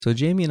So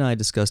Jamie and I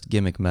discussed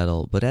gimmick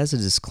metal, but as a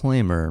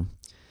disclaimer,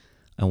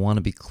 I want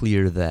to be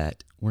clear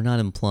that we're not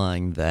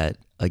implying that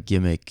a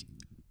gimmick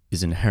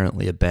is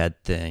inherently a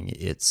bad thing.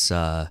 It's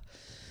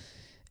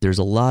there's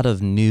a lot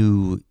of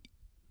new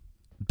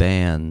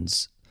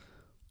bands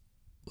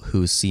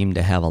who seem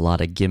to have a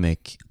lot of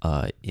gimmick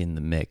in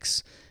the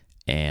mix,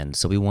 and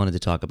so we wanted to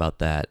talk about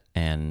that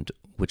and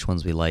which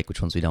ones we like,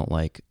 which ones we don't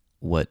like,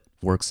 what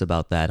works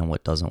about that and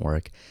what doesn't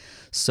work.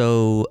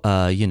 So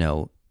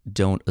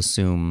don't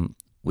assume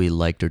we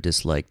liked or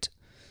disliked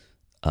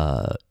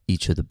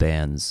each of the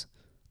bands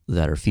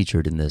that are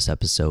featured in this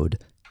episode.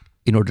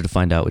 In order to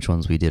find out which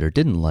ones we did or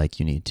didn't like,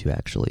 you need to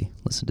actually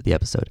listen to the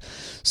episode.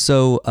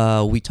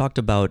 So we talked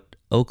about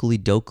Okilly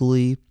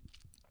Dokilly,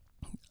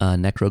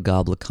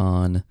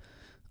 Nekrogoblikon,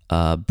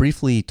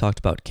 briefly talked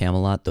about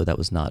Kamelot, though that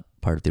was not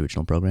part of the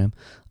original program.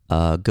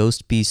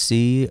 Ghost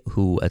BC,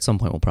 who at some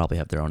point will probably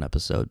have their own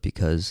episode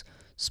because,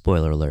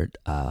 spoiler alert,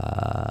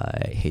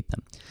 I hate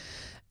them.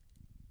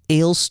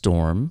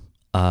 Alestorm,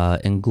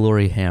 and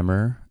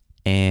Gloryhammer,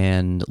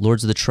 and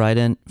Lords of the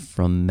Trident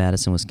from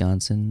Madison,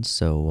 Wisconsin.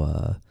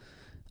 So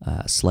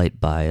slight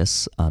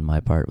bias on my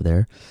part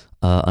there.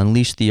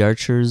 Unleash the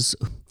Archers.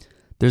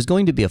 There's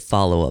going to be a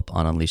follow-up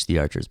on Unleash the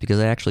Archers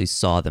because I actually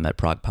saw them at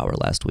Prog Power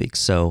last week.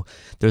 So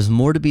there's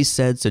more to be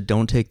said, so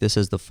don't take this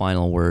as the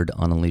final word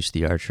on Unleash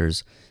the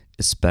Archers,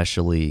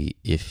 especially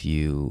if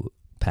you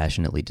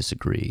passionately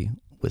disagree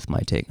with my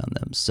take on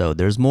them. So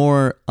there's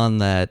more on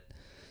that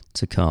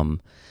to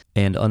come.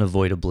 And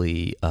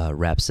unavoidably,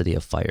 Rhapsody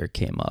of Fire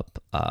came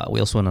up. We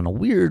also went on a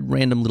weird,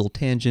 random little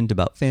tangent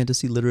about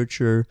fantasy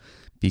literature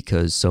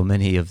because so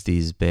many of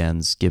these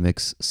bands'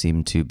 gimmicks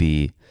seem to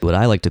be what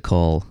I like to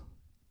call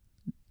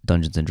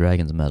Dungeons &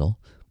 Dragons metal.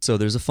 So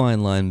there's a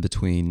fine line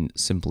between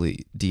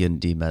simply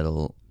D&D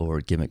metal or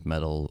gimmick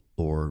metal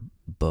or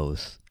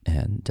both.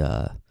 And,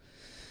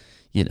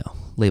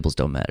 labels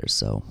don't matter,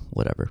 so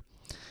whatever.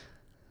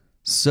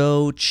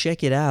 So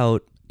check it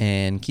out.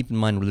 And keep in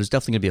mind, there's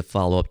definitely going to be a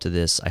follow-up to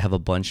this. I have a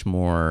bunch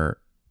more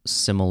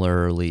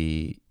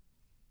similarly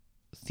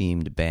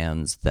themed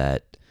bands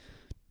that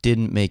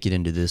didn't make it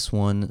into this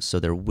one, so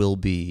there will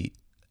be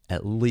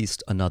at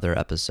least another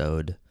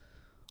episode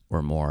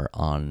or more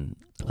on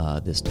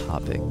this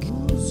topic.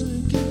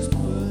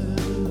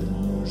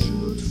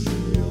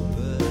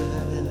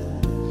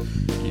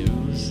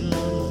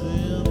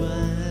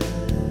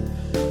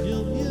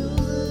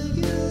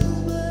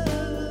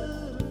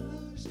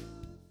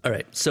 All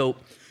right, so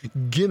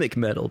gimmick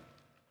metal.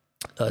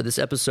 This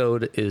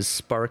episode is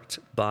sparked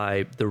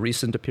by the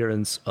recent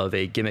appearance of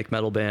a gimmick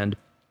metal band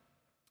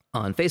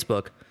on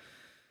Facebook.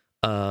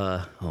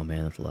 Oh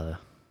man, that's a lot of.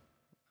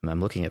 I'm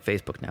looking at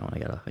Facebook now,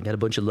 and I got a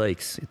bunch of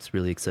likes. It's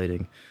really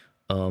exciting.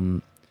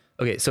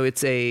 Okay, so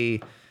it's a.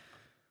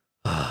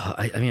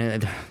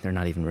 They're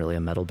not even really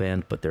a metal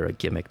band, but they're a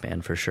gimmick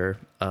band for sure.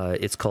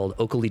 It's called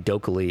Okilly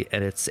Dokilly,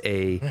 and it's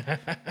a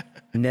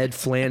Ned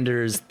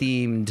Flanders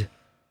themed.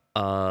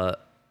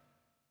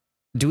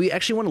 Do we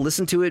actually want to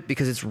listen to it?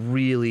 Because it's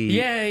really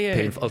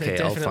painful. Okay,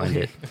 definitely. I'll find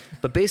it.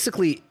 But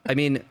basically,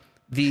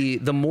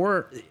 the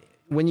more,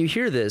 when you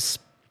hear this,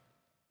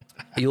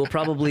 you'll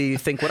probably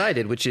think what I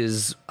did, which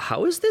is,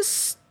 how is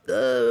this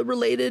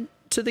related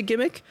to the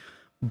gimmick?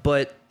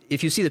 But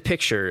if you see the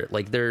picture,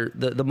 like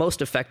the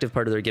most effective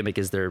part of their gimmick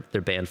is their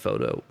band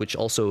photo, which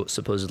also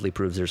supposedly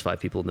proves there's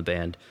 5 people in the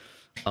band.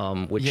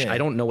 I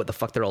don't know what the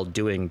fuck they're all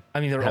doing.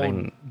 They're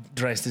all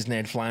dressed as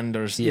Ned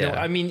Flanders.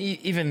 Yeah.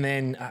 Even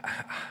then,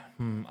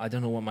 I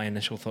don't know what my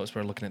initial thoughts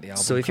were looking at the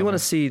album. So if you want to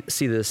see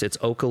this, it's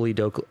Okilly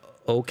Dokilly,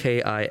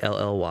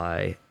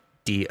 Okilly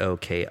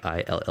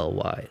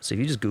Dokilly. So if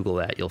you just Google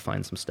that, you'll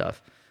find some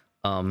stuff.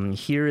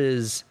 Here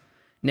is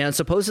now.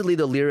 Supposedly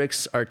the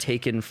lyrics are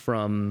taken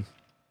from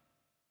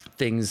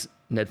things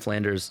Ned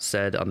Flanders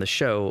said on the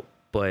show,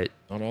 but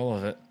not all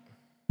of it.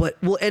 But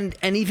well, and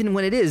even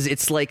when it is,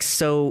 it's like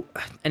so.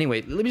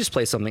 Anyway, let me just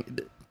play something.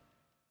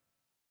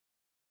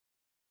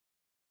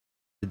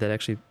 Did that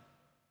actually?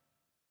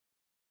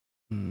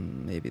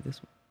 Maybe this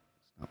one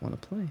does not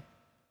want to play.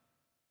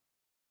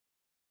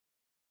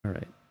 All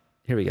right,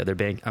 here we go.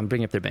 I'm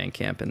bringing up their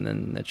Bandcamp, and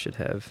then that should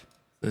have.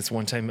 This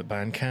one time at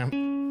Bandcamp.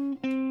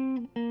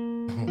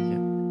 Oh yeah.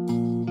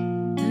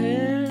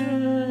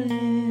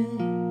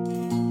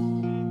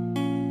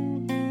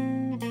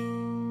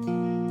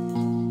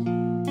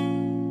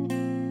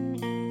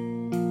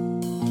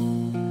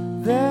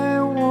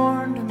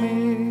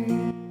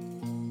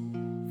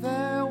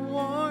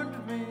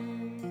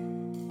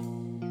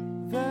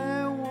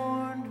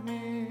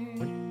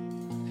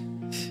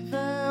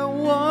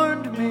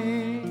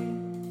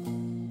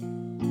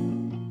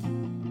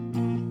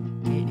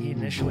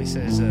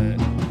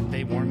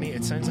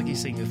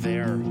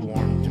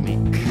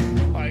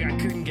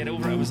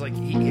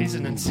 His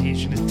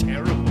enunciation is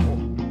terrible.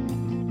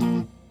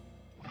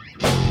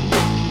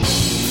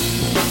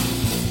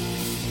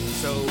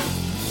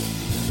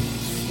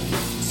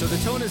 So the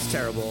tone is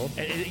terrible.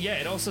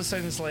 It also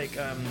sounds like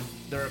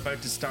they're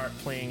about to start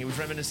playing. It was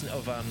reminiscent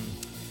of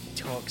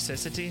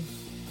Toxicity.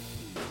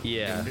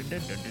 Yeah.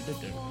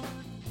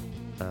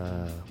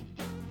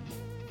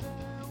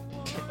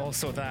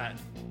 Also that.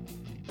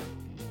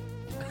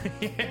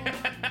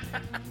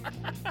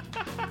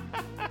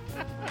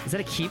 Is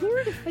that a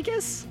keyboard? I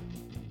guess.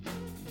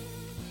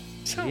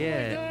 Something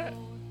like that.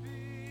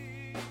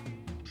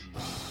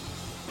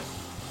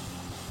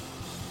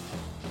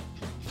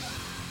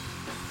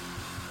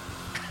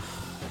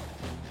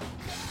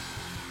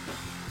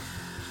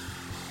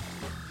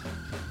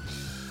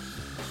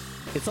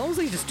 It's almost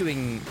like just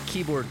doing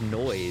keyboard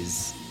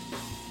noise.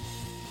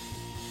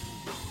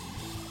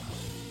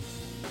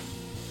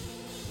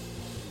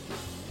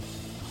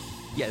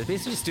 Yeah, it's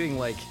basically just doing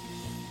like...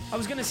 I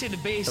was gonna say the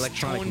bass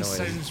electronic tone noise.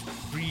 sounds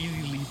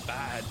really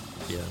bad.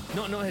 Yeah.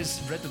 Not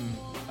his rhythm.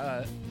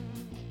 I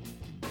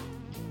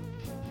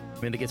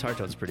mean, the guitar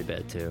tone's pretty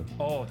bad too.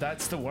 Oh,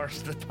 that's the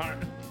worst part,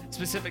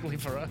 specifically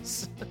for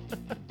us.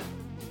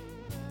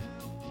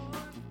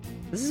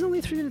 This is only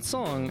a 3-minute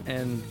song,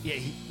 and... Yeah,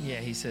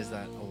 he says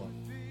that a lot.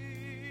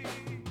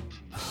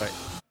 Alright,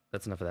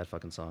 that's enough of that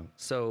fucking song.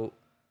 So...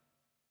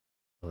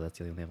 Oh, that's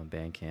the only thing I have on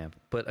Bandcamp.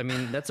 But, I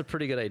mean, that's a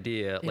pretty good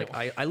idea. Like,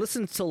 I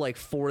listened to, like,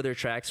 4 of their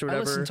tracks or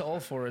whatever. I listened to all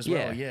 4 as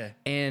well, yeah.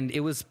 And it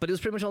was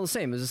pretty much all the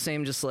same. It was the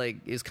same, just, like,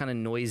 it was kind of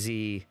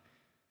noisy,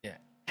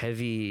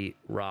 heavy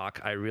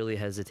rock. I really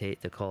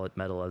hesitate to call it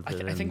metal other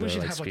than I think we should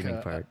like, have, like, screaming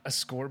part. a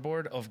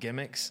scoreboard of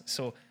gimmicks.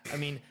 So, I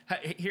mean,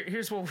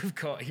 here's what we've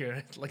got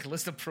here. Like, a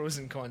list of pros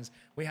and cons.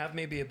 We have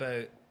maybe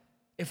about,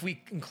 if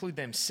we include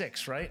them,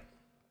 6, right?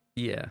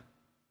 Yeah.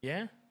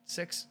 Yeah?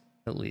 6?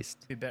 At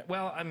least. Be better.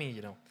 Well, I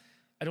mean,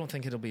 I don't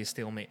think it'll be a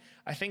stalemate.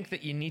 I think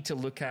that you need to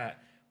look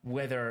at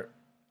whether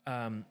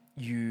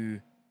you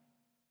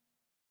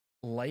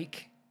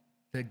like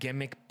the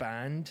Gimmick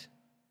band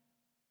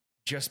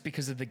just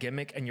because of the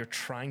gimmick, and you're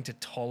trying to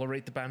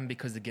tolerate the band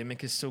because the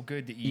gimmick is so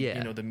good that you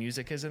know the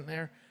music isn't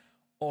there,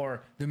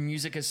 or the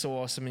music is so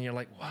awesome and you're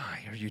like, why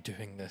are you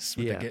doing this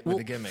with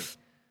the gimmick?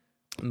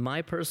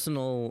 My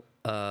personal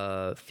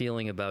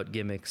feeling about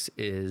gimmicks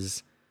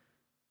is,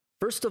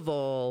 first of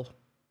all,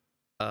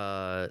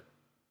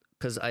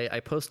 because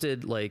I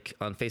posted like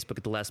on Facebook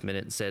at the last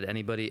minute and said,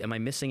 anybody, am I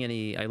missing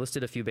any? I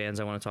listed a few bands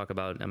I want to talk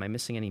about. Am I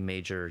missing any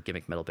major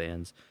gimmick metal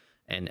bands?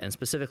 And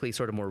specifically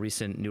sort of more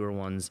recent, newer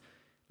ones.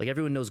 Like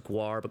everyone knows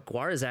Gwar, but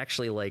Gwar is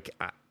actually like,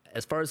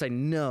 as far as I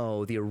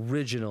know, the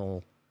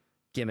original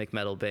gimmick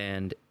metal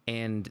band,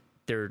 and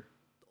their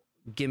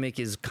gimmick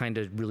is kind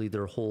of really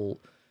their whole,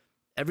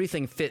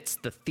 everything fits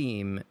the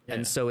theme. Yeah.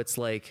 And so it's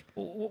like,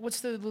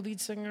 what's the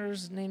lead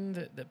singer's name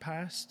that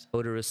passed?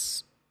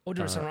 Odorous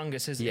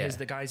Arungus is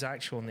the guy's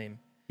actual name.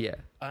 Yeah.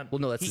 Well,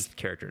 no, that's his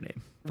character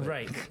name.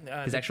 Right.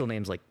 His actual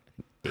name's like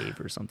Dave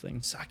or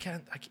something. So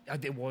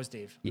it was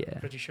Dave. Yeah.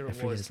 Pretty sure I it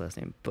forget was his last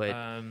name. But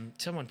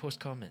someone post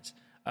comments.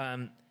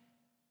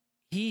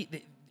 They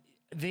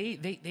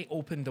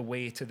opened the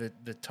way to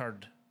the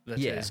turd that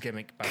is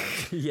Gimmick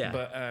band. Yeah.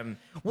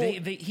 But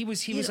he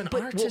was an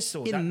artist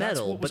though. In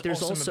metal, but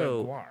there's awesome also,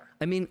 about Gwar.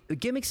 I mean,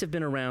 gimmicks have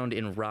been around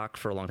in rock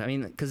for a long time. I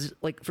mean, because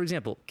like, for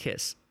example,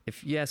 Kiss.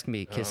 If you ask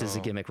me, Kiss is a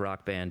gimmick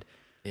rock band.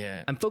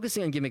 Yeah. I'm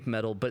focusing on gimmick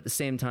metal, but at the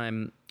same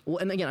time, well,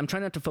 and again, I'm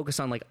trying not to focus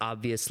on like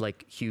obvious,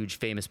 like huge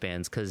famous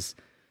bands, because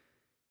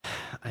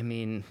I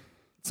mean,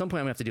 at some point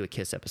I'm gonna have to do a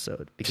Kiss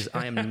episode because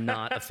I am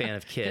not a fan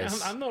of Kiss.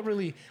 Yeah, I'm not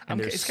really.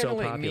 It's so kind of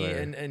like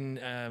popular. me,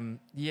 and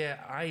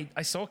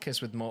I saw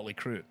Kiss with Motley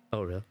Crue.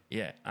 Oh, really?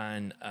 Yeah,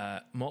 and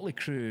Motley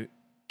Crue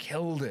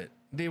killed it.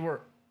 They were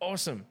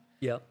awesome.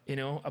 Yeah.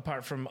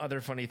 Apart from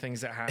other funny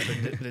things that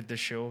happened at the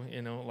show,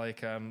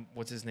 like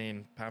what's his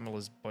name?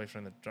 Pamela's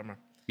boyfriend, the drummer.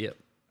 Yep.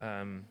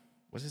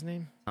 What's his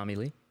name?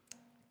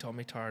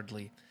 Tommy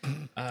Tardley.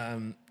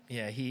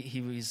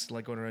 He was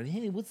like going around,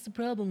 hey, what's the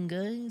problem,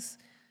 guys?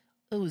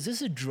 Oh, is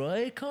this a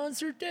dry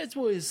concert? That's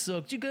why it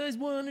sucked. You guys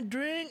want a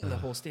drink? And the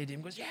whole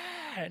stadium goes, yeah.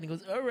 And he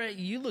goes, all right,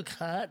 you look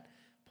hot.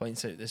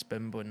 Points out this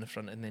bimbo in the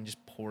front and then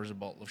just pours a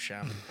bottle of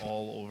sham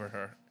all over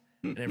her.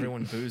 And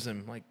everyone boos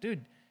him. Like,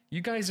 dude,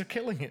 you guys are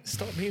killing it.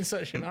 Stop being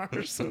such an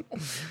arsehole.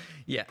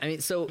 Yeah, I mean,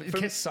 so...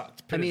 Kiss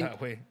sucked, put it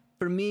that way.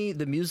 For me,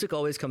 the music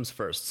always comes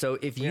first. So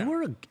if you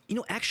were,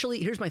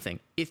 actually, here's my thing.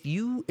 If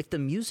the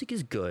music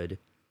is good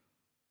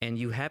and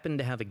you happen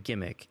to have a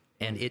gimmick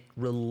and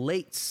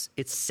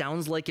it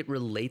sounds like it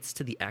relates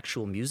to the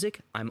actual music,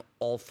 I'm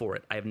all for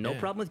it. I have no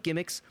problem with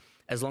gimmicks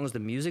as long as the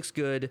music's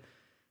good,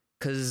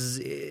 because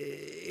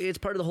it's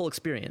part of the whole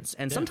experience.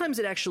 And sometimes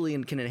it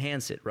actually can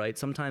enhance it, right?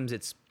 Sometimes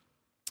it's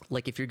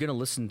like if you're going to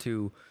listen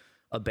to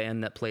a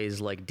band that plays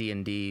like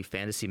D&D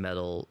fantasy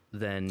metal,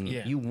 then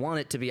you want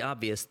it to be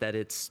obvious that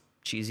it's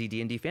cheesy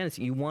D&D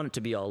fantasy. You want it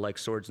to be all like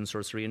swords and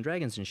sorcery and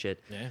dragons and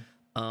shit. Yeah.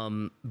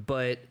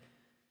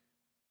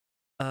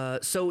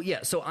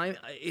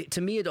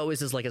 To me, it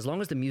always is like, as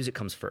long as the music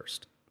comes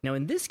first. Now,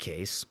 in this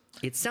case,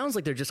 it sounds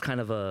like they're just kind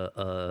of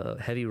a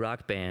heavy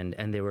rock band,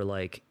 and they were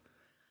like,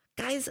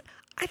 guys,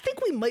 I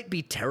think we might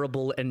be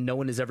terrible and no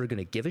one is ever going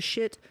to give a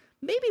shit.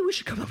 Maybe we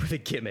should come up with a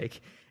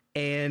gimmick.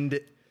 And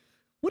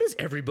what does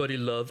everybody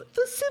love?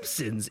 The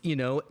Simpsons,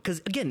 Because,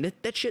 again,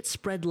 that shit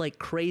spread like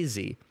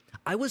crazy.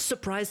 I was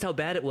surprised how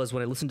bad it was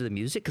when I listened to the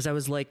music, because I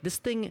was like, this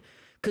thing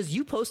because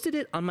you posted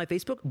it on my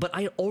Facebook, but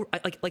I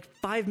like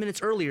 5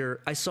 minutes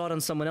earlier, I saw it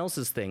on someone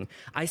else's thing.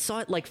 I saw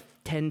it like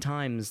 10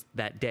 times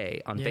that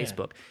day on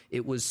Facebook.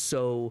 It was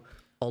so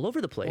all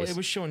over the place. Well, it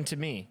was shown to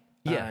me.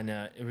 Yeah. And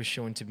it was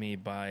shown to me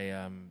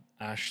by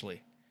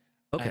Ashley.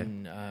 Okay.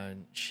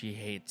 And she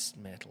hates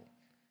metal.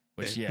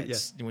 Which,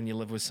 it's, when you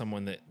live with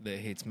someone that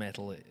hates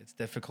metal, it's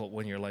difficult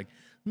when you're like,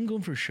 I'm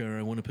going for sure,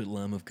 I want to put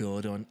Lamb of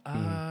God on.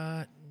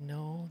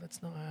 No,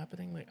 that's not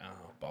happening. Like,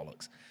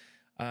 bollocks.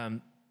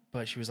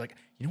 But she was like,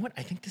 you know what?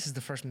 I think this is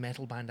the first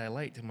metal band I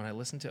liked. And when I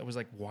listened to it, I was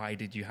like, why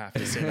did you have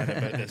to say that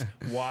about this?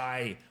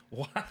 Why?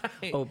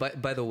 Oh,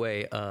 by the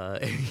way,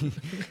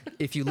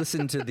 if you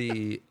listen to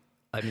they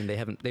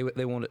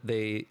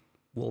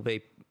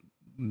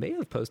may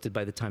have posted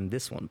by the time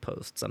this one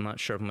posts. I'm not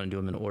sure if I'm going to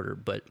do them in order,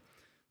 but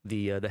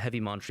the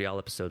Heavy Montreal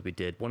episode we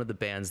did, one of the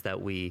bands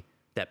that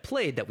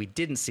played that we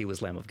didn't see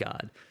was Lamb of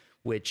God,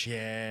 which,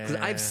 because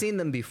I've seen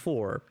them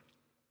before.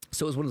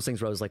 So it was one of those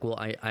things where I was like, well,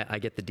 I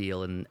get the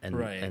deal and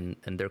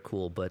they're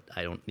cool, but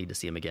I don't need to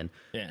see them again.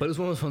 Yeah. But it was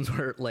one of those ones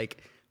where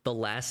like the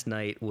last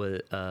night was,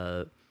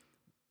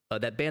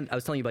 that band I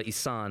was telling you about,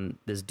 Isan,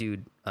 this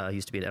dude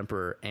used to be an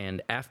emperor,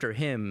 and after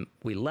him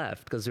we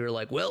left because we were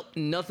like, well,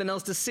 nothing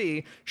else to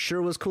see.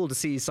 Sure was cool to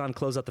see Isan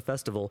close out the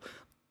festival,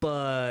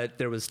 but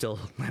there was still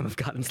Lamb of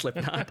God and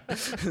Slipknot.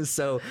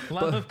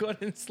 Lamb of God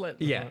and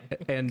Slipknot. Yeah,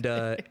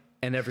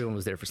 and everyone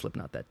was there for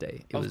Slipknot that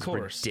day. It was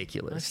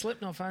ridiculous. My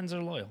Slipknot fans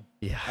are loyal.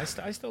 Yeah,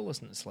 I still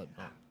listen to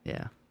Slipknot.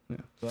 Yeah.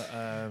 But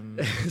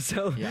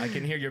so I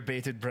can hear your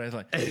bated breath.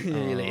 Like, that's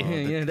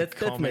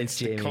nice,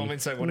 Jamie. The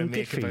comments I want to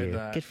make about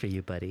that. Good for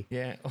you, buddy.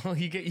 Yeah. Well,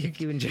 you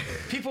enjoy.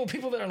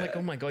 People that are like,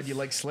 oh my god, you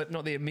like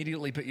Slipknot? They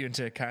immediately put you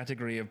into a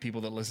category of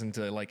people that listen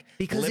to like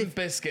Limp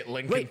Bizkit,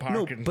 Linkin Park.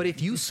 No, but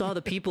if you saw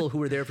the people who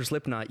were there for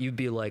Slipknot, you'd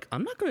be like,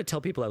 I'm not going to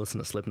tell people I listen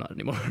to Slipknot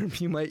anymore.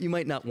 you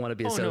might not want to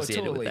be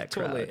associated with that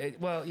crowd. Totally.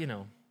 Well, you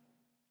know.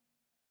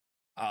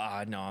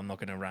 No, I'm not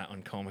going to rat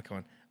on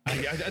Comic-Con.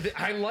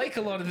 I like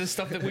a lot of the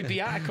stuff that would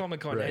be at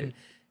Comic-Con, right. And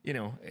you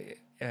know,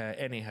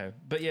 anyhow.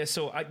 But yeah,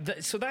 so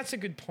that's a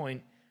good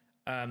point.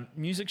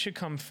 Music should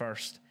come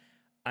first,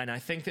 and I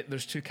think that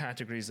there's two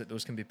categories that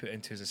those can be put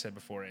into. As I said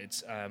before,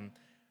 it's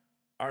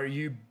are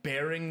you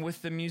bearing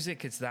with the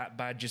music? It's that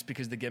bad just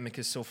because the gimmick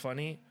is so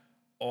funny,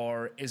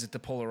 or is it the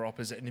polar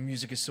opposite and the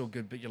music is so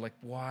good, but you're like,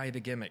 why the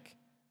gimmick?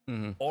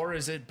 Mm-hmm. Or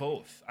is it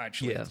both?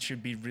 Actually, it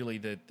should be really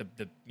the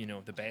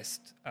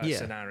best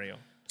scenario.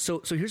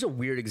 So here's a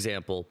weird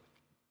example.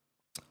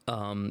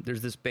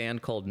 There's this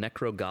band called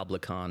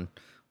Nekrogoblikon,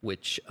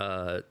 which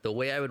the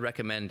way I would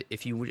recommend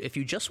if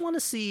you just want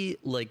to see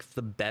like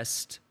the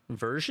best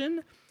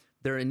version,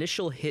 their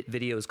initial hit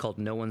video is called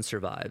 "No One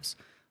Survives."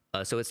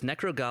 So it's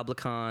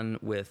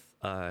Nekrogoblikon with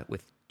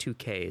two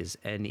Ks,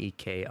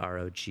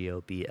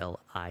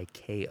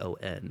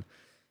 Nekrogoblikon.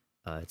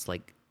 It's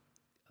like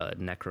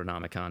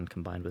Necronomicon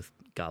combined with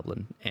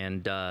Goblin,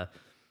 and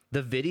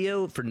the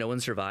video for "No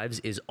One Survives"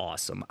 is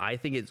awesome. I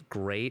think it's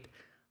great.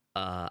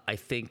 I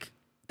think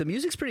the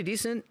music's pretty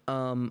decent.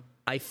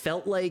 I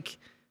felt like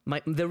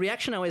the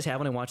reaction I always have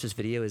when I watch this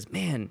video is,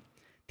 man,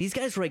 these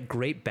guys write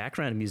great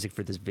background music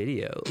for this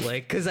video.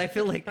 Like, because I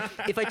feel like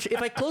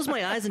if I close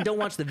my eyes and don't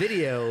watch the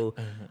video,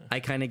 I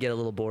kind of get a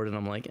little bored, and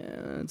I'm like,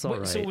 it's all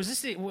right. So was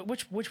this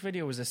which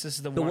video was this? This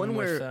is the one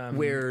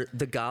where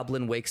the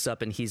goblin wakes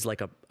up and he's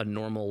like a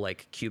normal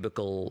like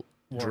cubicle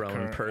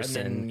drone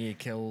person, and then you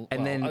kill.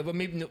 And then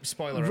maybe no,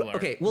 spoiler alert.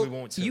 Okay, well, we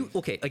won't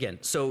again.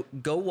 So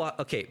go watch.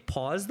 Okay,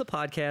 pause the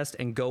podcast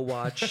and go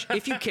watch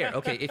if you care.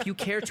 Okay, if you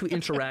care to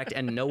interact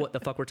and know what the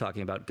fuck we're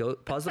talking about, go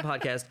pause the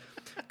podcast.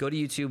 Go to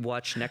YouTube,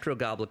 watch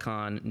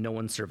Nekrogoblikon, No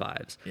One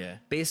Survives. Yeah.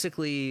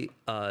 Basically,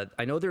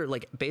 I know they're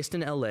like based in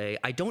LA.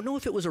 I don't know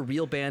if it was a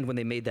real band when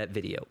they made that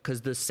video,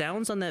 because the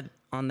sounds on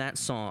that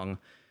song,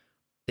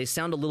 they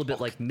sound a little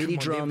bit like MIDI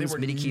drums,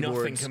 MIDI keyboards.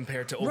 Nothing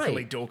compared to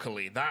Okilly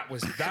Dokilly.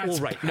 That's well,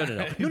 right.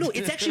 No.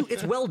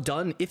 It's well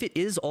done. If it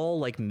is all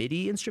like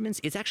MIDI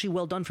instruments, it's actually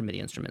well done for MIDI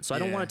instruments. So I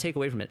don't want to take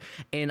away from it.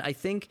 And I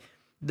think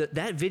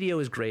that video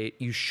is great.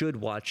 You should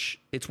watch.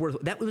 It's worth.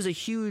 That was a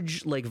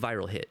huge like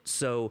viral hit.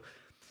 So.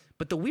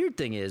 But the weird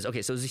thing is,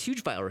 okay, so it was a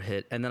huge viral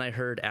hit, and then I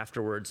heard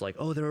afterwards, like,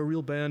 oh, they're a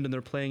real band and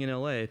they're playing in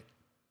LA. I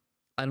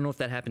don't know if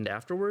that happened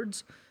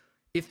afterwards.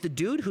 If the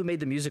dude who made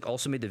the music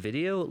also made the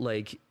video,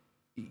 like,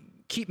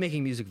 keep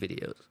making music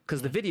videos,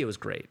 because the video is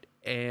great.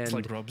 And it's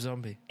like Rob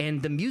Zombie.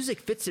 And the music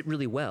fits it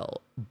really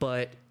well,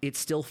 but it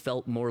still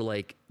felt more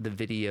like the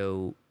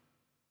video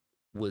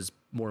was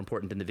more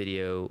important than the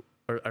video,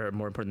 or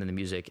more important than the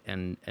music,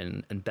 and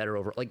better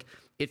over. Like,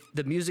 if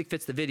the music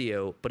fits the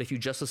video, but if you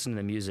just listen to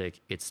the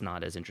music, it's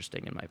not as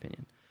interesting, in my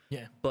opinion.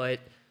 Yeah. But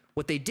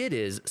what they did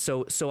is,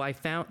 so I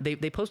found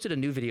they posted a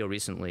new video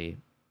recently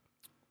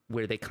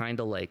where they kind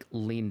of like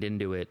leaned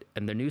into it,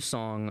 and their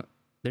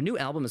new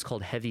album is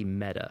called Heavy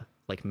Meta,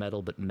 like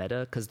metal but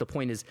meta, because the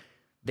point is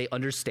they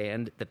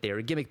understand that they're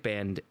a gimmick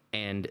band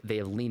and they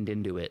have leaned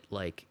into it.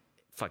 Like,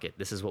 fuck it,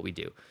 this is what we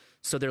do.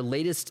 So their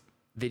latest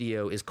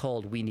video is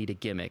called "We Need a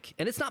Gimmick,"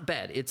 and it's not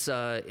bad.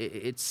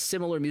 It's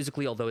similar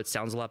musically, although it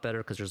sounds a lot better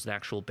because there's an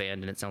actual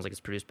band and it sounds like it's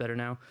produced better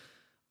now.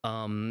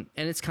 And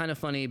it's kind of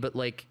funny, but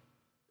like,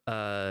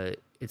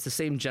 it's the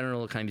same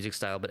general kind of music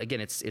style, but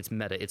again, it's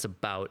meta. It's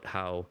about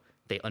how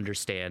they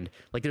understand.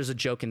 Like, there's a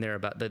joke in there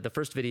about the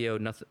first video.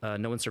 No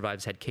One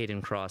Survives had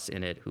Caden Cross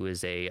in it, who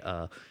is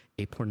a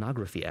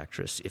pornography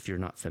actress. If you're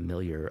not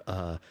familiar,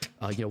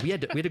 we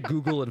had to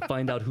Google and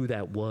find out who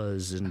that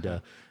was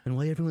and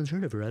why everyone's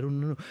heard of her. I don't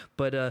know,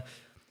 but.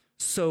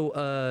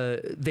 So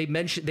they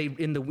mentioned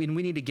in We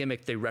Need a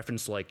Gimmick, they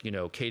reference like,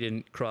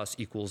 Caden Cross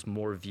equals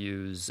more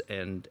views,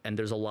 and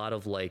there's a lot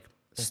of like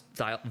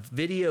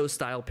video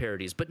style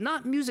parodies, but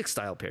not music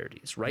style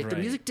parodies, right? The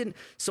music didn't.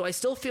 So I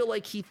still feel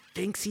like he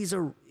thinks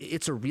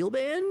it's a real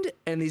band,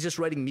 and he's just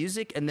writing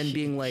music, and then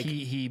being like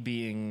he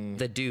being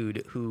the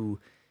dude who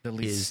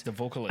the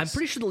vocalist. I'm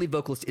pretty sure the lead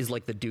vocalist is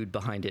like the dude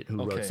behind it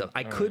who wrote stuff.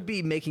 I could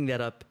be making that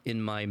up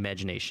in my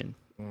imagination.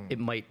 It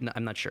might.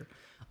 I'm not sure.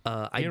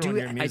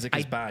 Your music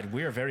is bad.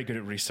 We are very good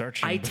at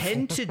researching. I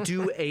tend to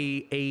do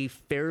a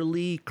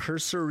fairly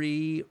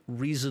cursory,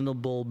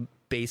 reasonable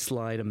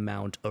baseline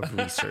amount of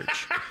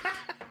research.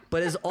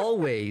 But as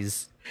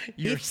always,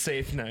 you're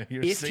safe now.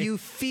 If you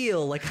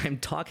feel like I'm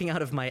talking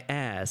out of my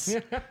ass,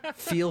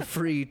 feel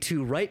free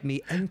to write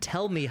me and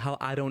tell me how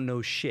I don't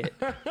know shit.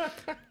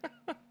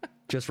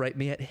 Just write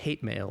me at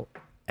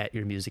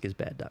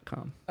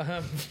hatemail@yourmusicisbad.com.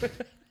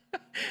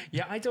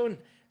 Yeah, I don't.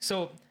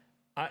 So.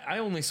 I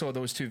only saw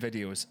those 2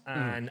 videos,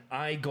 and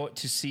I got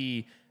to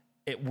see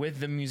it with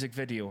the music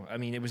video. I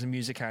mean, it was the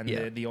music and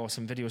the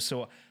awesome video.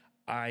 So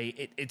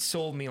it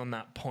sold me on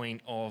that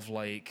point of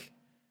like,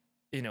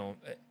 we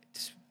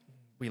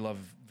love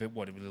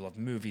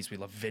movies, we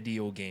love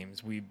video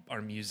games, we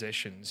are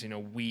musicians.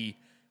 We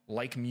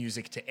like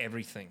music to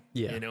everything.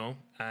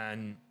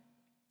 And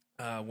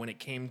when it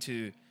came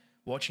to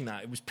watching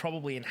that, it was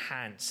probably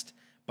enhanced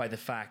by the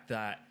fact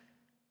that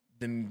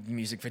the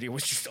music video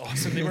was just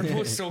awesome. They were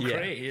both so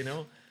great,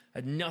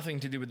 had nothing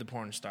to do with the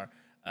porn star.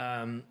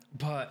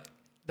 But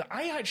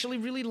I actually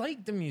really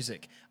liked the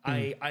music.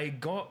 I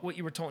got what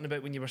you were talking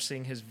about when you were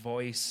saying his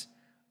voice.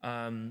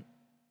 Didn't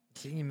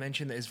you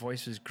mention that his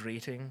voice was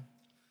grating?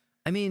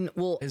 I mean,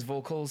 well, his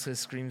vocals,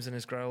 his screams and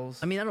his growls.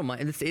 I mean, I don't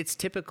mind. It's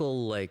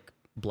typical like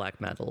black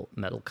metal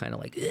kind of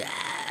like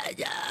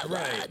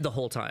the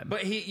whole time.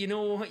 But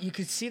you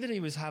could see that he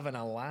was having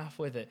a laugh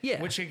with it.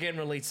 Yeah. Which again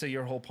relates to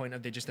your whole point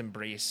of they just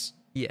embrace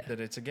that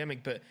it's a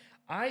gimmick. But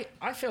I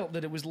felt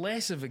that it was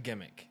less of a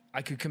gimmick.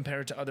 I could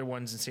compare it to other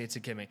ones and say it's a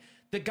gimmick.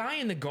 The guy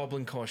in the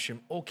goblin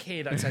costume,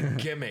 okay, that's a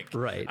gimmick.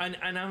 Right.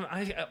 And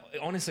I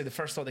honestly, the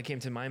first thought that came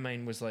to my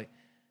mind was like,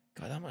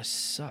 God, that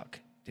must suck.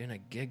 Doing a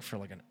gig for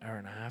like an hour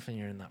and a half and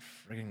you're in that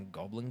friggin'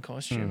 goblin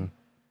costume.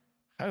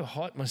 How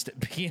hot must it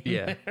be in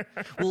there?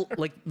 Well,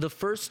 like the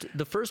first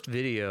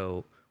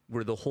video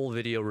where the whole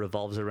video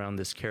revolves around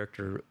this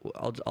character,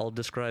 I'll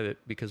describe it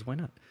because why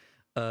not?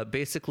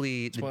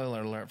 Basically,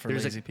 spoiler alert for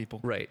lazy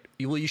people. Right.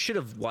 Well, you should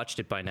have watched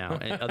it by now,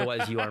 and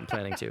otherwise you aren't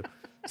planning to.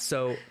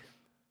 So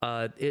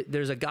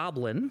there's a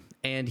goblin,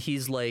 and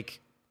he's like,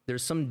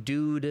 there's some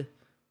dude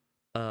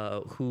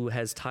who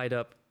has tied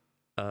up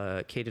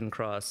Caden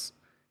Cross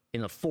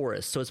in a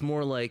forest. So it's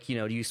more like,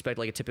 you expect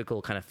like a typical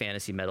kind of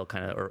fantasy metal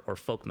kind of, or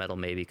folk metal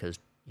maybe, because,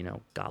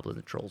 goblins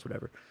and trolls,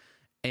 whatever.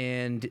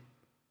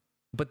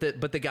 But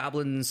the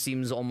goblin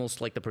seems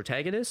almost like the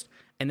protagonist.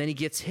 And then he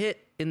gets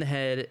hit in the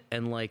head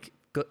and like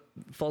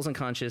falls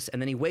unconscious. And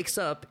then he wakes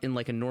up in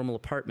like a normal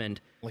apartment.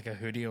 Like a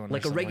hoodie on.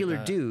 Like a regular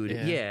dude.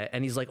 Yeah.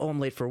 And he's like, oh, I'm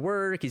late for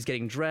work. He's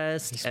getting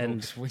dressed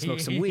and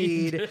smokes some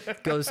weed,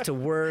 goes to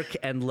work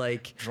and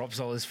like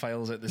drops all his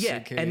files at the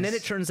suitcase. And then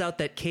it turns out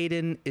that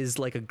Caden is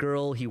like a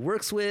girl he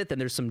works with,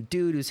 and there's some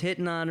dude who's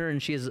hitting on her,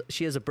 and she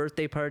has a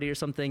birthday party or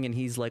something, and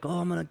he's like, oh,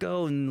 I'm gonna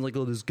go, and like,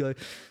 oh, this guy.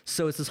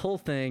 So it's this whole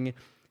thing.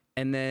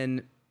 And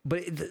then,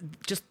 but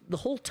just the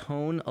whole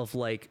tone of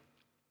like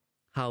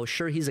how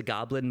sure he's a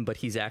goblin, but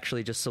he's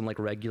actually just some like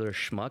regular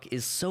schmuck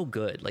is so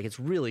good. Like it's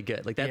really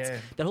good. Like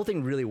that whole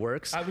thing really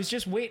works. I was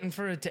just waiting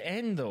for it to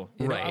end though.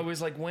 You know, I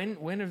was like,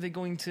 when are they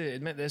going to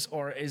admit this,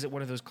 or is it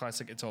one of those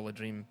classic "it's all a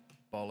dream"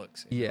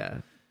 bollocks? Yeah.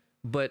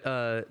 But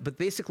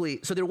basically,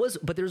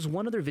 there's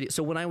one other video.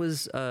 So when I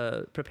was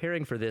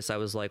preparing for this, I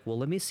was like, well,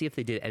 let me see if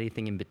they did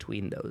anything in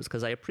between those,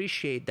 because I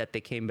appreciate that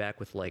they came back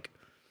with like.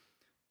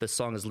 The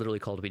song is literally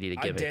called We Need a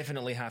Gimmick. I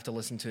definitely have to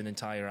listen to an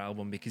entire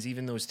album, because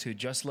even those two,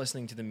 just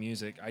listening to the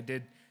music, I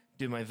did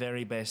do my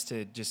very best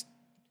to just,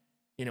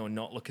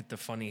 not look at the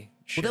funny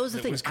shit. Well, that was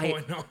the thing.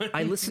 Going on.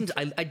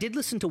 I did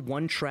listen to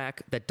one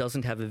track that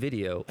doesn't have a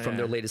video from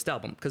their latest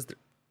album, because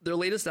their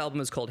latest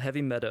album is called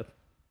Heavy Meta,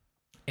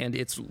 and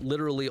it's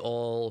literally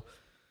all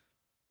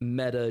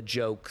meta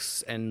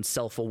jokes and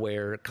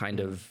self-aware kind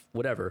of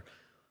whatever.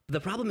 But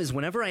the problem is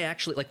whenever I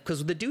actually, like,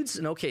 because the dude's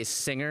an okay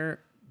singer,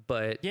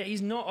 but yeah,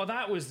 he's not. Oh,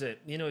 that was it.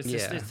 It's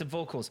just it's the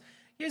vocals.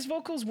 His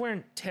vocals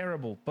weren't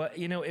terrible, but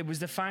it was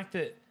the fact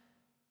that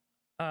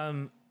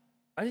I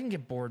didn't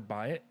get bored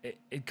by it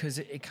because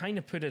it kind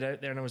of put it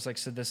out there, and I was like,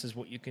 so this is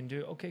what you can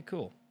do. Okay,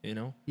 cool.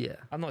 Yeah.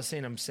 I'm not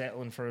saying I'm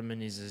settling for him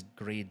and he's a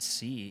grade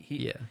C.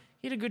 He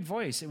had a good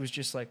voice. It was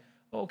just like,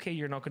 okay,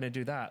 you're not going to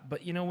do that.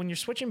 But when you're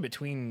switching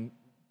between,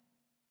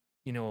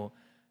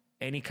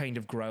 any kind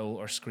of growl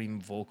or scream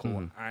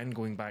vocal and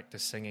going back to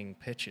singing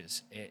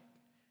pitches,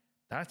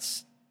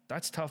 that's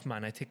tough,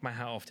 man. I take my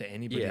hat off to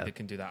anybody that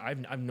can do that.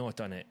 I've not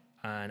done it,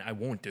 and I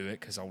won't do it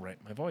because I'll wreck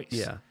my voice.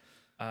 Yeah.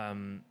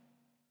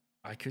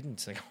 I couldn't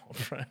sing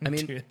opera. I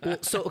mean, well,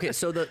 so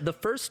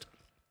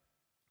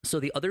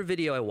the other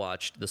video I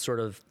watched,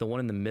 the one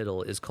in the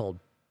middle, is called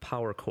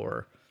Power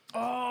Core.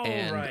 Oh,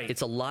 and right.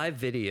 It's a live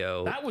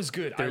video. That was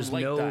good. There's I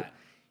liked that.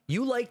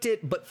 You liked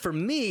it, but for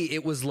me,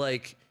 it was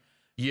like,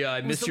 yeah,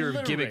 I missed your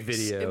Gimmick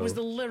video. It was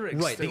the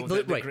lyrics right,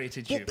 that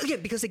grated you. Well,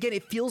 again, because again,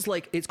 it feels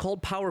like it's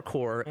called Power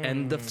Core,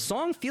 and the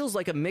song feels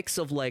like a mix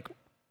of like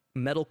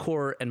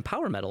metalcore and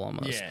power metal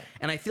almost. Yeah.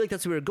 And I feel like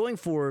that's what we were going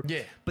for.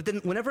 Yeah. But then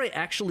whenever I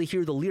actually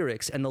hear the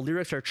lyrics, and the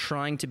lyrics are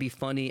trying to be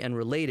funny and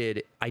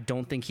related, I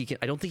don't think he can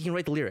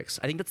write the lyrics.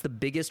 I think that's the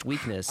biggest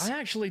weakness. I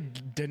actually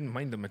didn't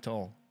mind them at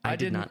all. I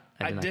didn't.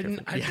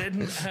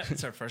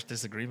 It's our first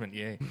disagreement.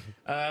 Yeah.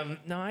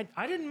 No,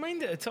 I didn't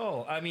mind it at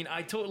all. I mean,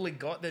 I totally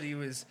got that he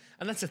was,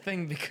 and that's the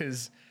thing,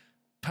 because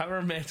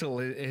power metal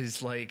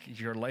is like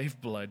your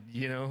lifeblood.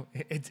 You know,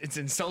 it's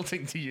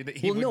insulting to you that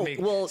he would make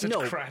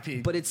such crappy.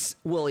 But it's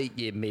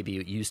maybe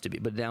it used to be,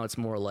 but now it's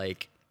more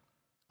like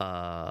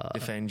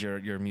defend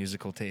your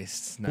musical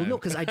tastes now. Well, no,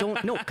 because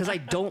I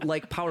don't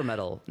like power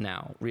metal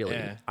now.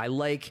 Really, I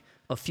like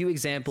a few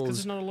examples.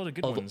 There's not a lot of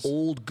good ones.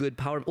 Old good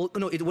power. Well,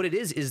 no, what it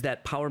is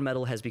that power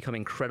metal has become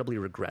incredibly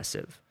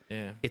regressive.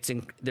 Yeah,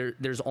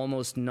 there's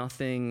almost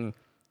nothing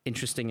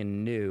interesting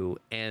and new,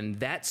 and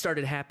that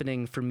started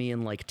happening for me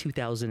in like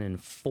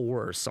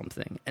 2004 or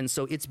something. And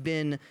so it's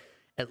been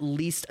at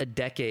least a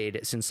decade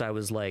since I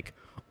was like,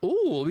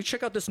 oh, let me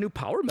check out this new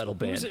power metal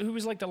band. Who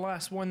was like the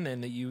last one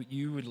then that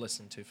you would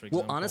listen to, for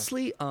example? Well,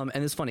 honestly, and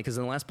it's funny because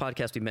in the last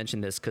podcast we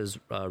mentioned this because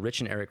Rich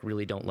and Eric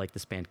really don't like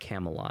this band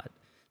Kamelot.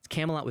 It's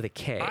Kamelot with a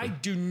K. I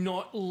do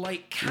not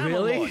like Kamelot.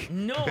 Really?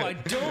 No, I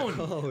don't.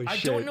 Oh, I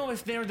shit. don't know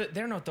if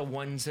they're not the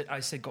ones that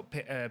I said got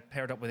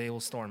paired up with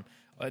Alestorm.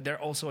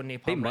 They're also on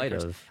Napalm They might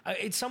Records. have.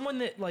 It's someone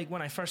that, like,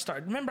 when I first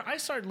started. Remember, I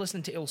started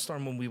listening to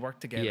Alestorm when we worked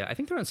together. Yeah, I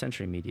think they're on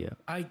Century Media.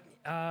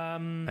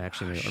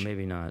 Actually, or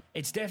maybe not.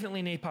 It's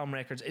definitely Napalm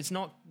Records. It's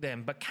not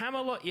them, but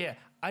Kamelot. Yeah,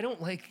 I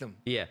don't like them.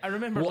 Yeah, I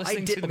remember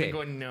listening to them and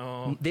going,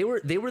 no. They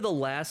were the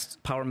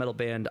last power metal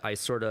band I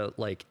sort of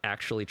like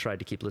actually tried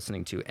to keep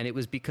listening to, and it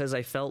was because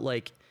I felt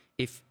like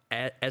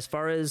as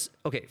far as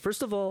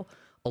first of all,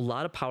 a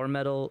lot of power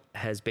metal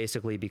has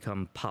basically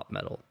become pop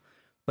metal,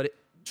 but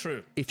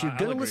true. If you're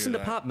going to listen to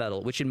pop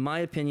metal, which in my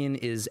opinion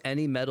is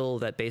any metal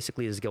that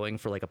basically is going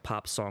for like a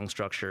pop song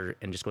structure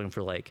and just going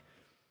for like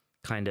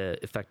kind of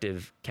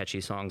effective,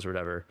 catchy songs or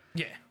whatever.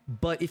 Yeah.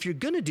 But if you're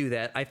going to do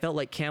that, I felt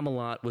like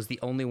Kamelot was the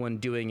only one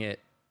doing it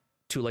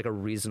to like a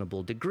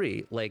reasonable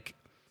degree. Like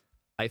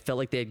I felt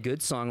like they had good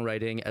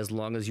songwriting as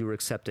long as you were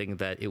accepting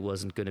that it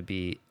wasn't going to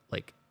be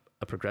like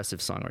a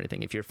progressive song or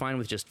anything. If you're fine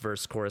with just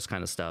verse, chorus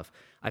kind of stuff,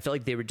 I felt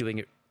like they were doing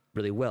it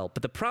really well.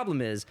 But the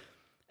problem is,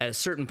 at a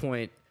certain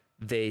point,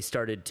 they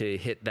started to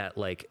hit that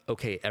like,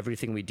 okay,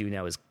 everything we do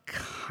now is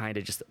kind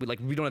of just like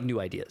we don't have new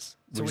ideas.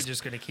 So we're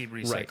just going to keep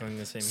recycling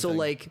the same thing. So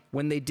like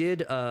when they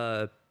did,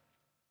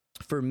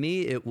 for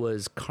me, it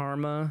was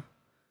Karma,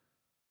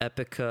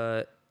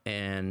 Epica,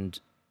 and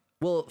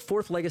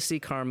Fourth Legacy,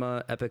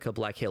 Karma, Epica,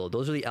 Black Halo.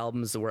 Those are the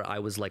albums where I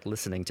was like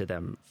listening to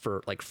them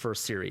for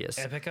serious.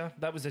 Epica,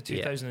 that was the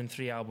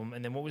 2003 album,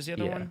 and then what was the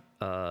other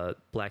one?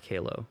 Black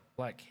Halo.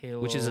 Black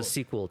Halo, which is a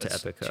sequel to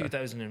Epica.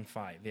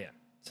 2005, yeah.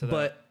 So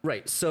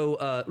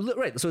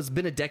so it's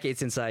been a decade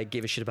since I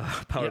gave a shit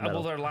about power metal.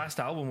 Well, their last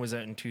album was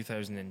out in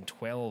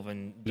 2012,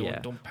 and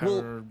don't power.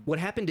 Well, what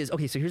happened is so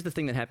here's the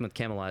thing that happened with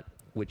Kamelot,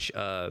 which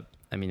I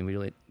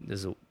mean, this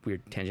is a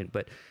weird tangent,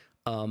 but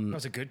that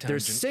was a good tangent. Their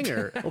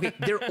singer,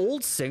 their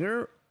old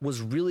singer was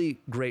really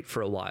great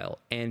for a while,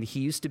 and he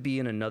used to be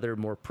in another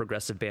more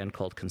progressive band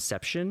called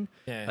Conception.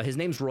 Yeah. His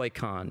name's Roy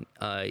Khan.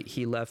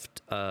 He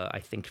left, I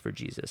think, for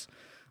Jesus,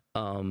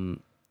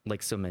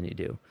 like so many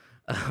do,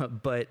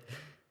 but.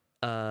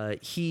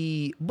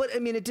 But I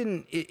mean,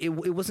 it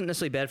wasn't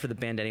necessarily bad for the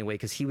band anyway,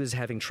 because he was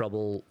having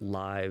trouble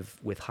live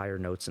with higher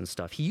notes and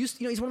stuff. He's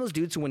one of those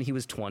dudes who, when he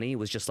was 20,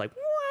 was just like,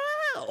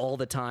 wow, all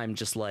the time,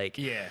 just like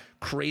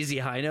crazy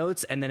high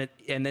notes. And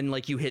then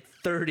like you hit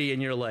 30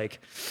 and you're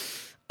like,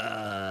 man,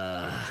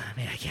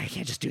 I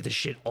can't just do this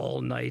shit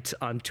all night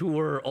on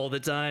tour all the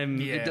time.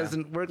 Yeah. It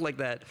doesn't work like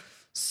that.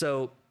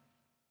 So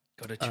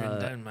gotta tune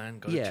down, man.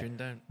 Gotta tune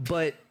down.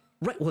 But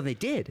they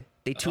did.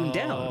 They tuned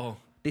down.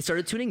 They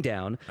started tuning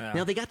down. Yeah.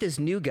 Now they got this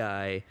new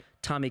guy,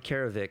 Tommy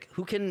Karavik,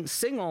 who can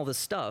sing all this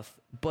stuff,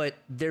 but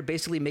they're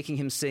basically making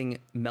him sing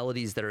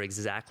melodies that are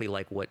exactly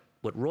like what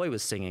Roy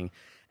was singing.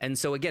 And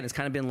so again, it's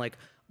kind of been like,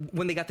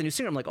 when they got the new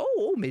singer, I'm like,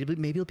 oh, maybe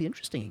it'll be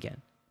interesting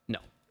again. No,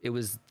 it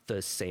was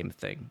the same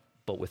thing,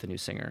 but with a new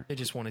singer. They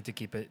just wanted to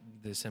keep it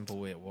the simple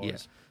way it was. Yeah.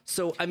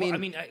 So, I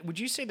mean... would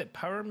you say that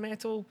power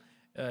metal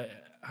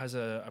has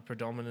a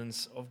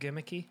predominance of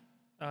gimmicky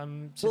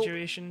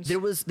situations?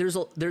 Well,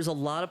 there's a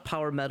lot of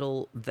power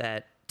metal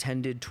that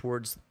tended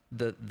towards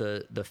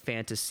the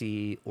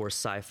fantasy or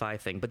sci-fi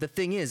thing. But the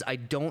thing is, I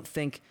don't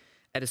think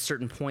at a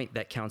certain point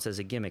that counts as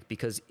a gimmick,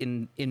 because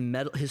in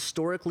metal,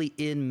 historically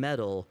in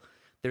metal,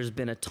 there's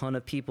been a ton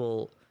of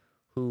people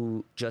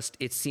who just,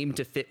 it seemed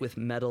to fit with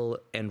metal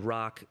and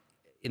rock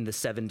in the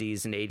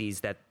 70s and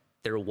 80s that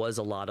there was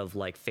a lot of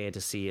like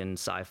fantasy and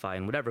sci-fi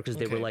and whatever, because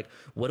they were like,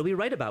 what do we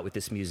write about with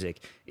this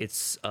music?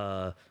 It's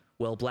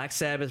well, Black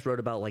Sabbath wrote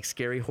about like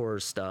scary horror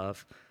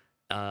stuff.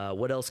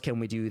 What else can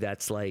we do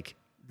that's like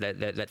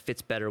that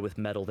fits better with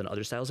metal than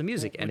other styles of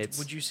music? And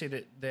would you say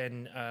that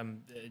then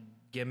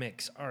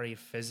gimmicks are a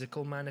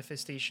physical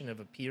manifestation of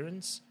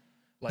appearance?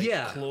 Like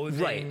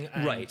clothing,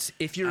 right.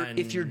 If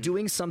you're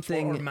doing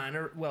something, or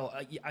manner. Well,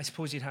 I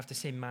suppose you'd have to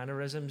say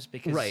mannerisms,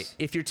 because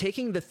if you're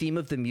taking the theme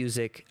of the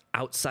music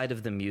outside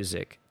of the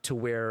music to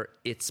where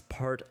it's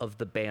part of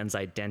the band's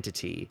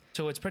identity.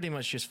 So it's pretty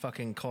much just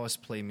fucking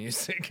cosplay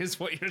music, is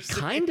what you're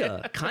saying.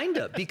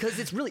 Kinda, because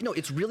it's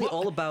really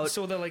all about.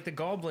 So they're like the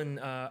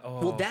Goblin.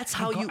 Well, that's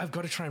how I've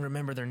got to try and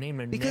remember their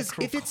name. Because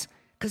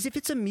if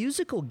it's a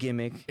musical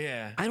gimmick,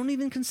 I don't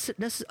even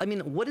consider. I mean,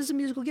 what is a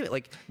musical gimmick?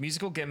 Like,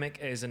 musical gimmick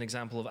is an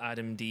example of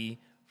Adam D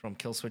from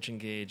Killswitch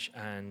Engage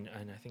and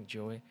I think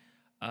Joey.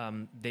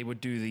 They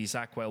would do the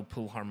Zakk Wylde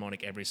pool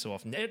harmonic every so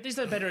often. This is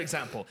a better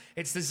example.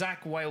 It's the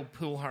Zakk Wylde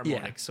pool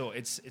harmonic. So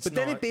it's. But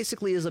then it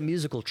basically is a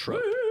musical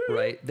trope,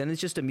 right? Then it's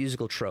just a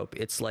musical trope.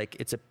 It's like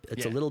it's a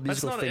little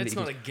musical thing. It's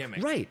not a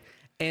gimmick, right?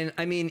 And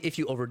I mean, if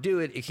you overdo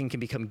it, it can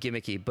become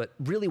gimmicky. But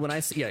really, when I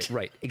say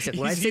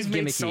exactly. When I say he's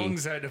made gimmicky,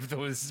 songs out of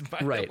those, by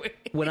the way.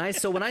 when I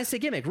say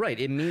gimmick,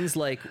 it means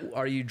like,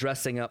 are you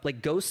dressing up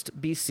like Ghost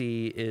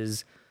BC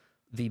is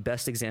the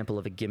best example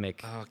of a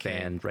gimmick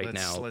band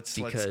now.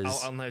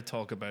 I'll now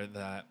talk about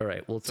that. All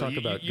right, we'll talk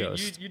about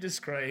Ghost. You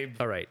describe.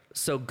 All right,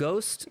 so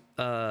Ghost.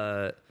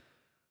 I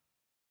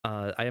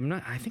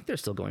think they're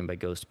still going by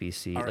Ghost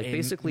BC. Like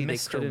basically, Mr.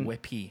 they couldn't.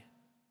 Whippy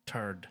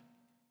turd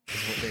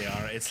is what they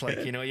are. It's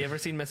like, you ever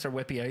seen Mr.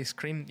 Whippy ice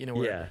cream?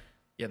 Where,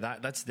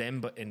 that's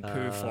them, but in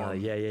poo form.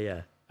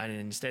 Yeah. And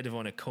instead of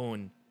on a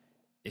cone,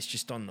 it's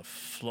just on the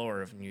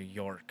floor of New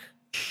York.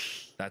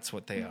 That's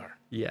what they are.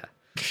 Yeah.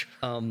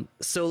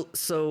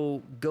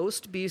 So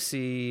Ghost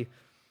BC.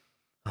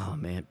 Oh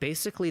man,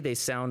 basically they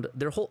sound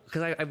their whole,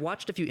 because I've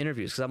watched a few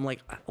interviews, because I'm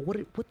like,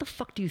 what the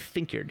fuck do you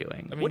think you're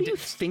doing? I mean, what do you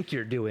think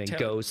you're doing,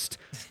 Ghost?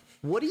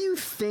 What do you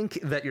think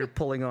that you're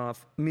pulling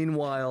off?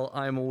 Meanwhile,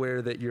 I'm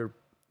aware that you're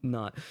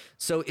not.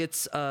 So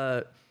it's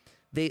their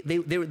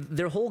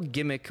whole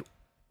gimmick,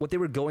 what they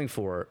were going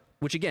for,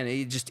 which again,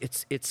 it's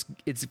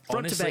front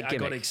honestly, to back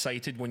gimmick. I got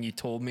excited when you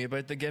told me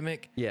about the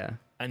gimmick. Yeah,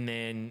 and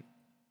then.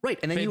 Right,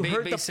 and then you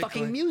heard the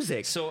fucking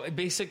music. So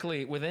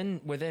basically,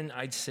 within,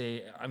 I'd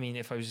say, I mean,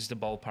 if I was just a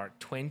ballpark,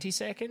 20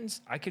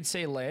 seconds, I could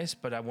say less,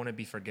 but I want to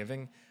be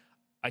forgiving.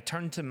 I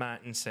turned to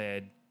Matt and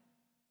said,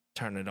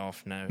 "Turn it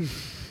off now."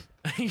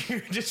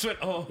 You just went,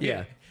 "Oh,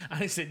 yeah."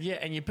 And I said, "Yeah,"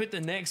 and you put the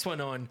next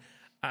one on,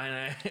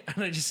 and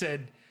I just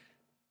said,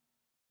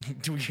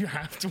 "Do you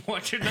have to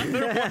watch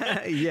another one?"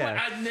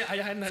 Yeah, I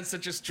hadn't had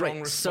such a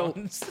strong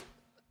response. So,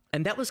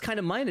 and that was kind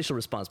of my initial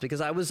response,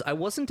 because I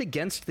wasn't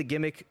against the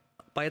gimmick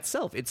by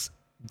itself.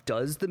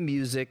 Does the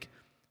music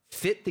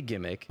fit the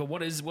gimmick? But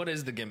what is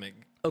the gimmick?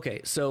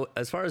 Okay, so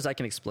as far as I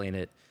can explain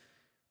it,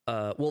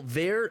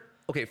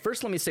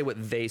 first let me say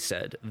what they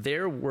said.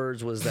 Their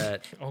words was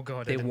that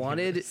they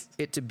wanted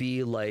it to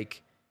be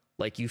like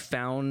you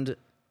found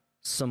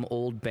some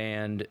old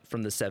band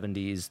from the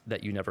 70s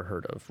that you never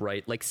heard of,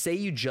 right? Like, say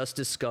you just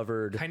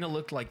discovered. Kind of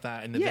looked like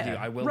that in the video.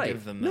 I will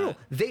give them that. No,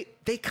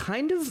 they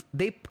kind of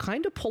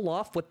pull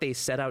off what they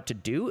set out to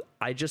do.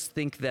 I just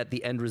think that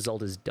the end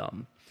result is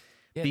dumb.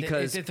 Yeah,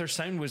 because if their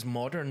sound was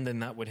modern, then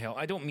that would help.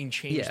 I don't mean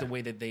change the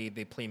way that they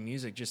play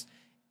music. Just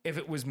if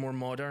it was more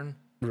modern.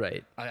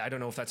 Right. I don't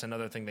know if that's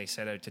another thing they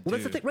set out to do.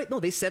 That's the thing, right? No,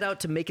 they set out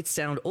to make it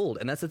sound old,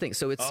 and that's the thing.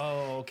 So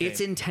it's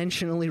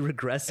intentionally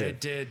regressive. It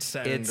did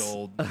sound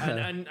old,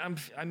 and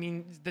I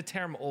mean, the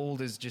term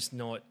 "old" is just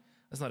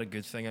that's not a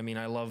good thing. I mean,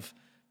 I love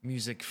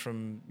music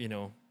from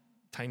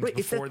times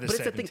before the 70s. But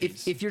it's the thing: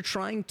 if you're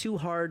trying too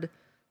hard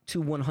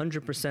to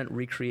 100%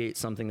 recreate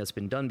something that's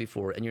been done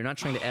before, and you're not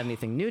trying to add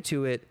anything new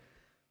to it,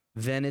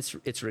 then it's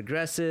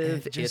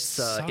regressive. It's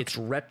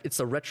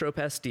a retro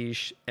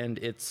pastiche, and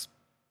it's.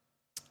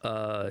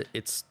 I'd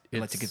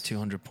like to give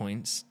 200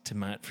 points to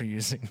Matt for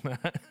using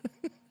that.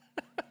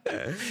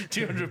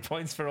 200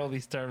 points for all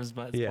these terms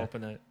Matt's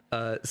popping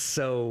out.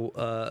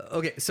 So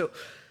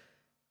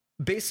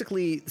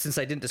basically, since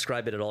I didn't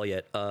describe it at all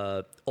yet,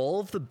 all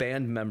of the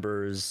band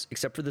members,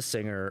 except for the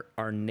singer,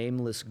 are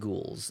nameless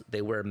ghouls.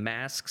 They wear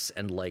masks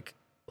and like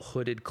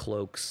hooded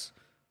cloaks,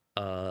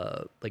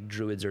 like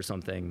druids or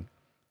something.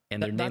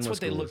 And they're nameless that's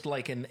what ghouls. they looked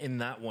like in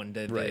that one.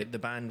 The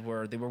band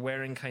they were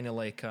wearing kind of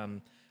like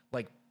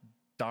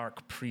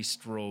dark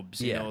priest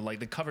robes, like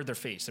they covered their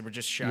face. They were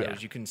just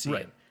shadows. You couldn't see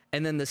it.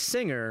 And then the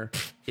singer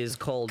is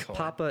called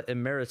Papa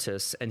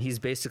Emeritus, and he's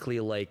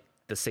basically like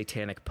the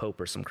satanic pope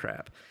or some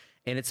crap.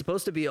 And it's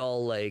supposed to be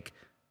all like,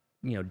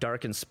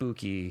 dark and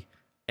spooky.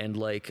 And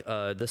like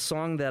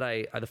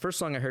the first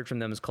song I heard from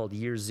them is called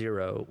Year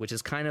Zero, which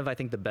is kind of, I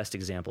think, the best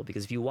example,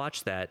 because if you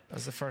watch that,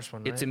 that's the first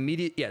one. Right? It's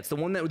immediate. Yeah, it's the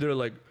one that they're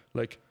like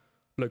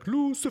like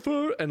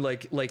Lucifer, and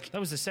like That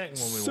was the second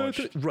one we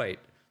watched. Right.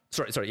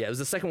 Sorry. Yeah, it was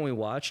the second one we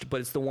watched, but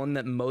it's the one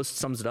that most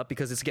sums it up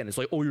because it's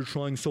like, oh, you're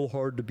trying so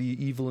hard to be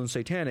evil and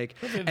satanic,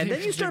 and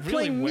then you start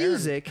playing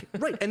music,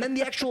 right? And then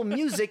the actual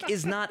music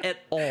is not at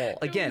all.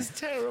 Again, it was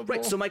terrible.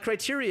 Right. So my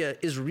criteria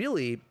is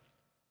really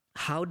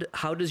how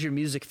does your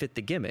music fit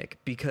the gimmick?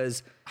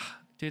 Because,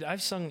 dude,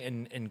 I've sung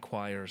in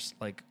choirs,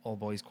 like all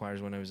boys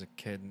choirs, when I was a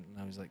kid, and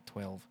I was like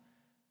 12.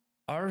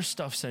 Our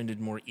stuff sounded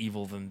more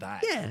evil than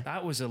that. Yeah.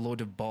 That was a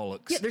load of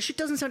bollocks. yeah, their shit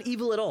doesn't sound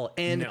evil at all,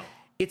 and. No.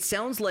 It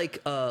sounds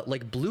like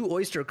Blue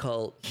Oyster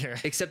Cult,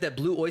 except that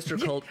Blue Oyster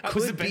Cult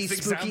could be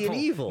spooky and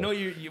evil. No,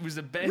 it was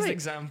the best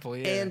example.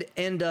 Yeah.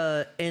 And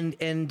the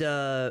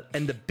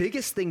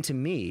biggest thing to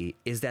me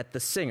is that the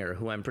singer,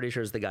 who I'm pretty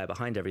sure is the guy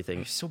behind everything,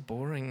 He's so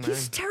boring, man.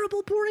 he's a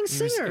terrible, boring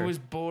singer. It was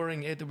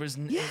boring. It was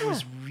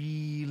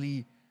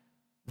really,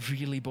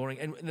 really boring.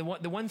 And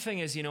the one thing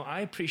is,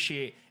 I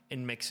appreciate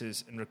in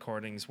mixes and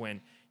recordings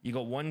when you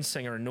got one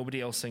singer and nobody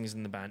else sings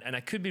in the band. And I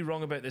could be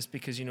wrong about this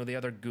because the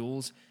other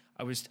ghouls.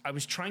 I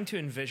was trying to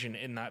envision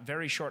in that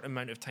very short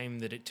amount of time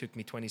that it took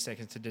me 20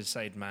 seconds to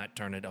decide, Matt,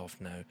 turn it off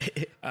now.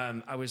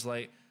 I was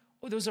like,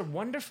 oh, those are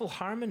wonderful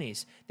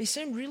harmonies. They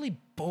sound really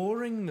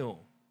boring though.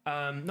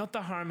 Not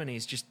the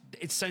harmonies, just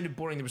it sounded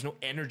boring. There was no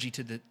energy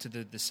to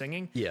the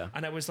singing. Yeah.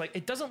 And I was like,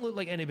 it doesn't look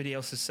like anybody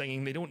else is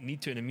singing. They don't need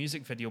to in a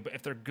music video, but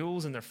if they're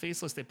ghouls and they're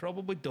faceless, they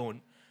probably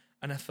don't.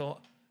 And I thought,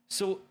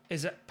 so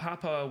is it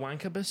Papa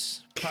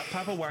Wankabus?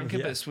 Papa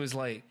Wankabus was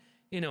like,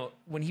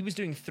 when he was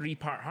doing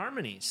 3-part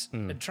harmonies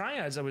and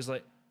triads, I was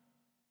like,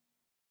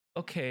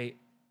 okay,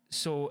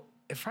 so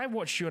if I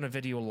watched you on a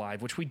video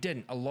live, which we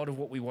didn't, a lot of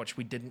what we watched,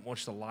 we didn't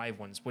watch the live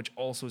ones, which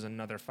also is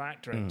another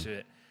factor into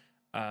it,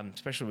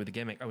 especially with the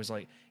gimmick. I was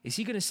like, is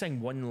he going to sing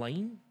one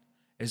line?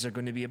 Is there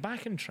going to be a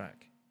backing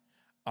track?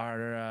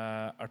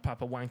 Are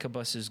Papa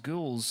Wankabus's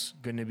ghouls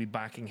going to be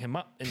backing him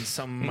up in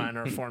some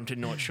manner or form to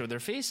not show their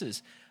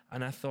faces?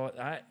 And I thought,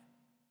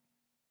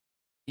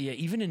 yeah,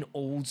 even in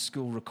old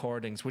school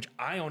recordings, which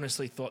I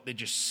honestly thought they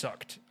just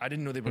sucked. I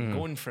didn't know they were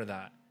going for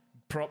that.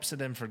 Props to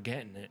them for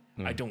getting it.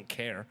 I don't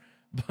care.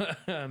 But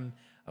I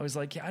was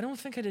like, yeah, I don't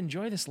think I'd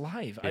enjoy this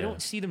live. I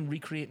don't see them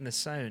recreating the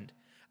sound.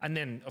 And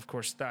then, of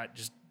course, that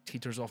just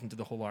teeters off into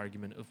the whole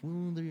argument of,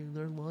 well,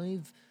 their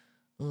live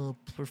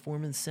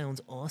performance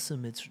sounds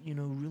awesome. It's,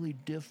 really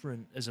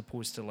different, as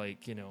opposed to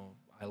like,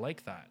 I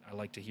like that. I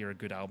like to hear a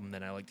good album,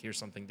 then I like to hear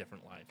something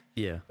different live.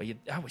 Yeah. But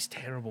that was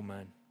terrible,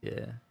 man.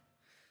 Yeah.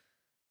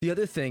 The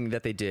other thing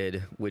that they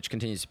did, which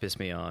continues to piss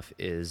me off,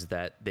 is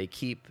that they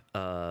keep,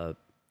 again,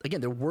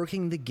 they're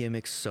working the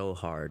gimmick so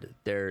hard.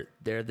 They're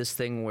this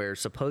thing where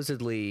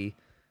supposedly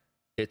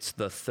it's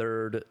the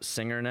third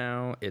singer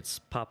now. It's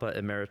Papa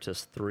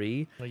Emeritus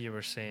 3. Like you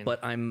were saying.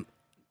 But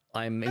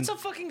That's a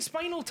fucking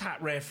Spinal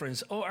Tap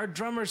reference. Oh, our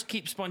drummers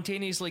keep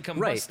spontaneously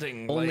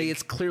combusting. Right. Only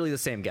it's clearly the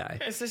same guy.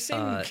 It's the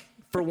same.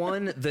 For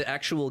one, the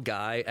actual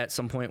guy at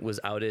some point was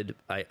outed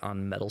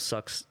on Metal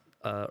Sucks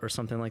or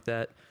something like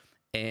that.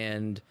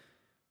 And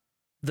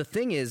the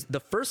thing is, the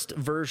first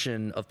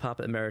version of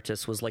Papa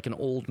Emeritus was like an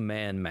old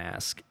man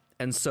mask.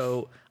 And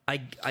so I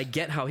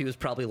get how he was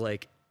probably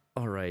like,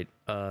 all right,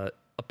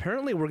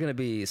 apparently we're going to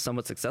be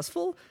somewhat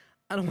successful.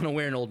 I don't want to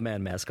wear an old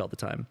man mask all the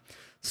time.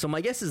 So my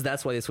guess is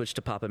that's why they switched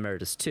to Papa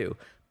Emeritus 2.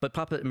 But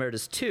Papa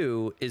Emeritus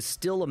 2 is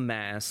still a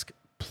mask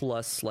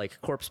plus like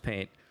corpse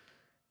paint.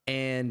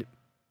 And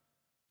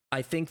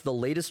I think the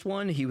latest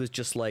one, he was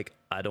just like,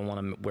 I don't want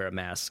to wear a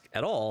mask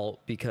at all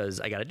because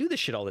I got to do this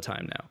shit all the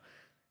time now.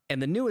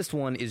 And the newest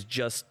one is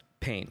just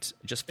paint,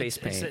 just face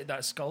paint. Is it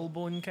that skull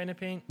bone kind of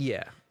paint?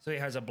 Yeah. So he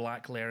has a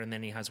black layer and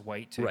then he has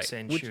white to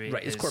accentuate.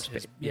 It's corpse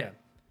paint. Yeah.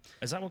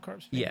 Is that what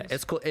corpse paint is?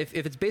 It's cool. If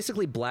it's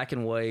basically black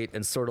and white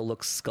and sort of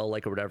looks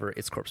skull-like or whatever,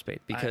 it's corpse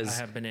paint. Because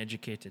I have been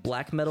educated.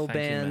 Black metal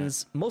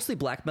bands, mostly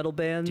black metal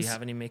bands. Do you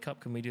have any makeup?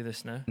 Can we do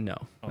this now? No,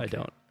 okay. I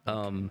don't.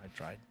 I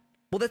tried.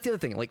 Well, that's the other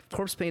thing. Like,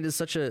 corpse paint is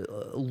such a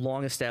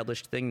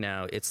long-established thing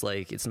now. It's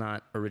like it's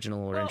not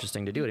original or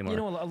interesting to do anymore.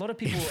 A lot of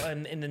people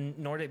in the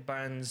Nordic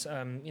bands,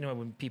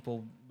 when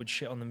people would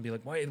shit on them and be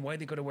like, why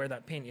they got to wear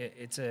that paint?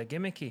 It's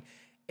gimmicky.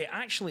 It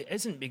actually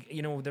isn't.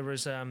 There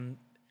was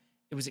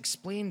it was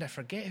explained. I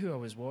forget who I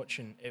was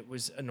watching. It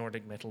was a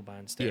Nordic metal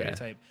band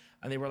stereotype,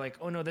 and they were like,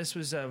 "Oh no, this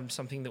was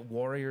something that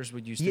warriors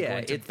would use to go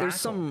into battle." There's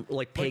some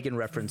like pagan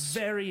reference.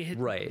 Very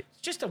right.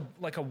 It's just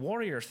a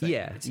warrior thing.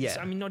 Yeah,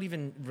 I mean, not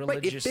even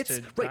religious.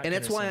 Right, and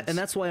that's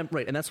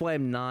why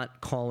I'm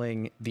not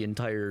calling the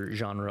entire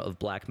genre of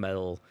black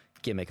metal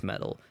gimmick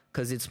metal,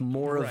 because it's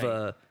more of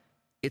a.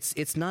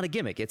 It's not a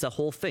gimmick. It's a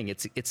whole thing.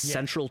 It's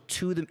central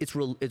to the. It's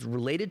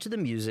related to the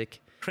music.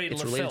 Cradle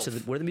it's of related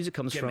filth. to where the music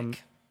comes Gimmick.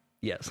 from.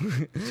 Yes.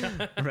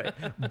 Right.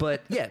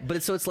 But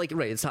it's like,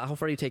 right. It's how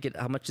far do you take it?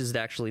 How much is it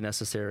actually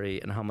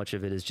necessary? And how much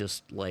of it is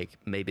just like,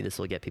 maybe this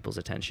will get people's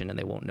attention and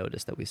they won't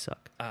notice that we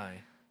suck. Aye.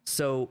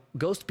 So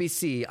Ghost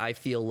BC, I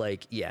feel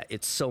like,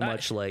 it's so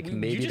much like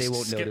maybe they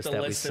won't notice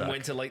that we suck. And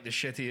went to like the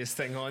shittiest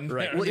thing on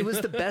right. there. Well, it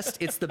was the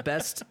best. It's the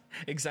best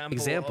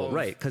example, of,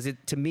 right? Because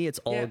to me, it's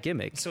all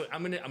gimmick. So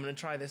I'm gonna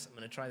try this.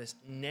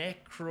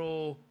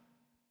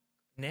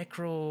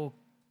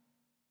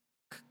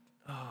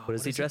 What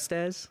is he dressed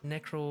as?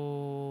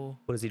 Necro...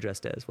 What is he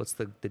dressed as? What's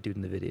the dude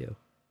in the video?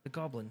 The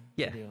Goblin.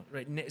 Yeah. Video.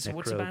 Right. So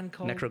what's the band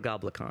called?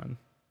 Nekrogoblikon.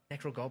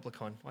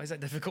 Nekrogoblikon. Why is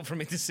that difficult for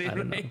me to say? I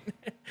don't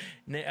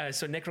know.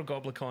 So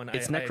Nekrogoblikon.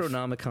 It's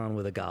Necronomicon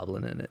with a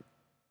goblin in it.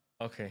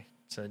 Okay.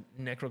 So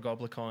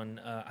Nekrogoblikon,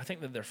 I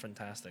think that they're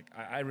fantastic.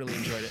 I really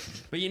enjoyed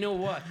it. But you know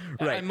what?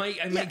 Right. I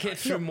might get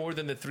through more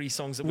than the 3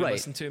 songs that we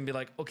listened to and be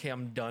like, okay,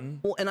 I'm done.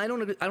 Well, and I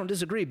don't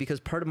disagree, because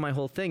part of my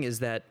whole thing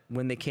is that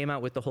when they came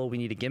out with the whole "we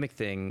need a gimmick"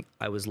 thing,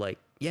 I was like,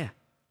 yeah,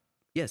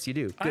 yes, you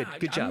do.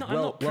 Good job.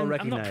 Well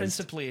recognized. I'm not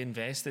principally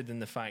invested in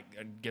the fact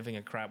of giving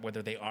a crap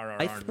whether they are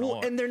or aren't.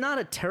 Well, and they're not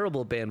a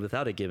terrible band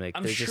without a gimmick.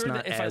 I'm they're sure just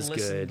not that if as I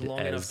listened good long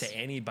as... enough to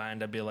any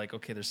band, I'd be like,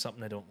 okay, there's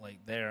something I don't like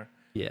there.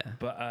 Yeah,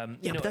 but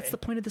but that's the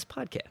point of this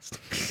podcast.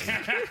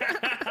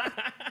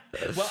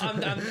 Well,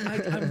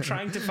 I'm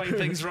trying to find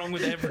things wrong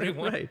with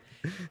everyone. Right.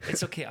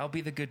 It's okay. I'll be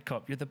the good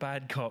cop. You're the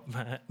bad cop,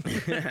 Matt.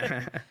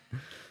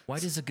 Why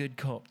does a good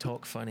cop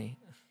talk funny?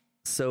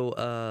 So,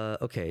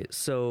 okay.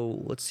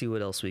 So let's see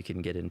what else we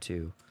can get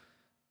into.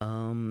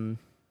 An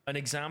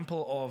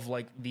example of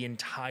like the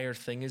entire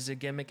thing is a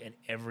gimmick and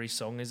every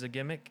song is a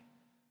gimmick.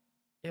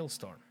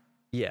 Alestorm.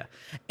 Yeah,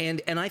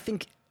 and I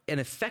think an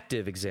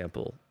effective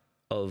example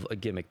of a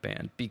gimmick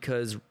band,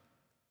 because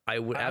I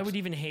would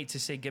even hate to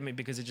say gimmick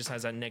because it just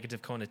has that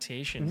negative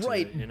connotation to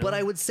right, it, you know? But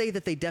I would say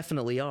that they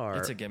definitely are.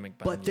 It's a gimmick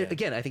band. But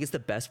again, I think it's the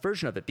best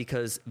version of it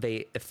because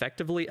they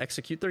effectively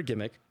execute their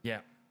gimmick. Yeah.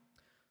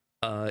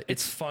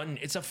 It's fun.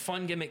 It's a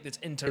fun gimmick that's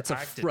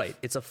interactive.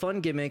 It's a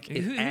fun gimmick.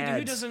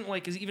 Who doesn't,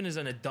 like, even as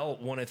an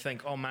adult, want to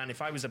think, oh man,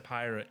 if I was a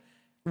pirate.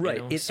 Right.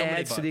 You know, it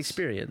adds to the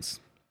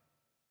experience.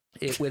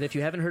 If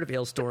you haven't heard of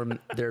Alestorm,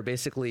 they're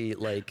basically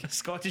like a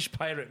Scottish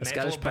pirate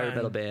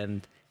metal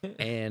band.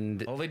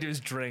 And all they do is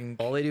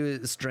drink.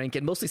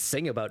 And mostly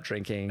sing about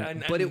drinking.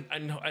 And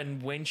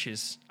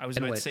wenches. I was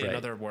about to say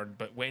another word,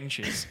 but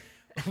wenches.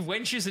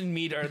 Wenches and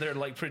mead are their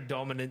like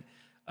predominant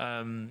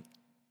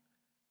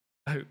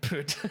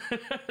output,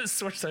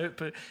 source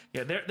output.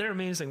 Yeah, they're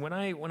amazing. When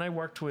I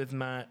worked with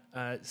Matt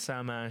at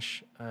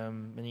Samash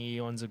many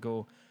eons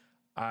ago,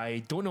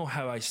 I don't know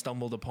how I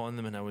stumbled upon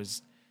them, and I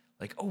was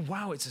like, oh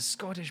wow, it's a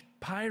Scottish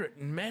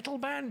pirate metal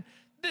band.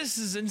 This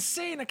is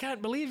insane. I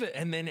can't believe it.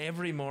 And then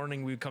every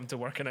morning we would come to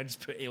work and I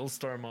just put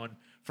Alestorm on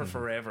for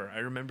forever. I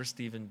remember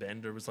Stephen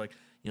Bender was like,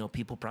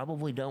 people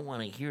probably don't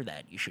want to hear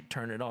that. You should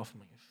turn it off.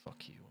 I'm like,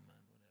 fuck you, man,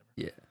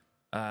 whatever.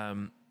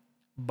 Yeah.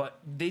 But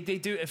they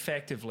do it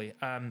effectively.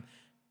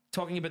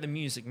 Talking about the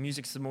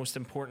music's the most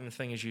important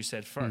thing, as you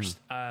said first.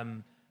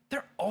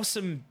 They're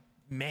awesome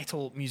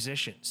metal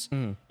musicians.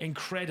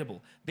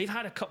 Incredible. They've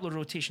had a couple of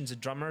rotations of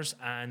drummers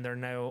and they're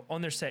now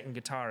on their second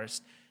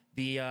guitarist.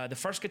 The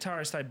first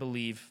guitarist, I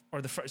believe,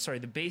 or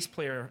the bass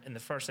player in the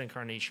first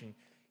incarnation,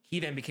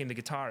 he then became the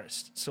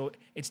guitarist. So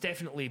it's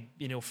definitely,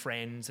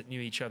 friends that knew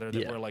each other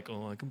that were like,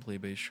 oh, I can play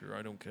bass, sure,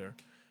 I don't care.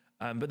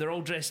 But they're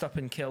all dressed up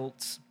in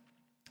kilts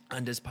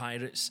and as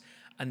pirates.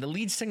 And the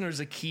lead singer is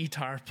a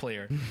guitar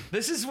player.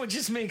 This is what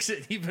just makes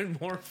it even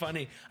more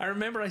funny. I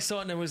remember I saw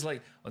it and I was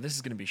like, oh, this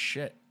is going to be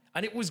shit.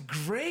 And it was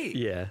great.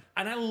 Yeah.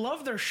 And I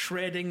love their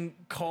shredding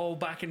call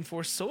back and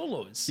forth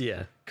solos.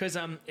 Yeah. Because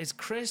it's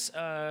Chris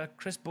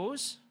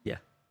Bowes? Yeah.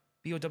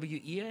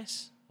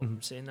 Bowes?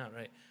 I'm saying that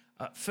right.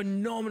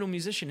 Phenomenal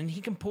musician, and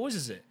he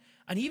composes it.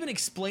 And he even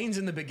explains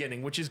in the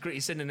beginning, which is great. He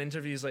said in an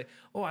interview, he's like,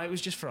 oh, it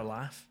was just for a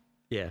laugh.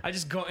 Yeah. I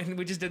just got in,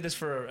 we just did this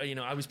for,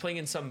 I was playing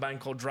in some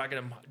band called Dragon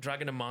and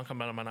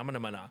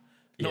Mankamana.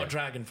 Not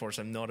Dragon Force,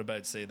 I'm not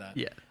about to say that.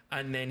 Yeah.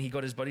 And then he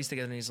got his buddies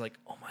together and he's like,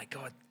 oh my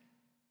God,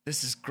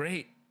 this is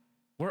great.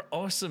 We're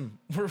awesome.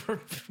 We're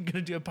going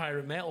to do a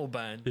pirate metal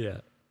band. Yeah.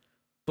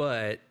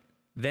 But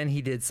then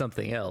he did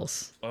something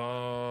else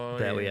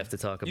that we have to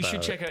talk about. You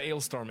should check out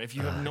Alestorm. If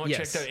you have not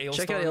checked out Alestorm.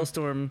 Check out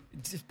Alestorm.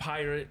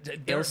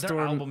 Pirate. Their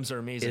albums are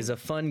amazing. Is a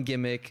fun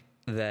gimmick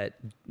that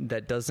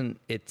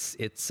doesn't, it's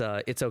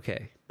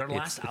okay. Their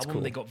last album,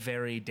 cool. They got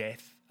very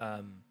deathy.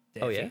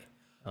 Oh, yeah?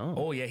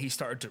 Oh, yeah. He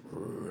started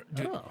to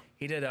do,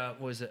 he did,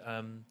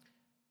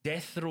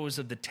 Death Throes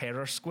of the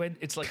Terror Squid.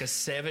 It's like a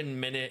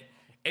 7-minute...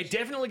 It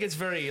definitely gets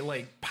very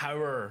like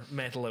power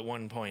metal at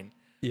one point.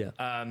 Yeah.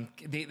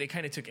 They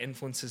kind of took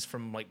influences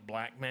from like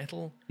black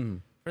metal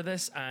for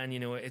this, and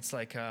it's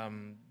like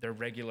their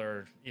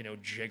regular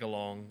jig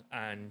along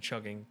and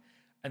chugging,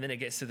 and then it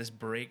gets to this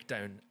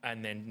breakdown,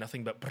 and then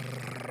nothing but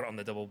on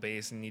the double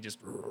bass, and he just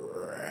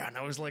and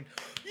I was like,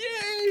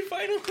 yay!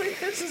 Finally,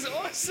 this is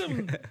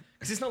awesome.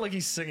 Because it's not like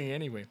he's singing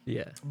anyway.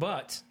 Yeah.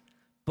 But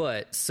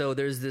so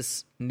there's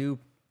this new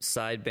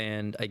side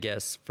band, I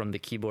guess, from the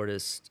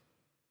keyboardist.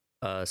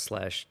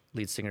 Slash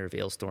lead singer of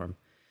Alestorm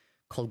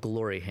called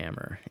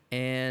Gloryhammer.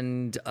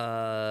 And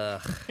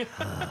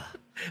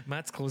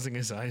Matt's closing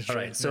his eyes. All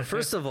right. So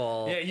first of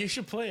all, yeah, you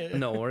should play it.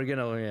 No,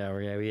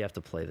 we have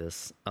to play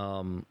this.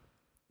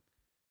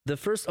 The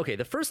first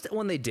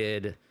one they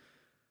did,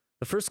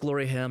 the first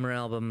Gloryhammer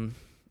album,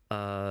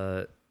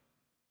 because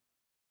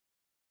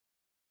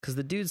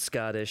the dude's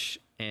Scottish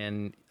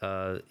and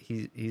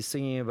he's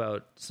singing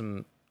about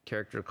some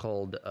character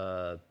called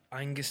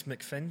Angus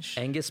McFinch.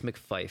 Angus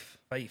McFife.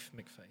 McFife.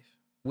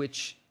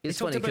 Which They is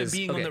talked funny about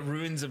being okay, on the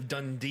ruins of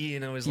Dundee,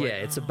 and I was like, yeah,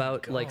 it's oh,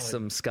 about God. like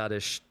some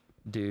Scottish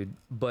dude,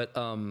 but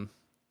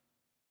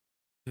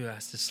who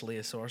has to slay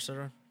a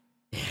sorcerer.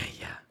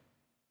 yeah.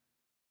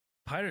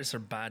 Pirates are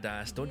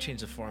badass. Don't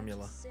change the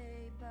formula.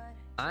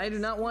 I do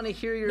not want to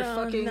hear your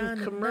fucking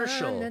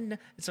commercial. No.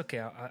 It's okay.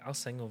 I'll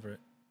sing over it.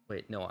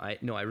 Wait, no,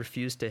 I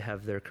refuse to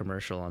have their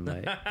commercial on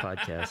my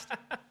podcast.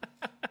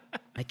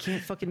 I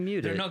can't fucking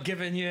mute They're it. not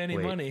giving you any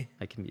Wait, money.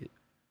 I can mute.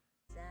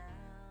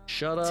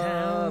 Shut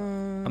up.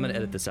 I'm gonna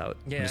edit this out.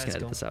 Yeah, I'm just gonna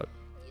edit let's this out.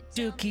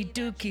 Dookie,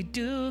 dookie,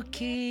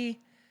 dookie.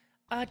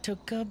 I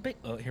took a big.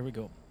 Oh, here we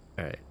go.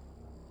 All right.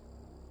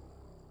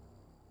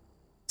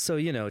 So,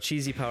 you know,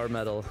 cheesy power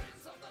metal.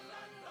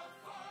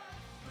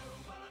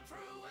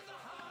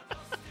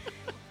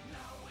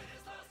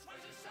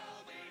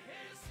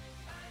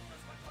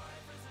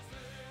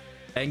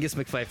 Angus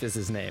McFife is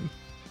his name.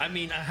 I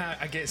mean,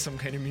 I get some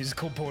kind of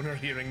musical boner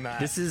hearing that.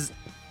 This is.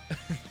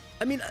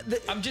 I mean,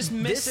 I'm just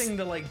missing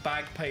the like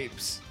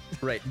bagpipes.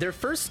 Right. Their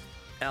first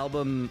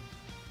album,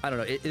 I don't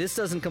know. This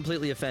doesn't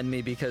completely offend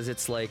me because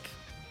it's like.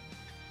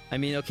 I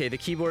mean, okay, the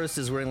keyboardist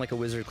is wearing like a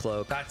wizard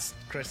cloak. That's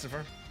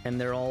Christopher.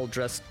 And they're all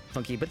dressed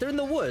funky, but they're in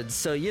the woods,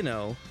 so you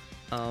know.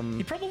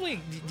 He probably.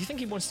 Do you think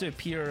he wants to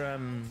appear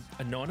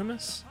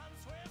anonymous?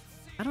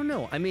 I don't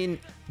know. I mean,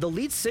 the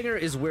lead singer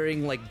is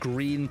wearing like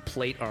green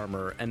plate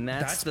armor, and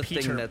that's the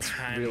Peter thing that's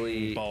Pan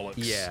really bollocks.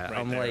 Yeah, right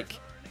I'm there. like,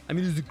 I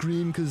mean, is it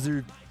green because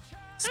they're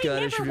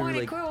Scottish? I never or want to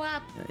like, grow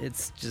up.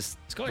 it's just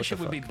Scottish what shit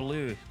the would be fuck?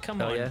 blue.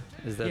 Come Oh, on. yeah?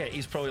 Is that- Yeah,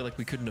 he's probably like,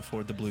 we couldn't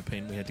afford the blue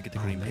paint. We had to get the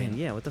Oh, green man, paint.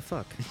 yeah. What the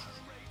fuck?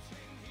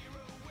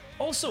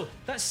 Also,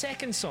 that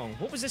second song.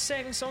 What was the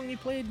second song you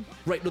played?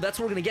 Right. No, that's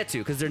what we're gonna get to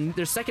because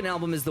their second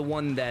album is the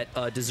one that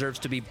deserves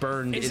to be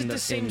burned. Is in it the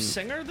same in-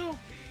 singer though?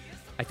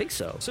 I think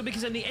so. So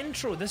because in the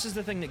intro, this is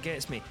the thing that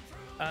gets me.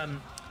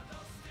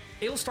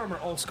 Alestorm are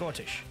all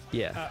Scottish.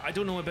 Yeah. I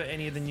don't know about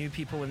any of the new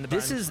people in the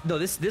This band. is no.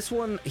 This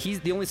one. He's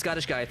the only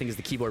Scottish guy I think is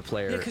the keyboard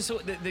player. Yeah, because so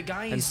the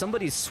guy and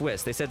somebody's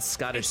Swiss. They said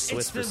Scottish Swiss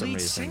it's for the some lead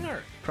reason.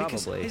 singer.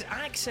 Because Probably. his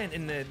accent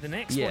in the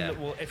next Yeah. one that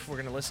we'll, if we're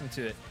going to listen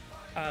to it.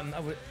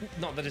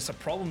 Not that it's a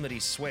problem that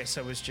he's Swiss.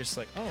 I was just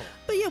like, oh.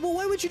 But yeah, well,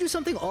 why would you do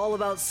something all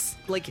about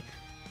like?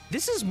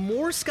 This is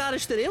more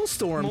Scottish than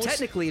Alestorm, Most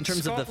technically, in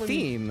terms of the Scotland-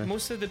 theme.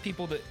 Most of the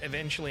people that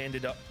eventually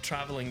ended up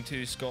traveling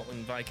to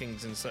Scotland,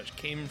 Vikings and such,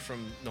 came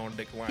from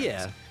Nordic lands.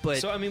 Yeah, but-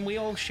 so I mean, we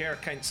all share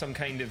some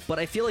kind of. But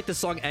I feel like the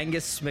song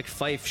Angus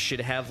McFife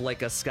should have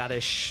like a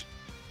Scottish,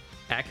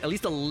 at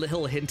least a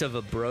little hint of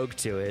a brogue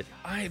to it.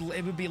 It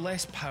would be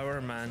less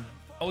power, man.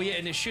 Oh yeah,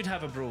 and it should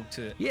have a brogue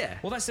to it. Yeah.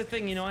 Well, that's the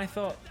thing, you know. I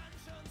thought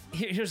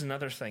here's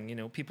another thing, you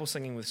know, people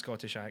singing with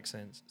Scottish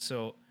accents.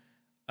 So,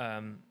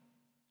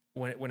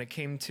 when it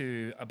came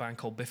to a band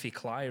called Biffy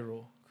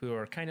Clyro, who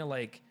are kind of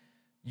like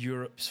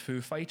Europe's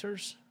Foo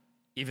Fighters,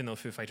 even though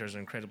Foo Fighters are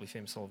incredibly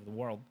famous all over the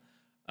world,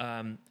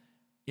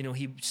 you know,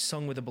 he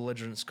sung with a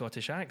belligerent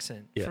Scottish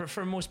accent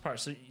for most part.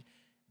 So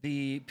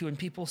when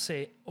people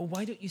say, "Oh,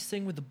 why don't you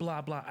sing with the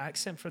blah blah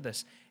accent for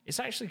this?" It's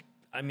actually,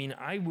 I mean,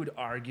 I would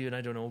argue, and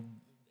I don't know,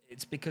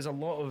 it's because a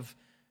lot of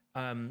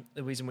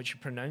the ways in which you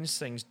pronounce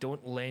things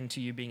don't lend to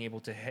you being able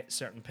to hit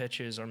certain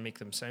pitches or make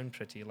them sound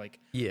pretty. Like,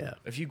 Yeah.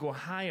 if you go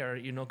higher,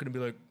 you're not going to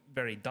be like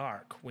very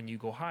dark when you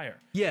go higher.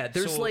 Yeah,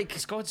 there's So like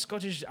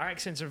Scottish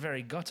accents are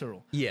very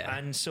guttural. Yeah.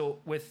 and so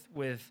with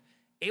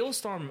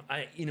Alestorm,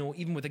 you know,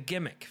 even with a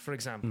Gimmick, for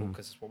example,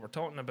 because it's what we're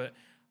talking about,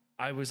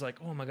 I was like,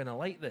 oh, am I going to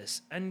like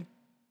this? And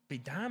be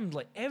damned,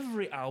 like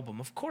every album,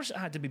 of course it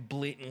had to be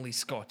blatantly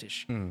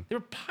Scottish. They were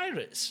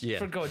pirates, Yeah.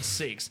 for God's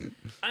sakes.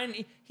 And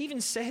he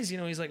even says, you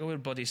know, he's like, oh, we're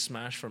bloody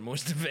smash for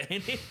most of it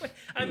anyway.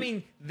 I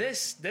mean,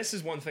 this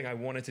is one thing I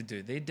wanted to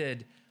do. They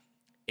did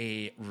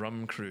a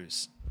rum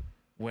cruise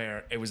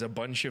where it was a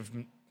bunch of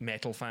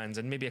metal fans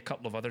and maybe a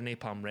couple of other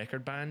Napalm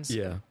record bands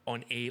Yeah.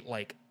 on a,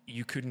 like,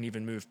 you couldn't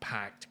even move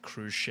packed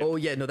cruise ship. Oh,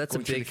 yeah, no, that's a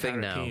going through big the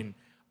thing now. Caribbean.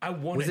 I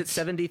wanted... Was it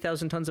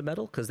 70,000 tons of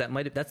metal? Because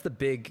that's the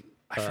big.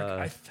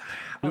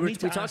 We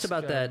talked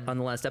about that on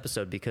the last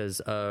episode because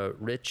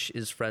Rich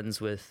is friends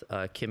with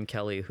Kim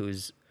Kelly,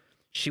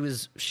 she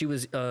was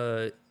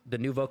the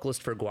new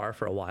vocalist for Guar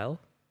for a while.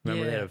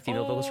 Remember they had a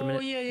female vocalist for a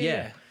minute?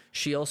 Yeah.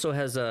 She also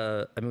has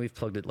I mean, we've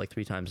plugged it like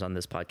 3 times on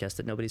this podcast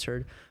that nobody's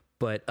heard,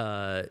 but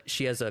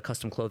she has a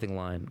custom clothing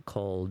line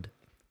called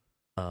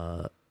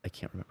I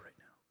can't remember right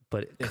now,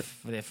 but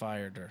They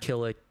fired her.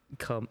 Kill.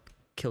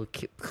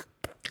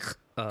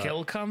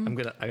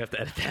 Kilcum? I have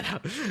to edit that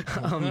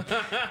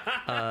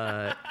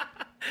out.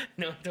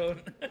 No, don't.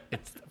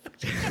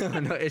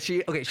 No,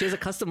 she has a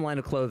custom line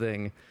of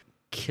clothing,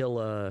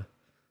 Killa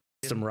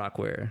some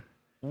rockwear.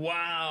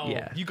 Wow.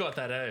 Yeah. You got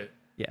that out.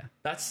 Yeah.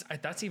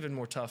 That's even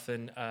more tough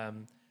than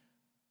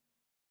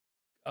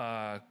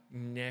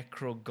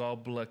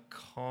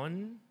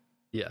Nekrogoblikon.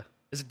 Yeah.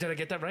 Did I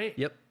get that right?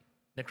 Yep.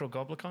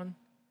 Nekrogoblikon?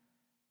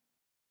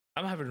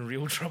 I'm having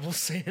real trouble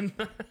saying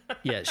that.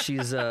 Yeah,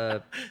 she's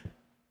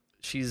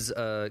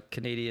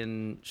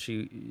Canadian.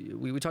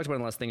 We talked about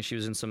in the last thing. She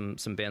was in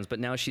some bands, but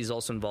now she's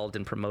also involved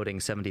in promoting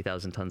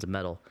 70,000 tons of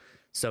metal.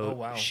 So Oh,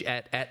 wow.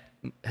 at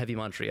Heavy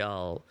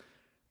Montreal,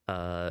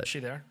 Is she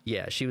there?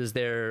 yeah, she was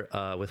there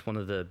with one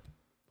of the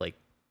like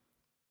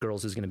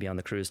girls who's going to be on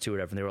the cruise too, or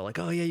whatever. And they were like,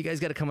 "Oh yeah, you guys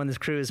got to come on this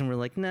cruise," and we're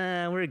like,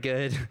 "Nah, we're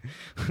good.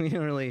 We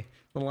don't really.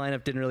 The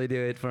lineup didn't really do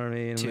it for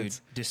me." And Two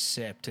it's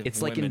deceptive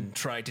like women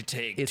tried to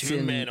take it's two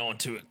in- men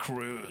onto a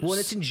cruise. well,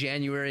 it's in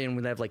January, and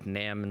we have like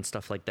NAM and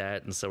stuff like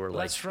that, and so we're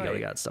like, that's we right.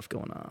 got stuff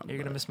going on. You're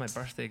going to but- miss my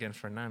birthday again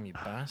for NAM, you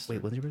bastard.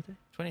 Wait, when's your birthday?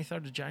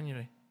 23rd of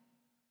January.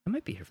 I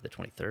might be here for the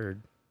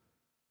 23rd.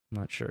 I'm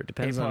not sure. It Hey,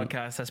 depends on.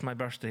 podcast, that's my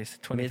birthday. It's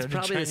 23rd I mean, it's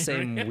probably of the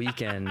January. same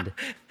weekend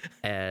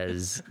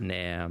as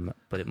NAM,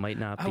 but it might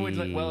not be. I would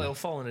like, well, it'll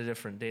fall on a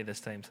different day this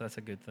time, so that's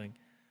a good thing.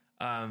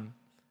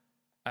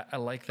 I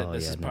like that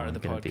this is part of the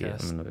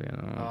podcast.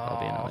 I'll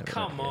be in LA.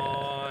 Come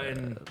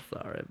on.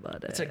 Sorry,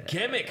 buddy. It's a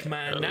gimmick,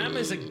 man. NAM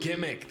is a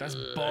gimmick. That's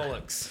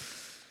bollocks.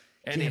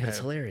 Yeah, Anyhow. but it's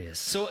hilarious.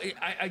 So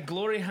I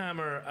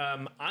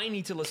Gloryhammer, I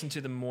need to listen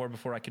to them more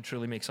before I could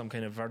truly make some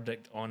kind of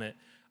verdict on it.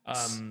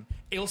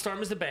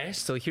 Alestorm is the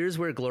best. So here's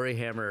where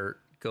Gloryhammer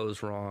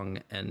goes wrong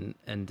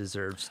and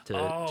deserves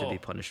to be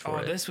punished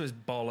for it. This was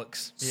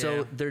bollocks. So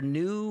Yeah. their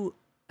new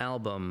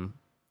album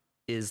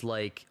is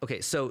like,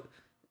 okay, so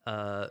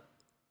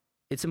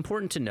it's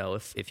important to know,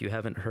 if you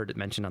haven't heard it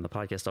mentioned on the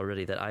podcast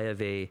already, that I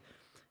have a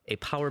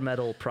power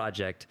metal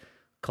project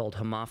called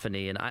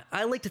Homophony, and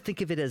I like to think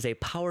of it as a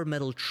power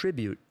metal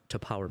tribute to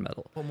power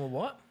metal. Homo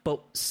what?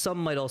 But some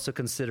might also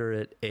consider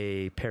it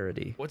a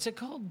parody. What's it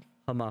called?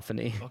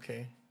 Homophony.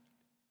 Okay.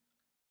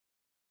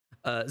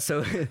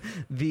 So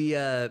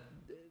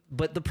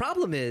but the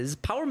problem is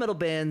power metal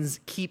bands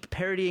keep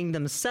parodying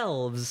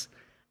themselves,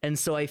 and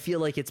so I feel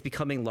like it's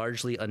becoming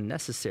largely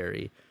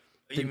unnecessary.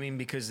 You mean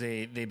because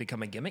they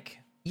become a gimmick?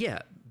 Yeah,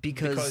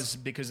 because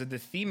of the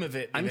theme of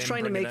it. they I'm then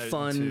trying to bring it make out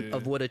fun into-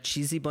 of what a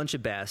cheesy bunch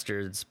of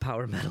bastards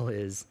power metal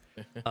is,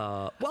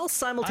 while I like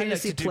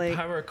simultaneously to do playing.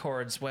 power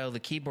chords while the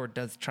keyboard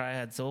does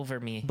triads over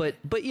me.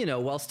 But you know,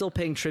 while still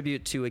paying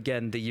tribute to,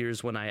 again, the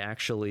years when I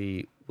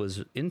actually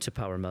was into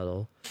power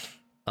metal.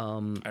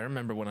 I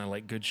remember when I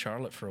liked Good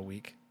Charlotte for a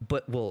week.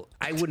 But well,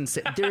 I wouldn't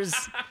say there's.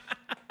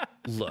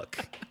 Look,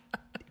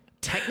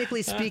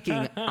 technically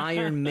speaking,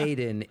 Iron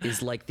Maiden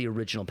is like the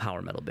original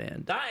power metal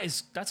band.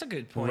 That's a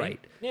good point. Right.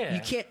 Yeah.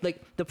 You can't,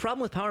 like, the problem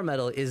with power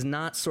metal is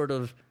not sort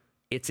of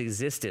its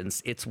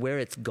existence, it's where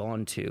it's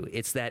gone to.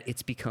 It's that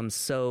it's become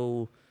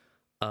so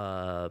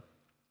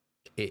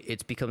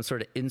it's become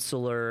sort of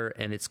insular,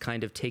 and it's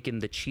kind of taken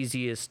the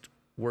cheesiest,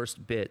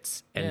 worst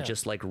bits and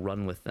just like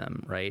run with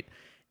them, right?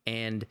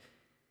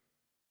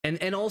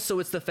 And also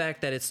it's the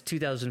fact that it's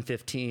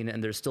 2015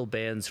 and there's still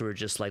bands who are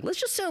just like, let's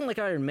just sound like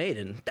Iron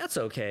Maiden. That's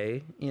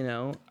okay, you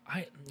know.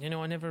 I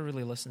never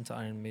really listened to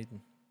Iron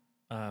Maiden.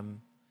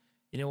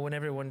 When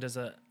everyone does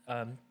a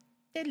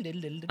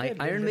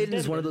Iron Maiden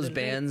is one of those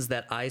bands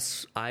that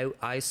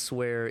I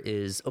swear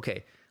is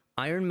okay.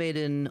 Iron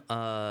Maiden,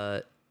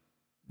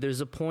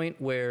 there's a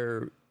point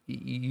where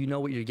you know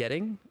what you're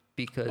getting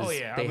because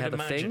they have a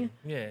thing.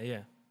 Yeah.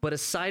 But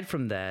aside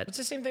from that, It's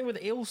the same thing with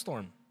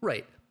Alestorm.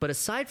 right? But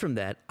aside from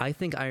that, I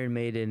think Iron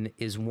Maiden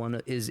is one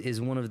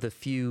of the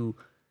few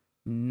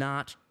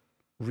not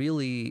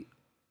really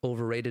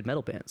overrated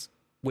metal bands.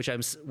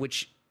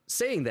 Which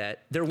saying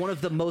that, they're one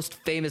of the most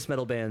famous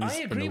metal bands I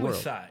agree in the world.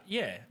 with that.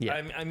 Yeah.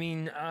 I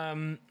mean,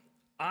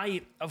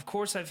 of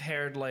course I've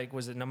heard, like,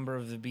 was it Number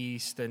of the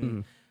Beast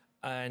and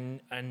Run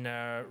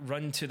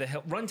to the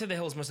Hill. Run to the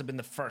Hills must have been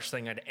the first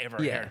thing I'd ever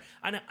heard.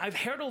 And I've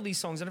heard all these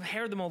songs and I've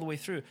heard them all the way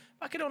through.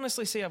 I could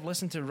honestly say I've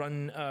listened to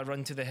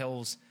Run to the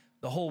Hills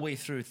the whole way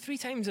through 3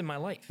 times in my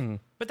life.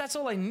 But that's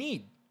all I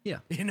need. Yeah.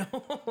 You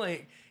know,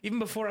 like, even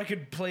before I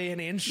could play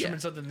any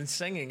instruments other than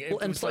singing, it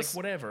was plus, like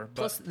whatever.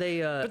 Plus, But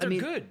they're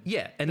good.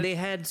 Yeah, and they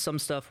had some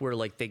stuff where,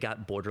 like, they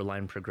got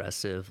borderline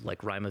progressive,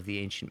 like Rime of the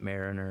Ancient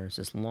Mariner, it's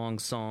this long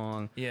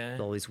song, Yeah.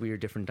 with all these weird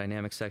different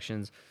dynamic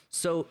sections.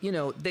 So, you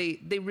know, they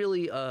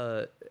really,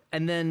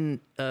 and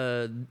then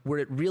where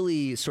it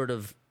really sort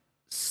of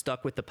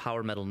stuck with the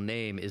power metal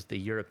name is the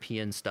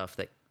European stuff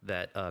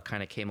that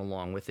kind of came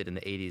along with it in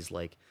the 80s,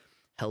 like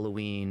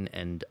Halloween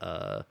and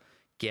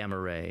Gamma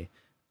Ray.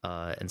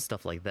 And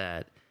stuff like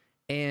that.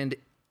 And,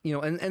 you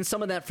know, and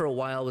some of that for a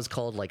while was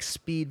called like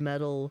speed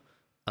metal.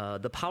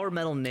 The power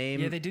metal name.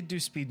 Yeah, they did do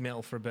speed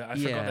metal for a bit. I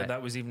forgot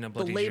that was even a The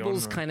bloody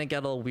labels genre. kind of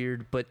got all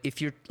weird, but if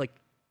you're like,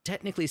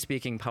 technically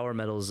speaking, power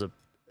metal is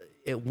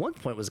at one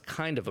point was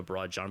kind of a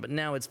broad genre, but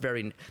now it's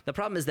the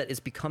problem is that it's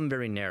become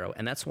very narrow,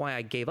 and that's why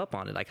I gave up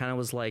on it. I kind of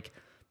was like,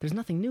 there's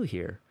nothing new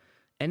here.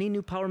 Any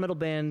new power metal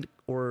band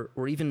or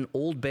even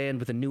old band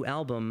with a new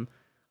album,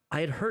 I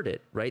had heard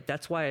it, right?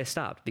 That's why I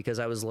stopped, because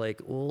I was like,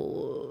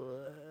 well,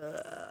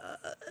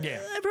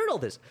 I've heard all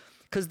this.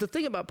 Because the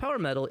thing about power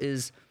metal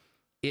is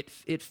it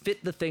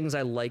fit the things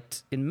I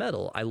liked in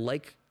metal.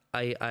 When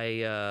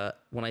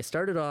I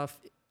started off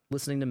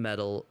listening to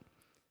metal,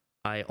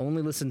 I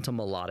only listened to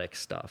melodic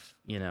stuff,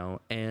 you know,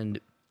 and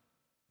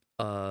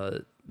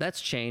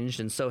that's changed,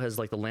 and so has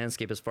like the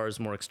landscape as far as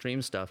more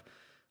extreme stuff.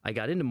 I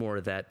got into more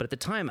of that, but at the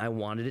time I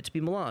wanted it to be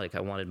melodic.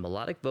 I wanted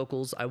melodic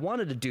vocals. I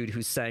wanted a dude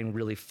who sang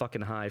really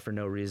fucking high for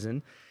no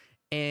reason.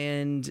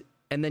 and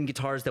then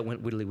guitars that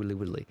went whittly, whittly,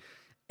 whittly.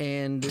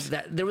 And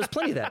there was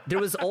plenty of that. There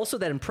was also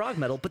that in prog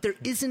metal, but there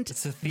isn't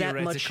It's a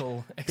that much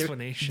theoretical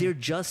explanation. There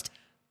just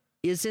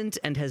isn't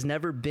and has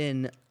never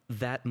been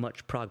that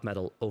much prog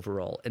metal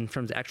overall in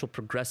terms of actual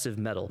progressive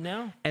metal.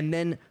 No. And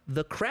then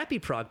the crappy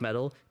prog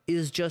metal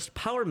is just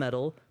power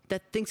metal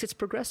that thinks it's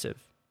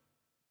progressive,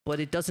 but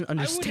it doesn't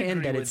understand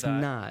agree that with it's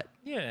that. not.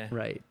 Yeah.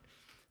 Right.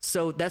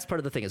 So that's part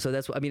of the thing. So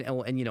that's what I mean.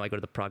 And I go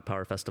to the Prague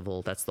Power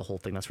Festival. That's the whole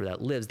thing. That's where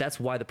that lives. That's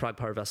why the Prague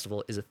Power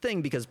Festival is a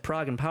thing, because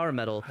prog and power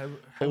metal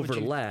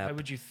overlap. How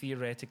would you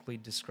theoretically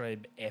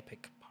describe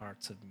epic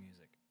parts of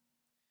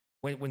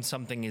music? When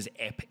something is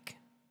epic.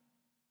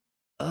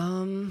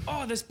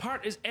 Oh, this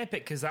part is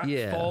epic because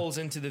that falls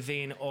into the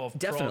vein of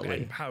prog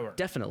and power.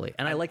 Definitely,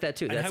 and I like that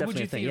too. And That's how would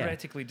you definitely a thing,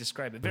 theoretically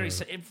describe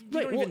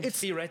it?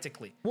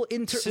 Theoretically. Well,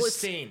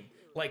 sustain,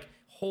 like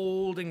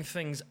holding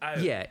things out.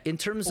 Yeah, in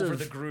terms over of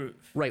the groove.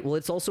 Right. Well,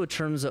 it's also in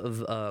terms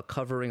of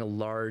covering a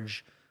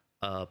large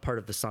part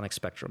of the sonic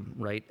spectrum.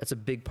 Right. That's a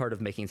big part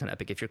of making it sound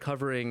epic. If you're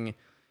covering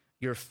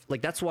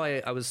that's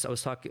why I was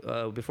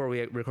talking before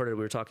we recorded.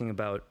 We were talking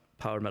about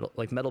power metal,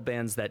 like metal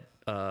bands that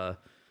are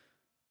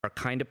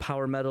kind of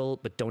power metal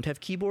but don't have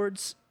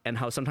keyboards, and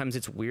how sometimes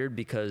it's weird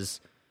because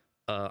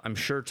I'm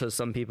sure to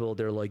some people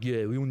they're like,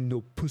 yeah, we don't need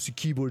no pussy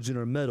keyboards in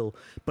our metal.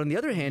 But on the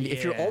other hand,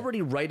 if you're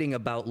already writing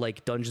about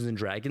like Dungeons and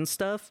Dragons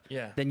stuff,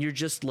 then you're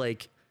just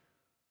like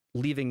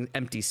leaving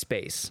empty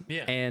space.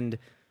 Yeah. And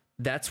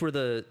that's where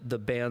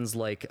the bands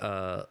like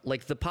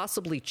the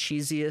possibly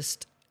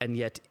cheesiest and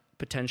yet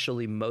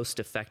potentially most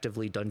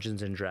effectively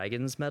Dungeons and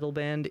Dragons metal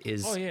band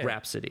is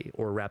Rhapsody,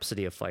 or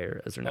Rhapsody of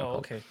Fire, as they're now called.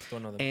 Okay.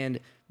 Don't know them. And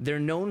they're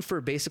known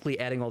for basically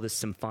adding all this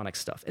symphonic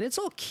stuff. And it's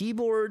all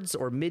keyboards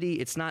or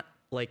MIDI. It's not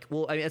like,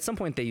 well, I mean, at some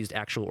point they used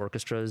actual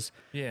orchestras.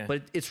 Yeah.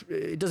 But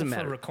it doesn't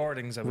matter. For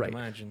recordings, I would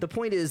imagine. The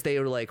point is they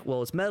were like,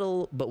 well, it's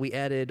metal, but we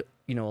added,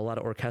 a lot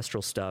of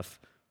orchestral stuff,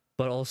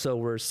 but also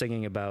we're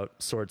singing about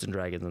swords and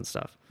dragons and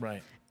stuff.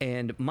 Right.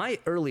 And my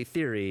early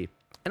theory,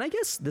 and I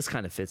guess this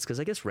kind of fits, because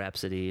I guess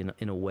Rhapsody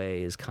in a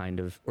way is kind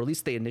of, or at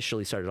least they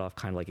initially started off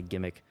kind of like a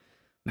gimmick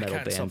metal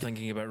band. I can't stop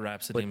thinking about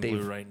Rhapsody in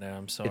Blue right now.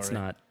 I'm sorry. It's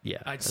not,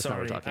 that's not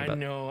what we're talking about. I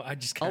know, I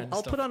just can't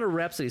I'll put on a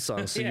Rhapsody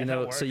song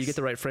so so you get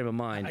the right frame of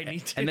mind. I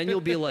need to. And then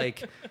you'll be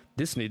like,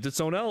 this needs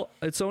its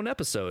own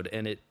episode,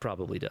 and it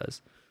probably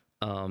does.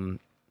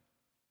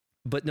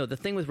 But no, the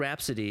thing with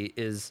Rhapsody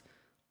is,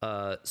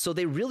 so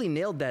they really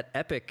nailed that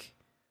epic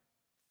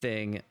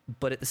thing,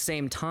 but at the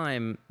same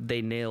time,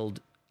 they nailed,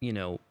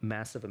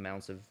 massive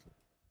amounts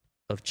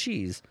of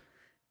cheese.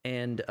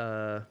 And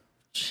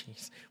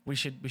jeez, we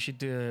should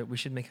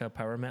make a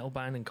power metal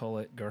band and call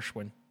it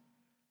Gershwin.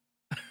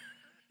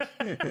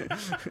 Hey,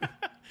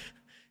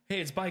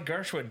 it's by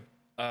Gershwin.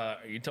 Are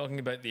you talking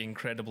about the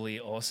incredibly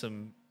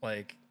awesome,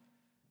 like,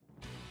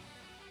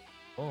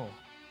 dun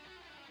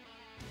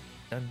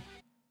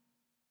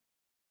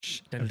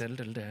dun dun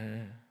dun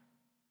dun.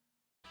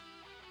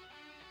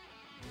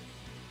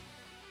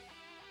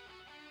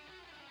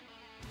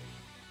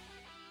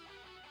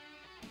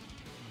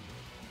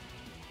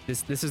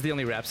 This is the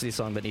only Rhapsody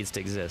song that needs to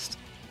exist,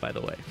 by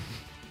the way.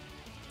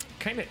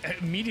 Kind of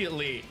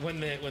immediately when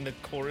the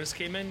chorus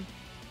came in,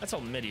 that's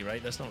all MIDI,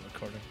 right? That's not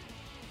recording.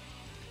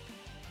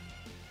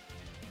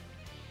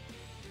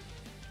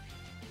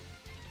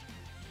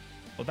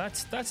 Well,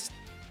 that's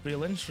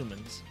real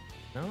instruments,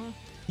 no?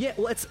 Yeah,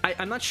 well,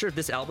 I'm not sure if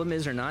this album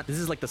is or not. This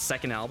is like the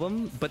second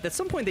album, but at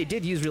some point they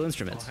did use real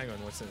instruments. Oh, hang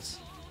on, what's this?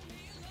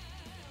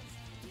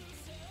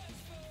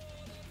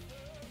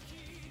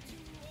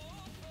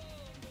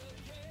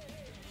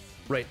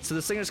 Right, so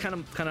the singer's kind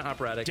of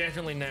operatic.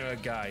 Definitely now a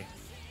guy.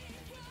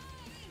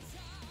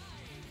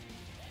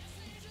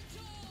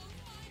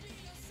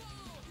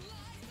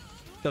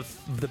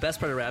 The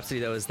best part of Rhapsody,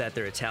 though, is that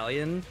they're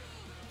Italian,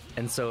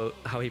 and so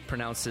how he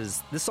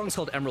pronounces... This song's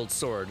called Emerald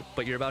Sword,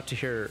 but you're about to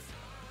hear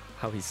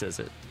how he says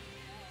it.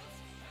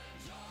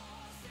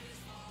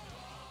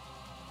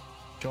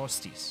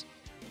 Justice.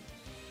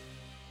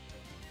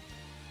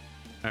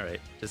 All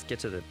right, just get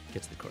to the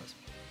chorus.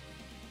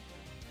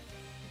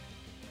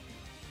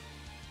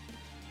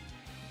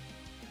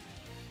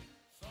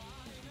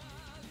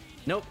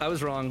 Nope, I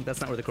was wrong. That's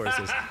not where the chorus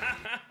is.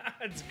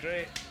 That's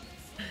great.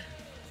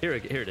 Here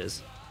it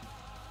is.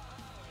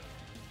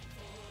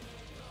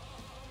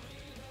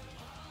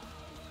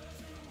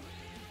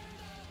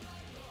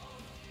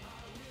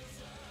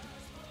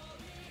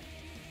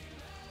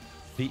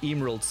 The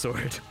Emerald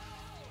Sword.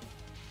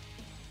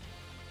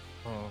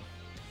 Oh.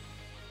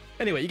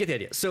 Anyway, you get the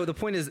idea. So the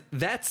point is,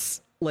 that's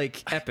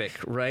like epic,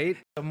 right?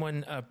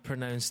 Someone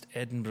pronounced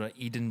Edinburgh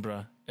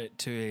at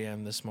 2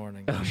 a.m. this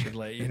morning. I should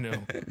let you know.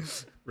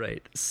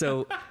 Right.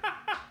 So,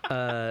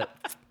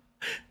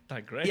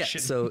 digression. Yeah.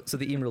 So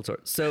the Emerald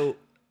Sword. So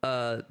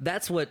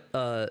that's what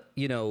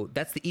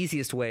that's the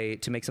easiest way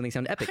to make something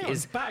sound epic.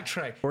 Is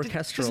backtrack.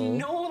 Orchestral. Does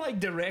no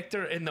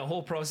director in the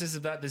whole process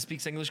of that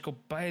speaks English go,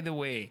 by the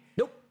way?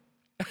 Nope.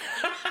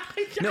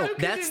 No,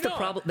 that's the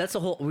problem. That's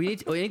the whole. We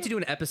need to do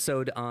an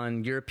episode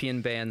on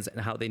European bands and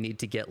how they need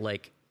to get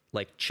like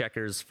like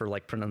checkers for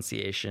like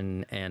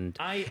pronunciation and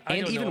I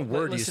and don't even know,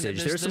 word listen,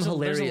 usage. There's some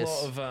hilarious.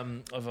 There's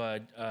a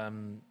lot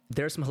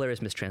There are some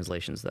hilarious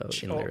mistranslations though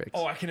in lyrics.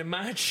 Oh, I can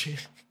imagine.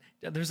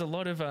 There's a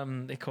lot of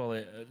they call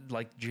it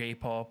like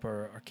J-pop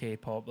or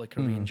K-pop, like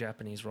Korean,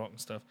 Japanese rock and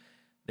stuff.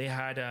 They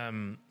had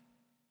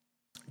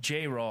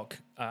J-rock.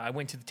 I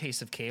went to the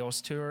Taste of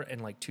Chaos tour in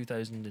like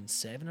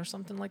 2007 or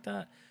something like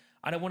that,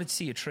 and I wanted to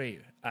see a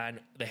trio, and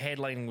the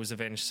headlining was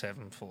Avenged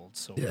Sevenfold.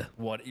 So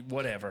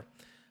whatever.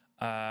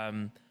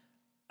 And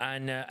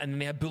then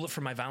they had Bullet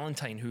for My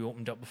Valentine, who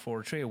opened up before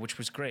a trio, which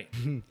was great.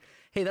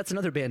 Hey, that's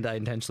another band I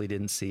intentionally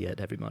didn't see at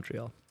Heavy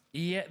Montreal.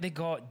 Yeah,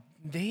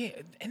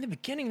 they in the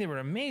beginning they were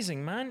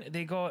amazing, man.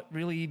 They got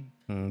really.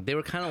 They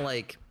were kind of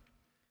like.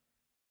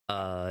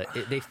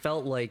 They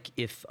felt like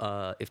if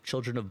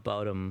Children of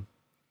Bodom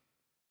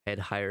had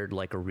hired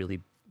like a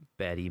really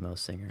bad emo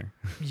singer.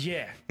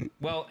 Yeah,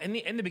 well, in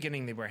the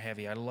beginning they were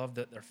heavy. I loved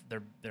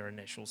their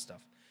initial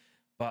stuff,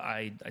 but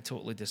I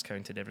totally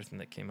discounted everything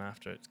that came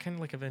after it. It's kind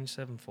of like Avenged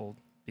Sevenfold,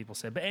 people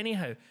said. But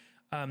anyhow,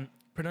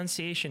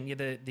 pronunciation. Yeah,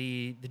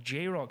 the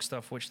J rock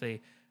stuff, which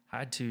they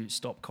had to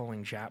stop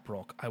calling Jap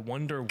rock. I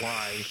wonder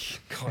why.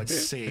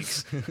 God's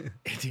sakes,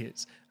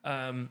 idiots.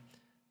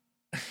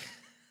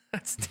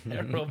 That's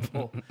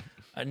terrible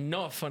and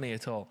not funny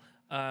at all.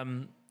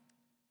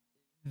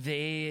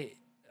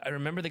 I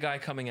remember the guy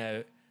coming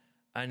out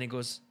and he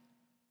goes,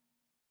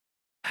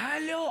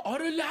 "Hello,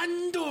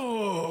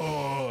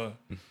 Orlando.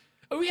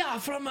 We are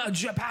from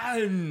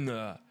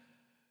Japan.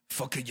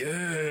 Fuck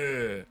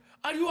yeah.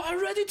 Are you all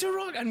ready to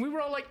rock?" And we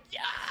were all like,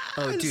 "Yes!"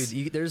 Oh,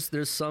 dude,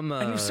 there's some.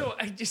 And so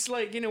I just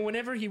like,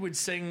 whenever he would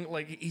sing,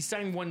 like he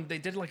sang one, they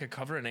did like a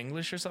cover in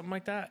English or something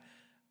like that,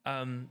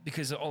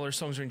 because all our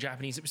songs are in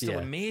Japanese. It was still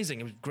amazing.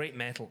 It was great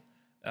metal.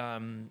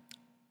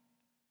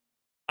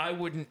 I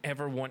wouldn't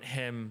ever want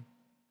him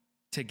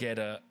to get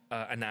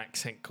an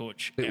accent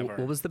coach ever.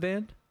 What was the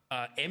band?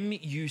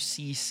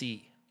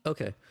 MUCC.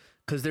 Okay,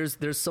 because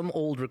there's some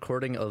old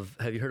recording of.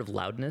 Have you heard of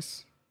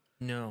Loudness?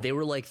 No. They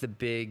were like the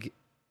big,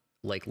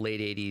 like late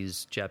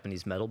 80s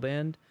Japanese metal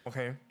band.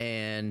 Okay.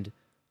 And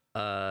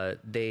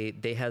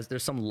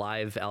there's some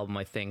live album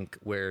I think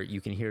where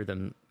you can hear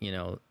them,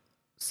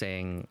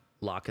 saying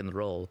lock and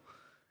roll.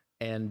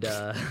 And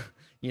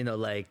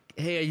like,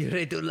 "Hey, are you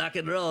ready to lock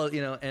and roll?"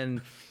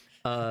 And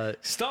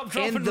stop,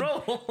 drop, and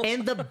roll.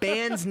 And the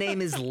band's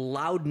name is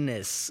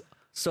Loudness.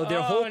 So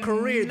their whole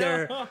career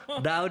they're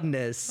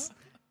Loudness.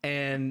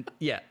 And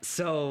yeah,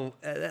 so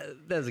that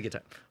was a good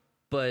time.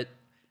 But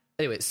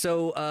anyway,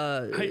 so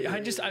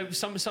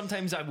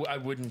sometimes I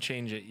wouldn't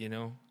change it,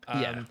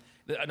 Yeah.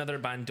 Another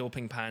band,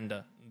 Doping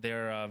Panda.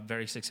 They're a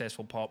very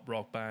successful pop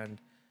rock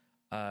band,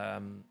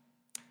 a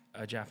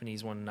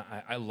Japanese one.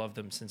 I love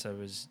them since I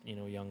was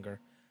younger,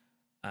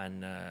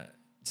 and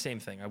same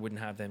thing. I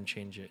wouldn't have them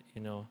change it.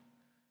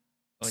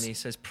 When he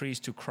says "please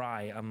to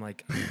cry," I'm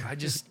like,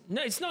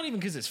 no. It's not even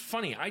because it's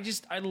funny.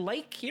 I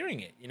like hearing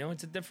it.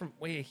 It's a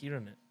different way of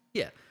hearing it.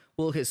 Yeah.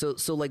 Well, okay, so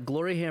like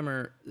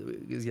Gloryhammer,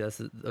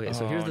 yes. Okay,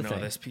 so here's the thing.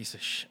 This piece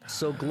of shit.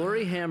 So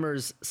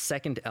Gloryhammer's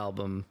second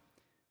album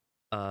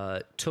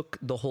took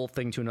the whole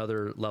thing to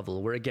another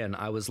level. Where again,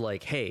 I was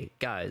like, "Hey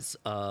guys,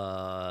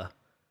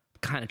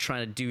 kind of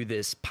trying to do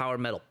this power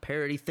metal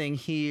parody thing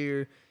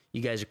here.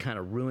 You guys are kind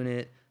of ruining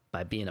it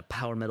by being a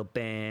power metal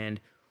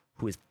band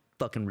who is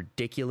fucking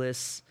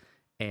ridiculous."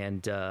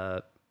 And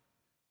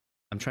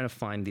I'm trying to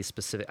find the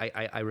specific.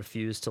 I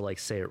refuse to like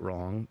say it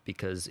wrong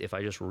because if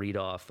I just read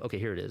off, okay,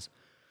 here it is.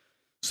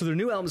 So their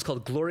new album is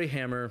called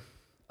Gloryhammer,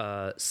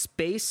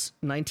 Space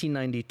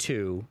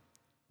 1992,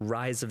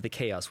 Rise of the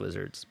Chaos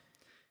Wizards.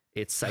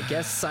 It's, I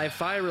guess,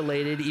 sci-fi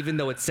related, even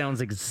though it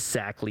sounds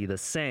exactly the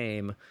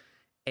same.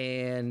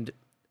 And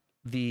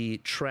the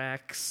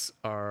tracks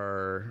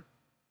are,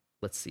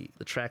 let's see,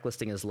 the track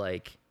listing is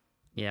like,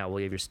 yeah, well,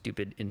 you have your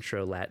stupid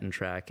intro Latin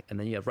track. And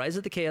then you have Rise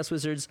of the Chaos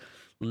Wizards,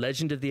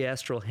 Legend of the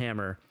Astral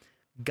Hammer,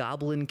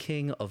 Goblin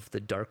King of the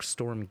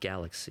Darkstorm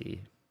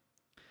Galaxy.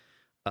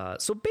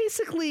 So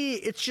basically,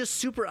 it's just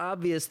super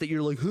obvious that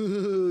you're like,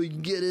 you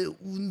get it,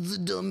 it's a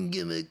dumb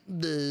gimmick.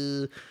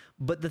 Duh.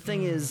 But the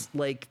thing is,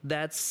 like,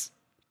 that's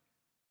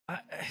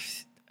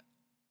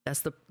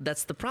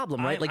the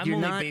problem, right? Like, I'm you're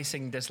only not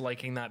basing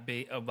disliking that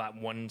of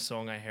that one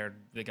song I heard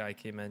the guy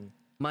came in.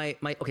 My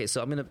okay.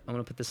 So I'm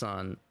gonna put this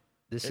on.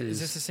 Is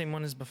this the same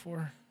one as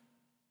before?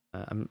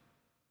 I'm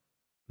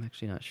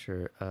actually not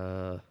sure.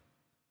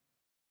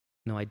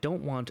 No, I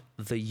don't want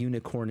the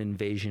Unicorn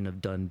Invasion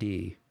of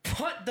Dundee.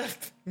 What the?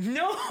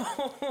 No!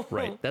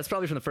 Right, that's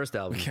probably from the first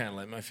album. We can't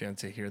let my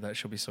fiance hear that.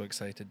 She'll be so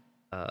excited.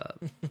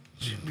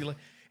 She'll be like,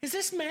 "Is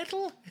this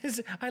metal?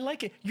 I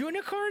like it.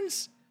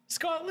 Unicorns?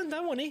 Scotland? I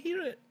want to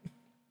hear it."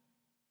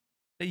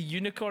 The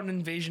Unicorn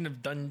Invasion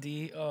of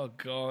Dundee. Oh,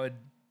 God.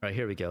 All right,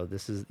 here we go.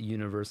 This is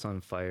Universe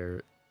on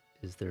Fire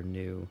is their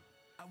new...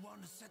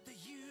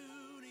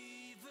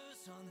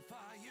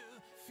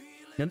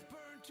 Now,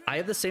 I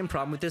have the same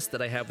problem with this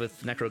that I have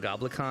with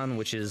Nekrogoblikon,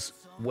 which is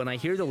when I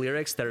hear the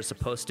lyrics that are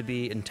supposed to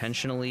be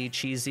intentionally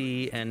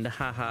cheesy and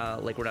haha,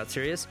 like we're not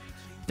serious,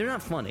 they're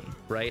not funny,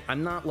 right?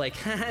 I'm not like,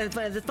 it's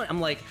funny.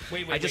 I'm like,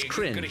 I just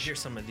cringe. You're gonna hear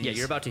some of these. Yeah,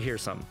 you're about to hear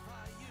some.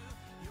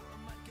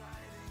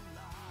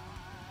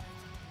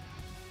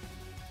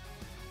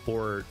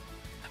 Or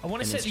I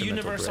want to set the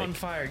universe break. on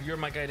fire. You're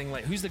my guiding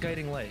light. Who's the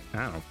guiding light?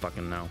 I don't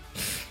fucking know.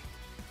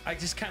 I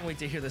just can't wait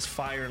to hear this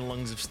fire and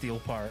lungs of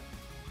steel part.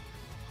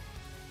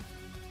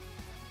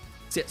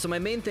 So my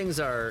main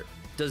things are,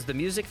 does the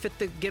music fit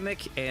the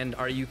gimmick, and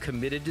are you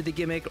committed to the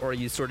gimmick, or are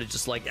you sort of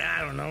just like,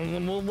 I don't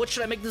know, well, what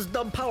should I make this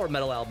dumb power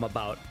metal album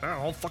about?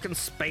 Oh, fucking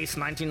Space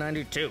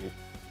 1992.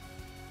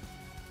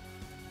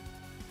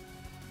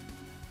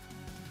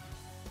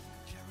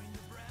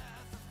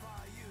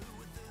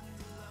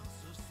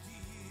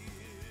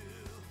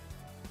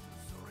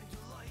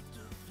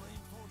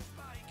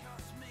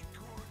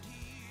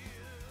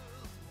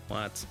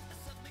 What?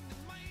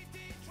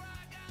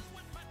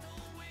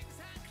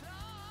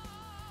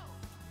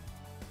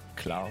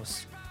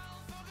 Klaus.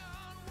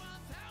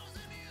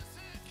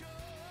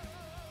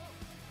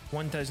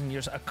 1,000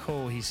 years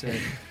ago, he said.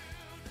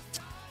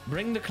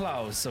 Bring the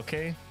Klaus,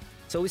 okay?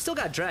 So we still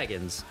got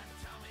dragons.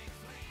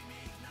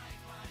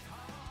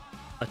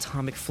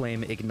 Atomic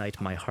flame ignite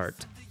my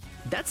heart.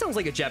 That sounds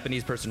like a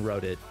Japanese person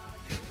wrote it.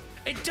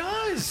 It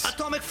does!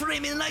 Atomic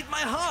flame ignite my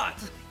heart!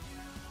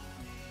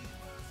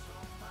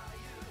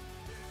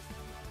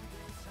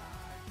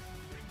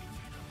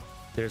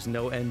 There's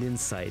no end in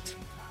sight.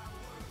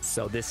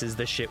 So this is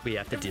the shit we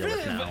have to deal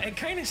with now. It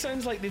kind of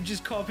sounds like they've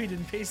just copied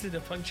and pasted a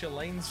bunch of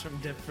lines from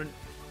different...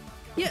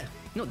 Yeah,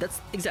 no,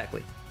 that's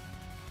exactly.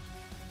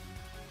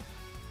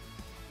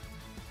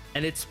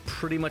 And it's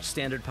pretty much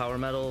standard power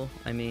metal.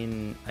 I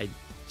mean, it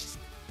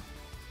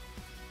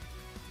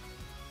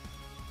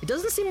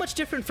doesn't seem much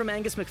different from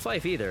Angus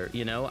McFife either,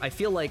 you know? I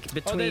feel like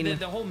between...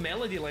 the whole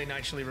melody line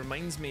actually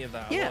reminds me of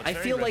that. Yeah, I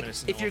feel like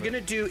if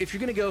you're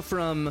gonna go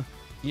from,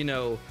 you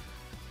know,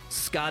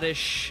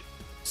 Scottish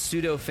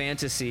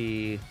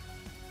pseudo-fantasy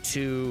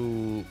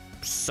to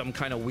some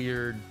kind of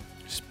weird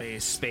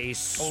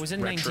space Oh, it was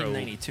in retro.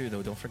 1992,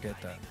 though. Don't forget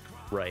that.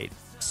 Right.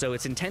 So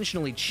it's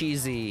intentionally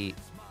cheesy,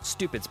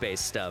 stupid space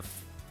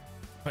stuff.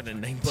 But in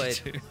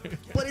 92.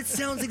 But it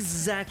sounds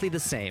exactly the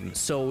same.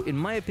 So in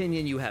my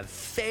opinion, you have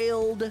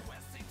failed.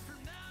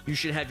 You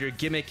should have your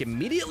gimmick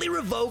immediately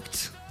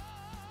revoked.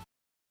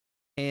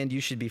 And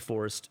you should be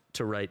forced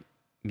to write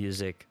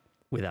music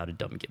without a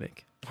dumb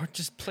gimmick. Or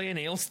just play an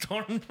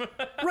Alestorm.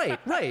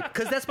 right.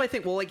 Because that's my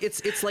thing. Well, like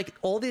it's like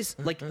all these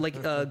like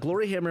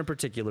Gloryhammer in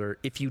particular.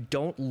 If you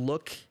don't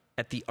look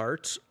at the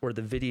art or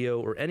the video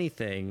or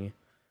anything,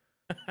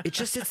 it's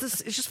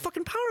just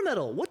fucking power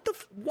metal. What the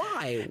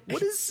why?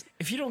 What is?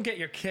 If you don't get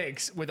your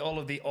kicks with all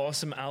of the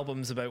awesome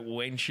albums about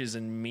wenches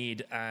and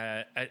mead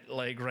at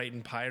like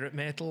writing pirate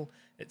metal,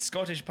 it's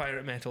Scottish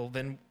pirate metal,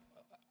 then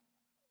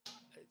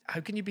how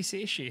can you be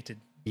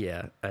satiated?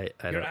 Yeah, I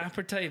Your don't.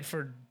 appetite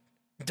for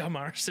dumb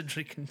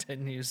arsery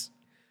continues.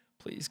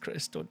 Please,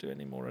 Chris, don't do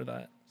any more of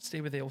that.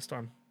 Stay with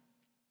Alestorm.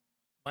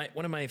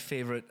 One of my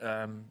favorite.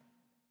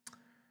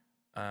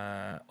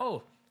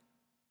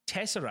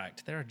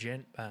 Tesseract. They're a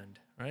gent band,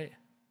 right?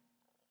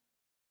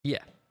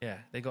 Yeah. Yeah,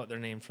 they got their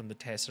name from the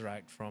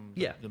Tesseract from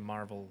the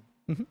Marvel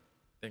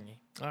thingy.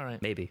 All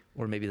right. Maybe.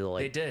 Or maybe they'll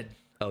They like... did.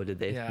 Oh, did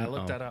they? Yeah, I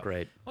looked that up.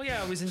 Great. Oh,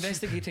 yeah, I was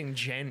investigating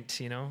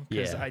gent, you know,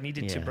 because Yeah, I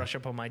needed to yeah. brush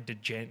up on my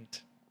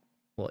degent.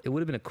 Well, it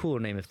would have been a cooler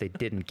name if they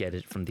didn't get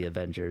it from the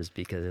Avengers,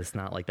 because it's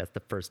not like that's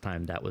the first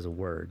time that was a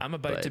word. I'm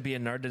about to be a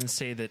nerd and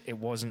say that it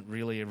wasn't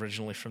really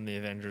originally from the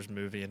Avengers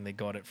movie and they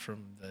got it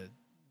from the...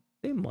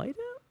 They might have?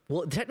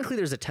 Well, technically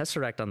there's a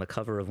Tesseract on the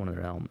cover of one of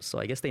their albums, so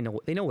I guess they know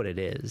what it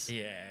is.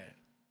 Yeah.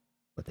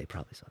 But they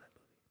probably saw that movie.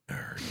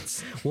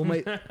 Nerds. Well,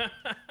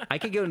 I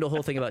could go into a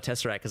whole thing about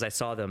Tesseract because I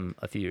saw them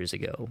a few years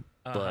ago,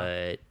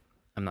 but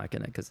I'm not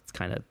gonna because it's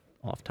kind of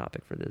off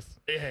topic for this.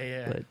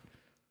 Yeah.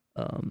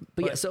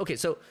 But yeah. So okay.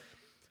 So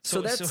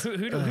that's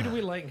who do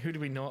we like? Who do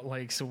we not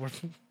like? So we're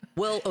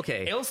well.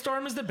 Okay.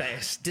 Alestorm is the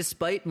best.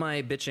 Despite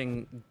my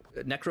bitching,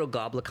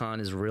 Nekrogoblikon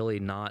is really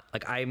not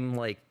like I'm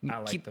like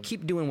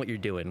keep doing what you're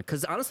doing,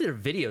 because honestly their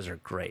videos are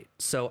great.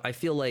 So I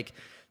feel like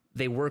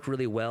they work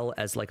really well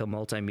as like a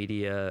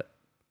multimedia,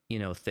 you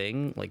know,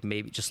 thing. Like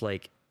maybe just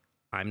like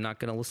I'm not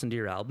gonna listen to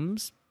your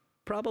albums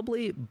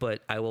probably,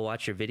 but I will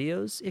watch your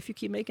videos if you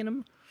keep making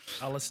them.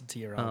 I'll listen to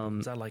your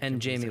albums. I like. And your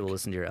Jamie music. will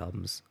listen to your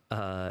albums.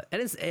 And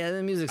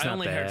the music's I not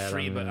only bad. heard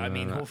free, but I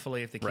mean,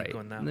 hopefully, if they keep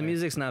going that way. The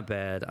music's not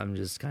bad. I'm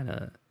just kind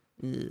of.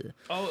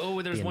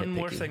 There's one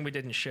more thing we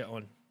didn't shit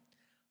on.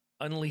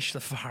 Unleash the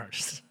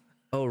Fires.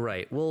 Oh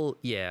right. Well,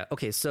 yeah.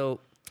 Okay. So,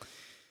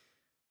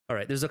 all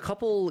right. There's a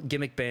couple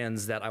gimmick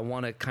bands that I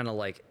want to kind of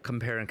like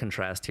compare and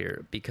contrast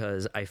here,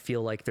 because I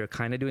feel like they're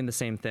kind of doing the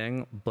same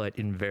thing, but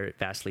in very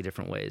vastly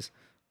different ways.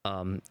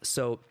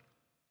 So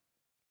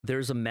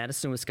there's a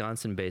Madison,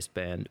 Wisconsin based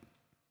band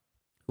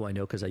who I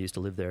know because I used to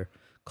live there,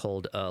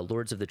 called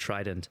Lords of the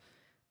Trident.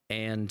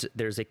 And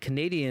there's a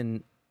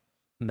Canadian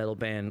metal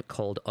band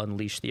called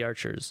Unleash the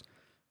Archers.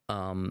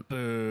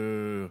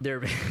 Boo.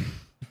 They're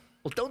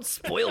well, don't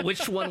spoil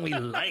which one we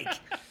like.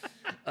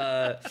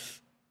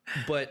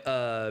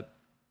 But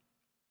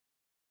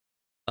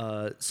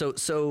Lords of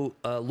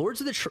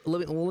the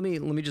let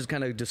me just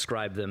kind of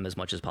describe them as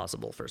much as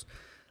possible first.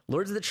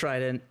 Lords of the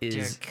Trident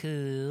is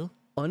cool.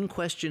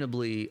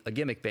 Unquestionably a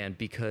gimmick band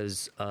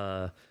because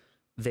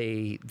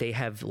they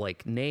have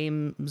like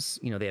names,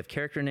 they have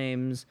character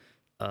names.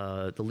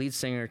 The lead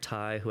singer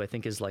Ty, who I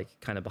think is like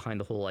kind of behind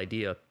the whole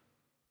idea,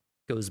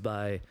 goes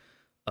by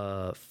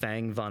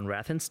Fang von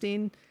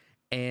Rathenstein,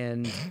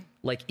 and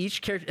like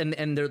each character,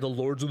 and they're the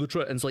Lords of the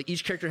Trident, and so like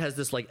each character has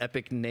this like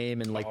epic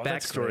name and like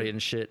backstory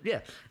and shit.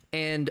 Yeah,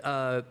 and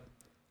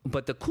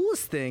but the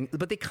coolest thing,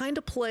 but they kind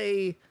of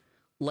play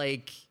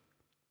like.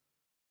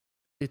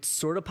 It's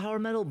sort of power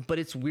metal, but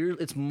it's weird.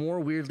 It's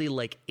more weirdly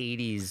like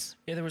 80s.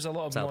 Yeah, there was a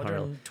lot of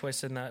modern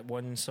twists in that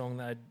one song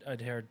that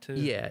I'd heard too.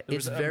 Yeah,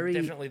 it's very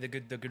definitely the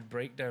good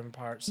breakdown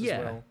parts as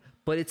well.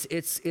 But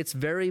it's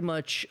very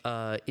much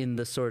in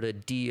the sort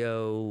of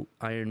Dio,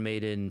 Iron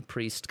Maiden,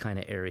 Priest kind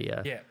of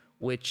area. Yeah.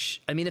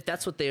 Which, I mean, if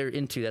that's what they're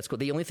into, that's cool.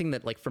 The only thing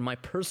that, like, for my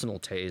personal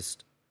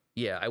taste,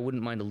 I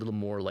wouldn't mind a little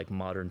more like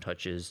modern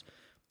touches,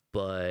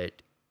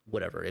 but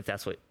whatever. If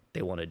that's what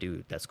they want to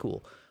do, that's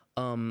cool.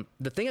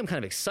 The thing I'm kind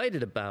of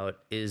excited about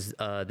is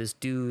this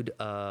dude,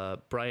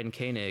 Brian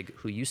Koenig,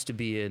 who used to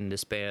be in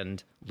this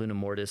band, Luna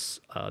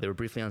Mortis. They were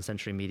briefly on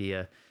Century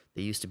Media.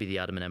 They used to be the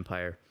Ottoman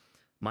Empire.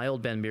 My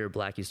old band, Mirror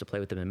Black, used to play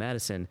with them in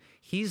Madison.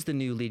 He's the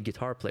new lead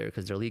guitar player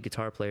because their lead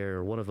guitar player,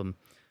 or one of them,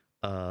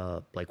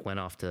 like went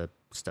off to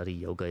study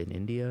yoga in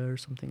India or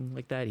something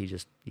like that. He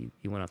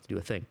went off to do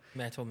a thing.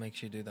 Metal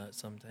makes you do that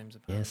sometimes.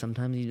 Apparently. Yeah,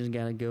 sometimes you just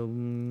gotta go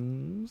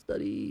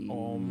study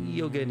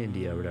yoga in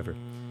India or whatever,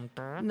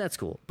 and that's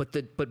cool.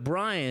 But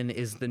Brian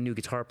is the new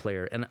guitar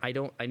player, and I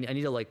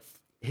need to like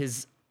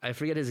I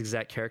forget his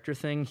exact character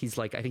thing. He's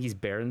like, I think he's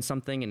Baron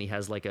something, and he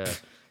has like a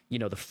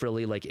the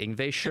frilly like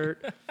Yngwie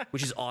shirt,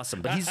 which is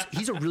awesome. But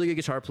he's a really good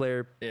guitar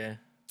player. Yeah,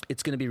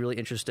 it's gonna be really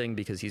interesting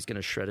because he's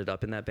gonna shred it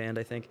up in that band,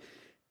 I think.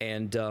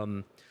 And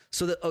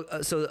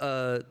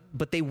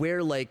but they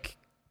wear like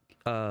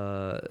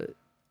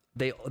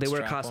they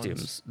wear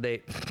costumes.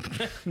 They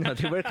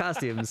wear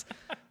costumes.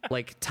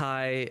 Like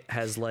Ty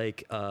has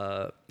like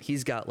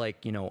he's got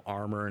like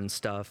armor and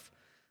stuff.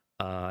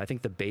 I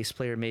think the bass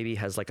player maybe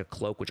has like a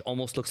cloak which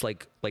almost looks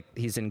like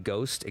he's in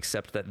Ghost,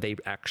 except that they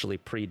actually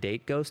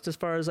predate Ghost as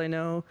far as I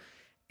know.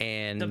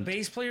 And the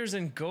bass player's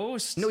in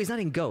Ghost? No, he's not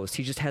in Ghost.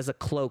 He just has a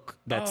cloak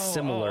that's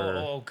similar.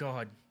 Oh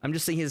God! I'm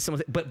just saying he has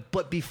something,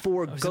 but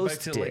before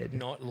Ghost about to, did,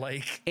 not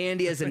like, and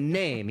he has a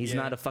name. He's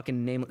not a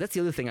fucking name. That's the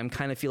other thing. I'm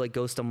kind of feel like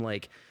Ghost. I'm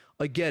like,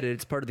 I get it.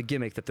 It's part of the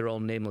gimmick that they're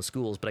all nameless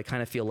schools, but I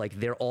kind of feel like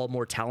they're all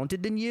more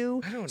talented than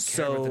you. I don't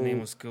care about the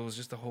nameless schools.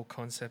 Just the whole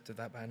concept of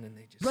that band, and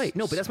they just right.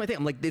 No, but that's my thing.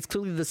 I'm like, it's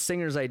clearly the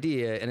singer's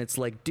idea, and it's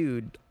like,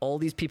 dude, all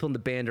these people in the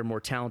band are more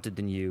talented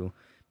than you.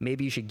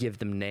 Maybe you should give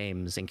them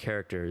names and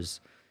characters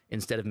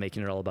instead of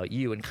making it all about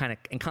you and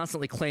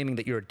constantly claiming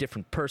that you're a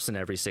different person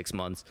every 6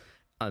 months.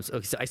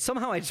 So I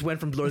just went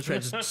from Lords of the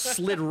Trident, just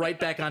slid right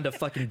back onto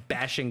fucking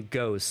bashing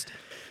Ghost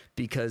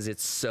because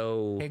it's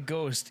so... Hey,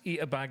 Ghost, eat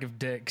a bag of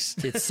dicks.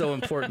 It's so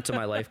important to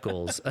my life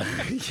goals.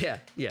 Yeah.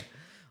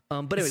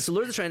 But anyway, so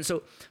Lords of the Trident.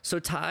 So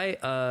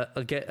Ty,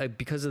 again,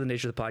 because of the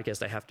nature of the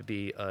podcast, I have to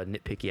be a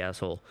nitpicky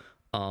asshole.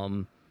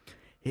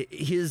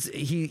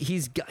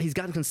 He's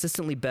gotten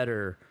consistently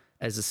better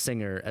as a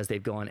singer as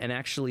they've gone, and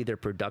actually their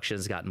production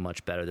has gotten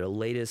much better. Their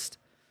latest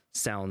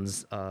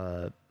sounds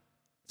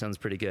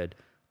pretty good,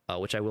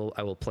 which I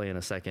will play in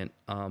a second.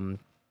 But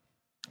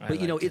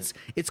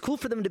it's cool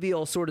for them to be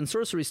all sword and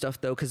sorcery stuff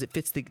though, because it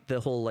fits the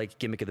whole like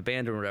gimmick of the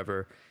band or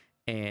whatever,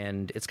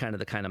 and it's kind of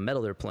the kind of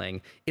metal they're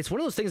playing. It's one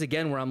of those things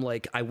again where I'm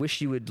like, I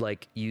wish you would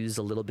like use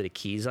a little bit of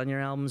keys on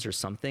your albums or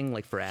something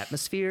like for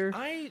atmosphere.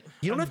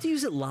 You don't have to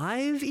use it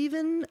live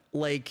even,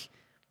 like,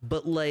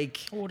 but like.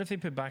 Well, what if they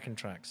put backing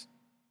tracks?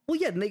 Well,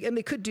 yeah, and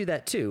they could do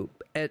that too.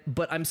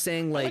 But I'm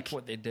saying like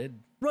what they did.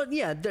 Right,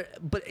 yeah,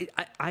 but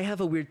I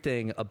have a weird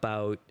thing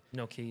about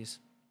no keys.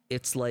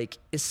 It's like,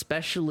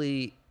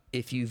 especially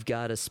if you've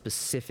got a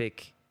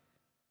specific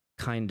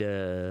kind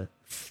of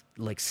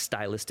like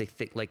stylistic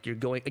thing, like you're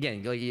going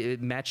again, like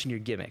matching your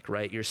gimmick,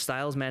 right? Your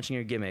style's matching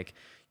your gimmick.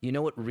 You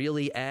know what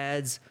really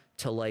adds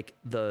to like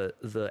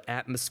the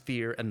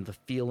atmosphere and the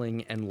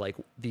feeling and like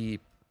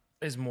the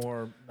is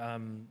more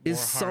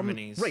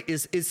harmonies, right?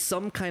 Is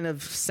some kind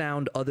of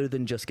sound other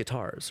than just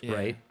guitars,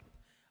 right?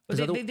 But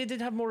they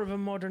did have more of a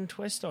modern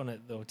twist on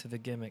it though to the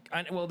gimmick,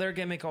 and well, their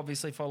gimmick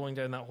obviously following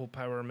down that whole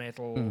power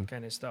metal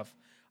kind of stuff.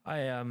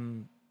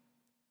 There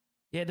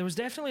was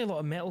definitely a lot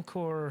of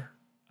metalcore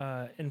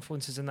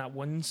influences in that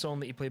one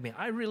song that you played me.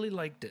 I really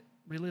liked it.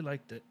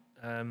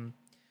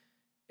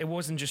 It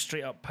wasn't just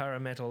straight up power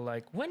metal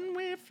like when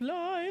we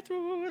fly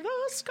through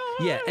the sky.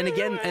 Yeah, and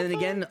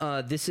again,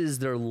 this is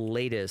their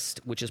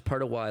latest, which is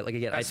part of why. Like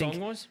again, that I think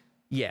song was.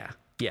 Yeah,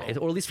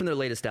 or at least from their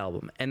latest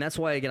album, and that's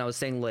why again I was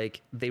saying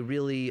like they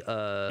really. He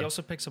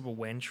also picks up a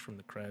wench from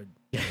the crowd.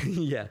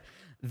 Yeah,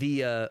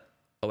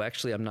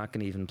 actually, I'm not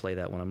going to even play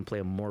that one. I'm going to play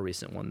a more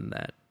recent one than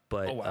that.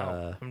 But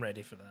I'm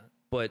ready for that.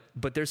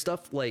 But their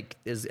stuff like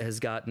has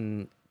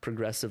gotten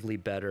progressively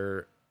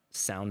better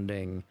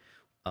sounding.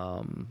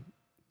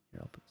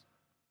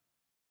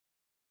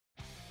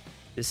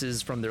 This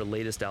is from their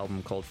latest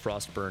album called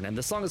Frostburn, and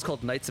the song is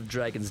called Knights of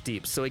Dragon's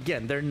Deep. So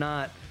again, they're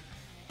not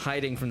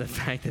hiding from the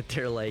fact that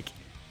they're like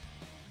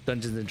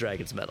Dungeons and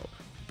Dragons metal.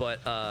 But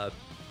and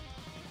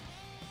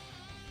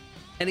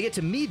again,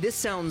 to me, this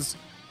sounds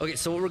okay.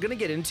 So what we're gonna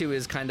get into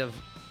is kind of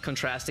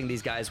contrasting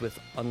these guys with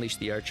Unleash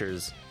the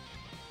Archers.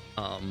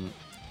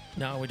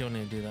 No, we don't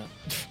need to do that.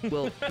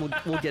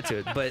 We'll get to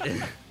it, but.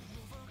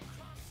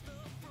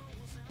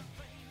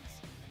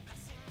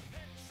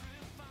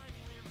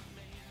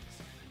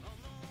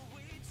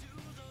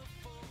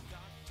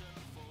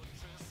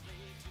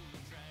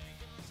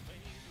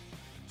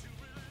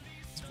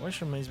 Voice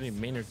reminds me of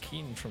Maynard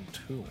Keaton from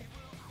Tool.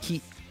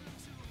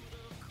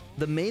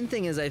 The main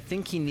thing is I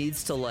think he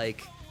needs to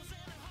like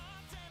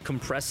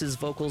compress his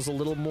vocals a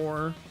little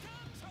more.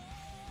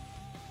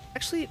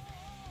 Actually,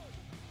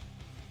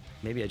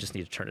 maybe I just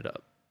need to turn it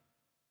up.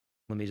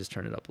 Let me just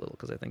turn it up a little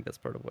because I think that's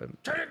part of what I'm...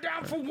 Turn it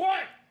down for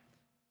what?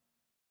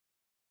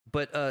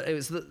 But it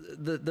was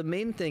the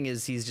main thing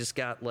is he's just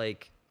got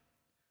like,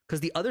 because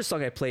the other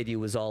song I played you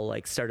was all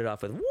like started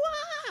off with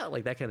wow,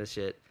 like that kind of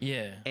shit.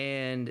 Yeah.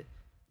 And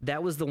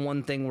that was the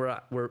one thing where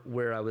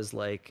I was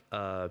like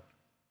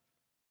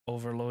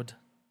Overload.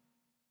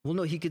 Well,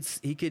 no, he it's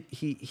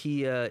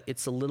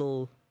a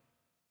little.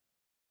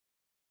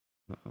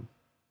 Uh-oh.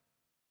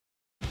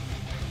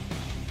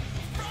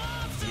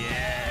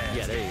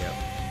 Yeah, there you go.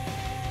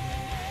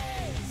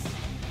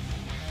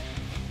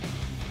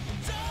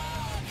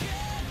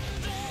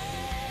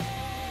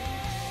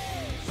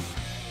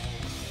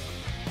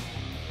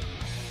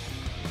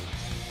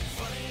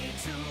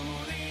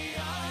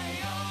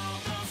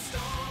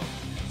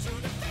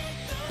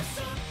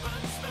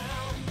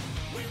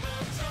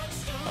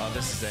 Oh,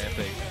 this is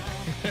epic.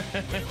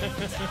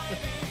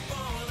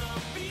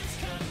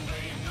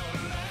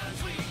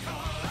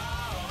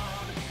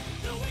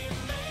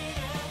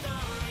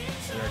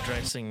 They're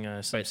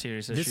addressing some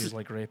serious issues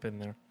like rape in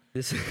there.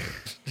 This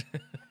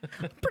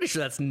I'm pretty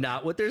sure that's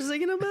not what they're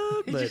singing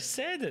about. He but just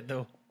said it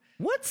though.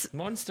 What?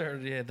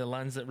 Monster, yeah, the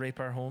lands that rape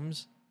our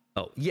homes.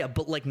 Oh, yeah,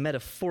 but like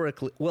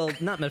metaphorically. Well,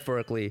 not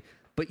metaphorically,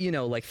 but you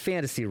know, like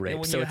fantasy rape,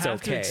 when so you it's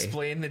have okay. to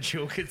explain the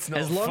joke, it's not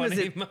as long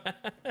funny.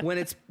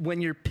 as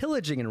when you're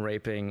pillaging and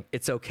raping,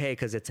 it's okay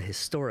because it's a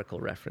historical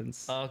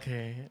reference.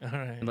 Okay, all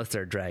right. Unless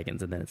there are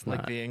dragons, and then it's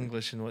like not. the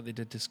English and what they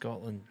did to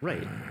Scotland.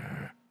 Right.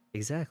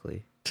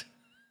 Exactly.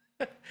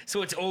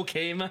 So it's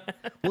okay, man.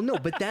 Well, no,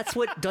 but that's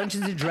what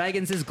Dungeons and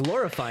Dragons is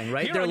glorifying,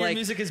 right? Here They're on like, your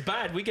music is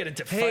bad. We get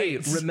into hey,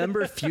 fights.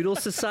 remember feudal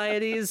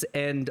societies,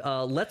 and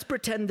let's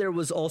pretend there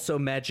was also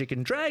magic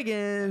and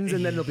dragons,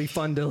 and then it'll be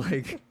fun to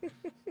like.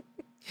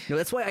 No,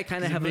 that's why I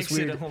kind of have this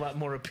weird. It a whole lot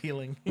more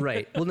appealing,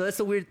 right? Well, no, that's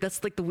the weird.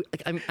 That's like the.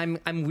 Like,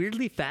 I'm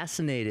weirdly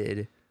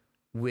fascinated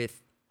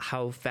with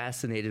how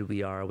fascinated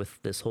we are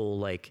with this whole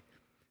like,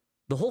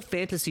 the whole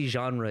fantasy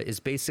genre is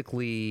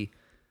basically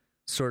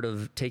sort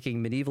of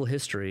taking medieval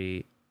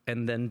history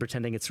and then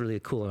pretending it's really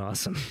cool and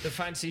awesome. The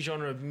fantasy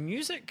genre of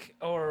music,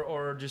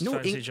 or just no,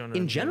 fantasy genre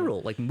in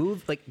general, like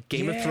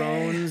Game of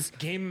Thrones,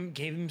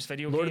 games,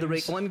 video Lord games. of the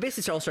Rings. Well, I mean,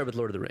 basically, I'll start with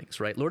Lord of the Rings,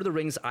 right? Lord of the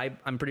Rings,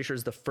 I'm pretty sure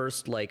is the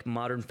first like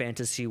modern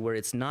fantasy where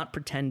it's not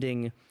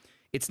pretending,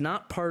 it's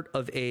not part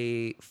of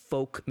a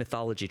folk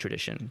mythology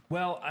tradition.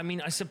 Well, I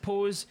mean, I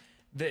suppose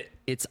that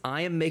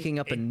I am making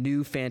up a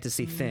new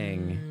fantasy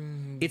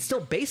thing. It's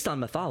still based on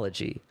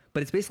mythology,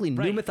 but it's basically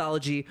new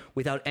mythology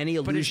without any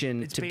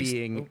allusion to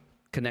being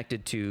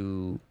connected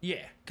to.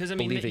 Yeah, because I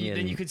mean,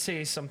 then you could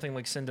say something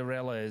like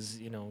Cinderella is,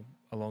 you know,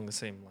 along the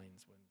same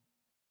lines.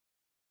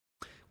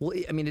 Well,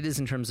 I mean, it is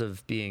in terms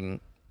of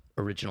being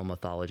original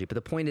mythology, but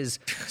the point is,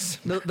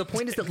 the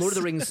point is that Lord of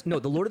the Rings. No,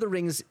 the Lord of the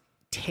Rings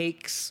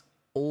takes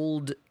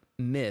old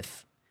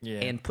myth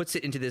and puts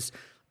it into this.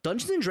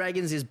 Dungeons and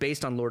Dragons is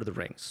based on Lord of the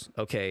Rings.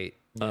 Okay.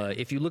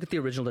 If you look at the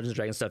original Dungeons and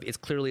Dragons stuff, it's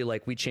clearly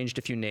like we changed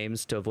a few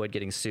names to avoid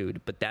getting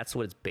sued, but that's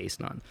what it's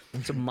based on.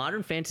 So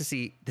modern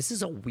fantasy, this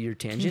is a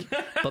weird tangent,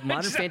 but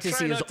modern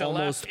fantasy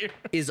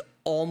is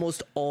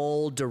almost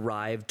all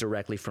derived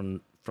directly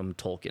from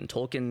Tolkien.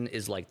 Tolkien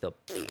is like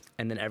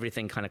and then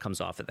everything kind of comes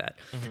off of that.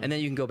 Mm-hmm. And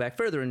then you can go back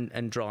further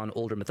and draw on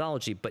older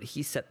mythology, but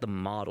he set the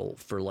model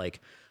for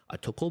like, I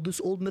took all this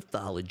old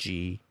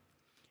mythology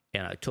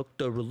and I took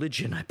the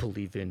religion I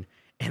believe in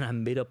and I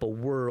made up a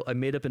world,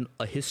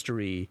 a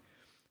history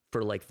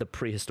for like the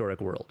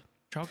prehistoric world.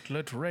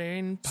 Chocolate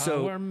rain,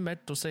 power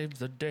metal saves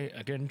the day.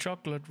 Again,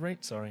 chocolate rain.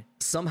 Sorry.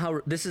 Somehow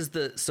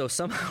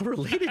somehow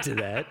related to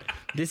that,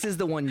 this is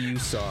the one you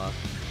saw.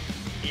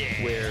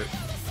 Yeah. Where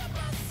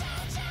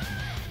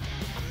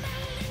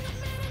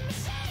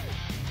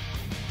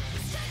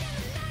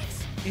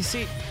you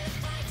see,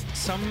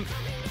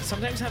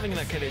 sometimes having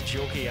that kind of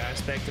jokey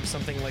aspect of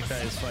something like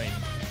that is fine.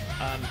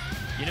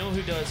 You know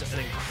who does an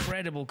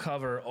incredible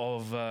cover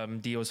of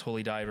Dio's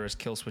Holy Divers,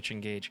 Kill Switch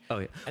Engage? Oh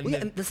yeah,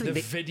 and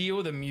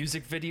the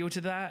music video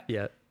to that.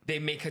 Yeah, they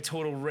make a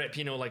total rip.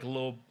 You know, like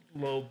low.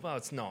 Well,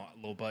 it's not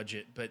low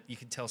budget, but you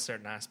can tell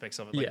certain aspects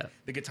of it. Like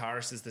the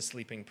guitarist is the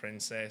Sleeping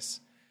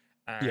Princess,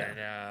 and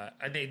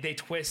they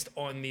twist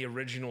on the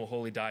original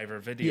Holy Diver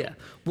video. Yeah,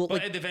 well,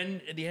 but at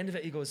the end of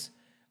it, he goes,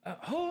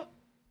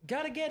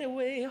 Gotta get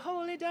away,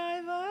 holy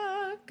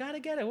diver,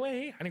 gotta get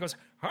away. And he goes,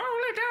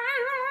 holy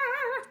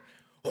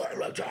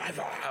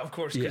diver. Of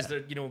course, because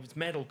they're, it's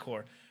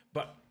metalcore.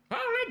 But,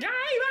 holy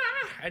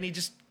diver. And he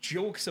just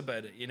jokes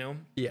about it,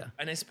 Yeah.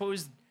 And I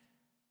suppose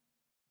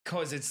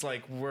because it's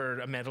like we're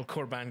a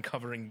metalcore band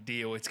covering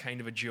Dio, it's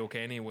kind of a joke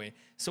anyway.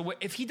 So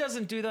if he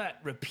doesn't do that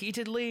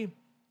repeatedly,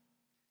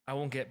 I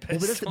won't get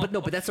pissed off.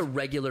 But that's a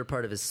regular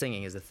part of his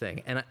singing is the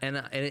thing. And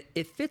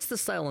it fits the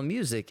style of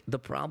music. The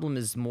problem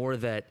is more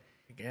that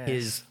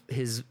his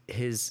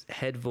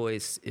head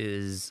voice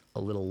is a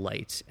little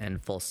light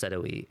and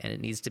falsetto-y, and it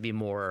needs to be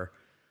more.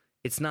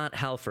 It's not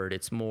Halford.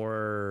 It's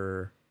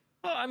more.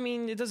 Well, I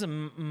mean, it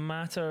doesn't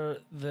matter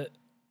that.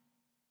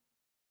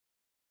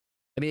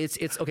 I mean,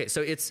 it's okay.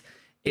 So it's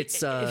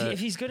if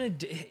he's gonna,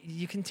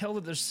 you can tell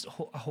that there's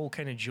a whole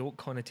kind of joke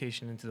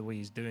connotation into the way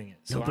he's doing it.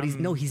 So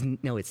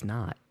it's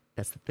not.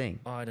 That's the thing.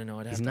 Oh, I don't know.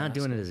 He's not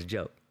doing it as a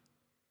joke.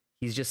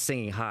 He's just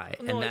singing high,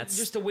 and that's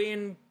just the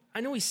way I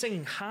know he's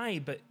singing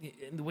high, but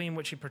in the way in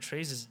which he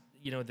portrays is,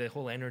 the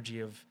whole energy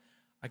of,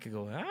 I could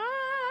go,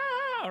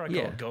 or I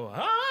could go,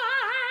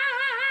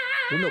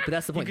 Well, no, but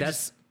that's the point.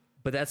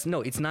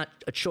 It's not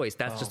a choice.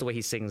 That's just the way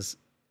he sings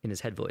in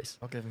his head voice.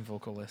 I'll give him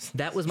vocal lessons.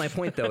 That was my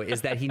point, though,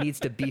 is that he needs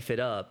to beef it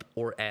up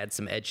or add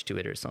some edge to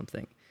it or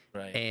something.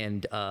 Right.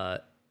 And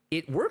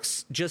it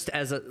works just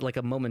as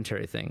a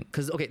momentary thing.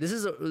 Because, okay, this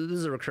is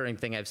a recurring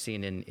thing I've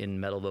seen in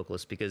metal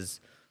vocalists, because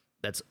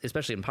that's,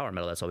 especially in power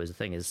metal, that's always the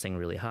thing, is sing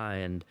really high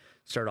and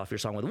start off your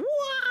song with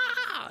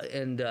wah!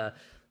 And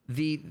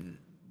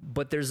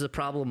but there's a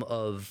problem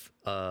of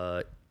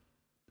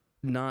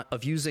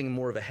using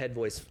more of a head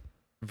voice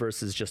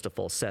versus just a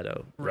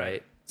falsetto,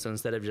 right? So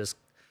instead of just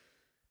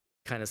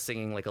kind of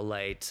singing like a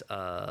light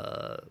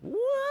wah,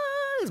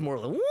 it's more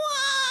like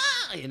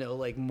wah,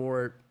 like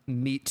more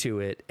meat to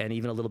it and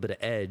even a little bit of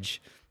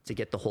edge to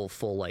get the whole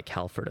full like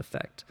Halford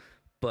effect.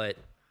 But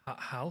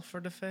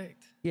Halford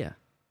effect? Yeah.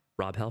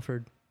 Rob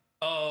Halford.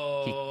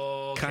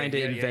 Oh, he kind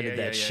of invented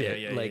that shit.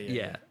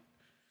 Yeah.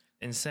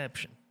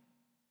 Inception.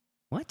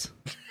 What?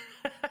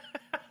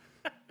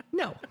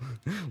 No.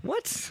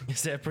 What?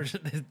 This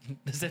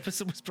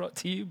episode was brought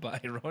to you by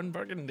Ron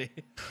Burgundy.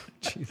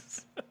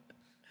 Jesus.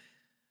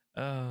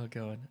 Oh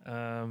God.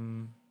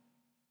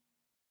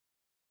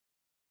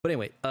 But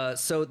anyway,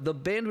 so the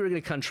band we're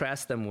going to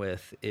contrast them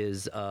with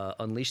is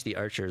Unleash the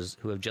Archers,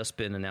 who have just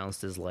been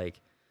announced as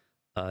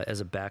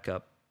as a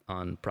backup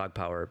on Prog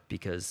Power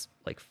because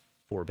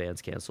 4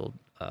 bands canceled,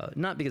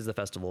 not because of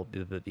the festival,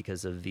 but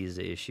because of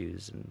visa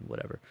issues and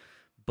whatever.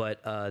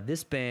 But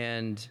this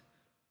band,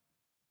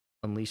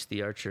 Unleash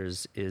the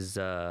Archers, is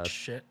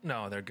shit.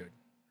 No, they're good,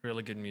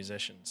 really good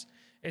musicians.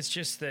 It's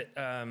just that,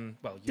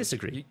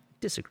 disagree.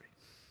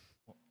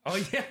 Oh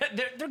yeah,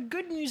 they're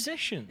good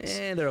musicians.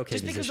 They're okay.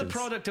 Just because the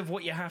product of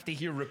what you have to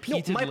hear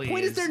repeatedly. No, my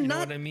point is they're not. You know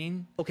what I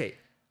mean? Okay.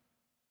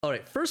 All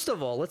right. First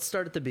of all, let's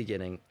start at the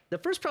beginning. The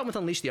first problem with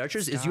Unleash the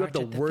Archers is you have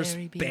the worst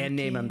band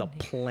name on the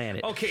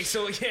planet. Okay,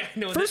 so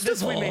First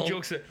of all, we made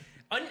jokes.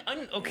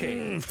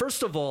 Okay.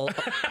 First of all,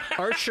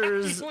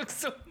 Archers You look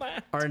so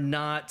mad. are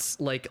not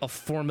like a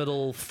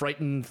formidable,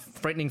 frightening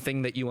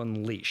thing that you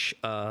unleash.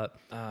 First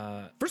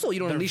of all, you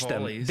don't unleash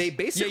volleys. them. They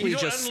basically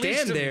just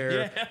stand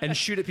there and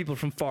shoot at people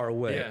from far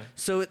away. Yeah.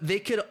 So they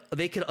could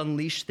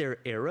unleash their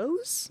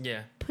arrows.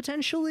 Yeah.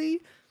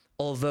 Potentially.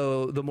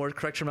 Although the more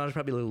correct term is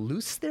probably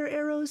loose their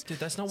arrows. Dude,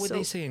 that's not what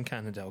they say in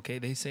Canada, okay?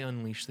 They say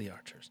unleash the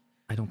archers.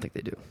 I don't think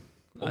they do.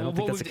 I don't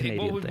think that's a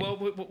Canadian thing. What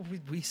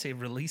would we say?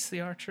 Release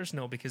the archers?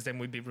 No, because then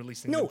we'd be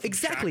releasing them No, from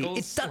exactly. shackles,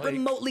 It's not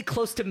remotely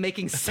close to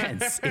making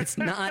sense. It's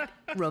not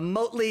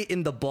remotely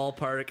in the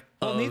ballpark.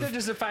 Well, neither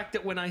does the fact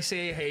that when I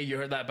say, hey, you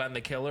heard that band,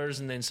 The Killers,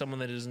 and then someone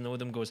that doesn't know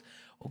them goes,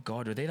 oh,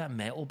 God, are they that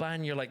metal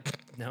band? You're like,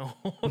 no.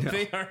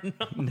 They are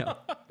not. No.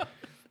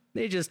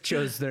 They just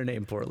chose their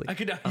name poorly.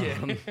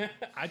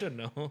 I don't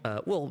know.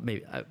 Well,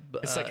 maybe.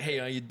 It's like, hey,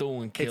 how you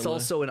doing, Killer? It's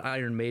also an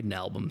Iron Maiden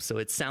album, so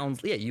it sounds.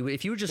 Yeah,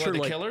 if you just heard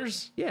The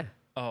Killers? Yeah.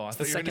 Oh, I it's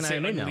thought the you were second going to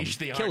Iron Maiden Unleash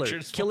the album.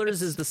 Archers.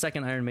 Killers is the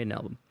second Iron Maiden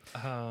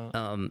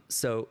album.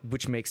 So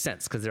which makes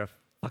sense because they're a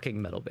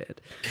fucking metal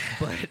band.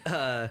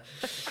 But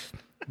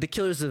the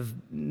Killers have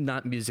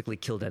not musically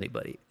killed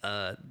anybody.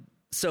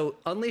 So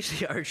Unleash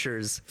the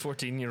Archers,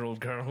 14-year-old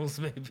girls,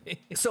 maybe.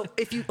 So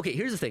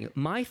here's the thing.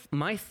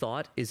 My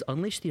thought is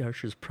Unleash the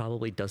Archers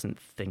probably doesn't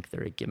think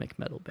they're a gimmick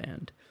metal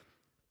band,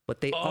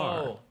 but they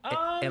are,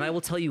 and I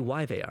will tell you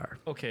why they are.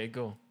 Okay,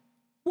 go.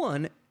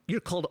 1, you're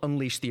called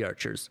Unleash the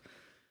Archers.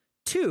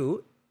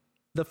 2,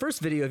 the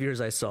first video of yours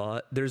I saw,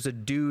 there's a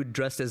dude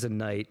dressed as a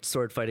knight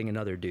sword fighting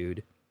another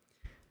dude,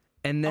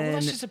 and then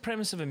that's just the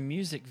premise of a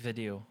music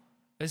video.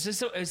 Is this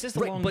the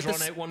long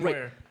drawn out one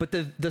where? But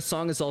the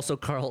song is also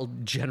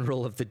called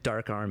General of the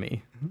Dark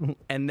Army,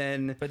 and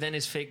then. But then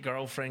his fake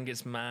girlfriend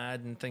gets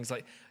mad and things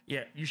like.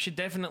 Yeah, you should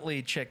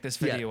definitely check this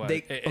video out.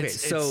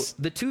 So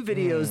the 2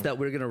 videos that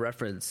we're going to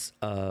reference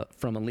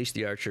from Unleash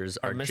the Archers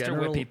are Mr.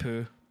 General, Whippy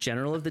Poo.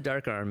 General of the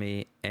Dark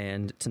Army,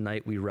 and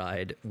Tonight We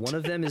Ride. One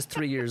of them is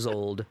 3 years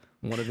old.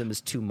 One of them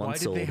is 2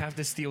 months old. Why did they have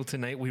to steal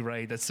Tonight We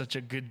Ride? That's such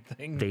a good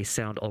thing. They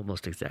sound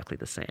almost exactly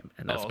the same,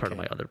 and that's part of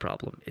my other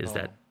problem, is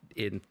that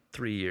in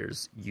 3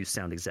 years, you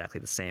sound exactly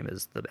the same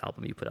as the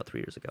album you put out 3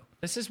 years ago.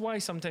 This is why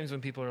sometimes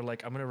when people are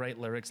like, I'm going to write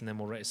lyrics and then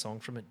we'll write a song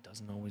from it,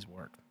 doesn't always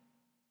work.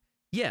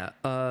 Yeah,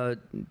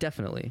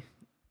 definitely.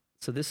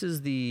 So this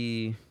is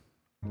the...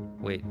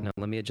 Wait, no,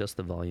 let me adjust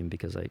the volume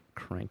because I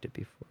cranked it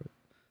before.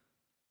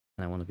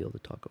 And I want to be able to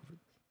talk over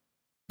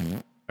this.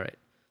 All right.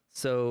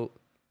 So,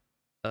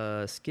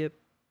 skip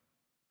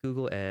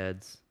Google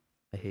Ads.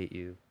 I hate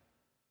you.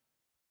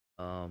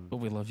 But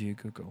we love you,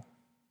 Google.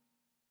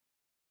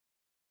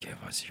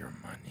 Give us your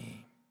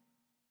money.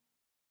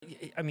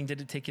 I mean,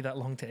 did it take you that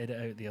long to edit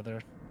out the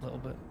other little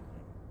bit?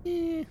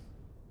 Yeah.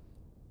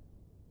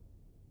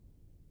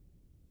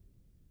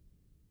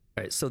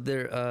 All right, so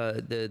there,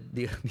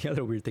 the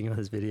other weird thing about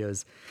this video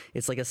is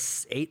it's like a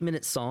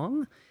 8-minute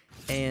song,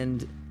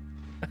 and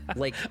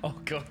like, oh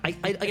god,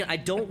 I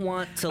don't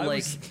want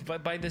to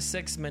but by the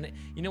 6 minute,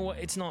 you know what?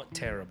 It's not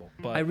terrible,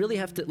 but I really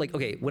have to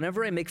okay.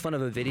 Whenever I make fun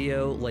of a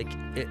video, like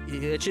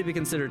it should be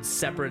considered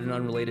separate and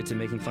unrelated to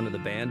making fun of the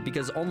band,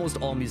 because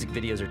almost all music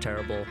videos are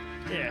terrible.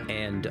 Yeah,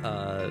 and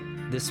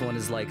this one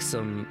is like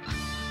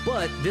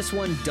but this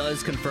one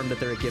does confirm that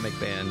they're a gimmick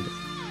band.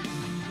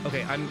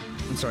 Okay, I'm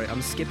sorry.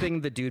 I'm skipping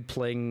the dude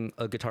playing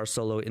a guitar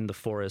solo in the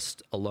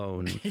forest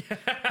alone.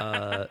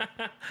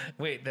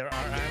 Wait, there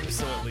are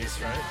so at least,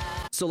 right?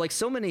 So like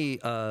so many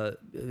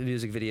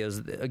music videos.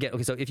 Again,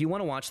 okay. So if you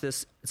want to watch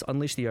this, it's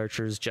Unleash the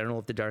Archers, General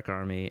of the Dark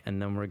Army,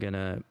 and then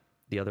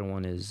the other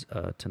one is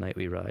Tonight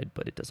We Ride,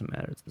 but it doesn't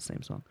matter. It's the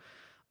same song.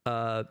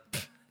 But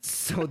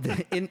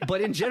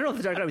in General of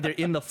the Dark Army, they're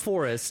in the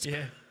forest.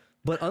 Yeah.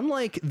 But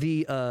unlike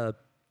the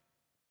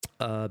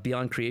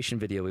Beyond Creation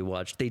video we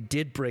watched, they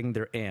did bring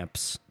their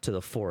amps to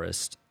the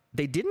forest.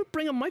 They didn't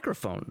bring a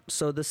microphone,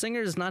 so the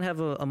singer does not have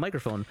a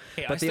microphone.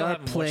 Hey, but I they still are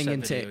haven't playing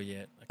watched in that video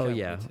yet. Oh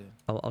yeah,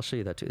 I'll show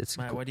you that too. It's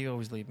Matt, why do you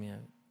always leave me out?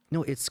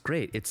 No, it's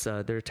great. It's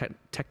they're a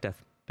tech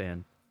death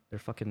band. They're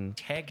fucking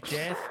tech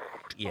death.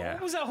 Yeah.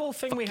 What was that whole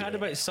thing we had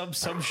about sub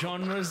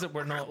genres that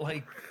were not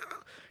like?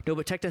 No,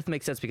 but tech death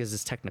makes sense because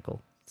it's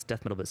technical. It's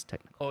death metal, but it's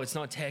technical. Oh, it's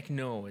not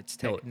techno. It's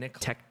technical.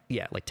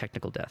 No, like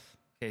technical death.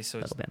 Okay, so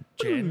it's band.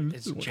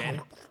 It's Gen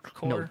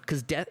core. No,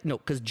 because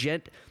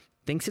Gent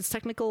thinks it's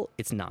technical.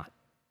 It's not.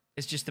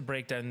 It's just the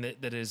breakdown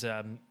that is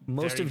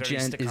most very, of very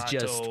Gent is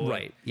just staccato.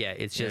 right. Yeah,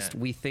 it's just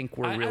we think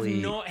we're really.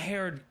 I've not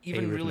heard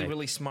even arrhythmic.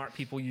 really smart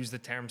people use the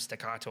term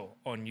staccato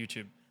on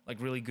YouTube.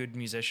 Like really good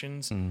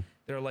musicians,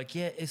 they're like,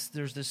 yeah,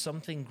 there's this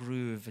something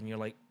groove, and you're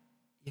like,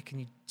 yeah, can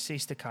you say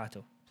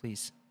staccato,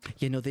 please?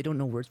 Yeah, no, they don't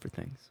know words for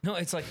things. No,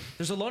 it's like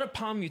there's a lot of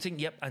palm muting.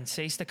 Yep, and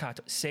say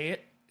staccato. Say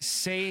it.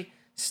 Stay.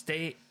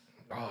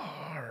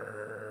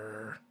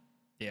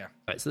 Yeah. All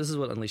right, so this is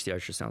what Unleash the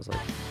Archer sounds like.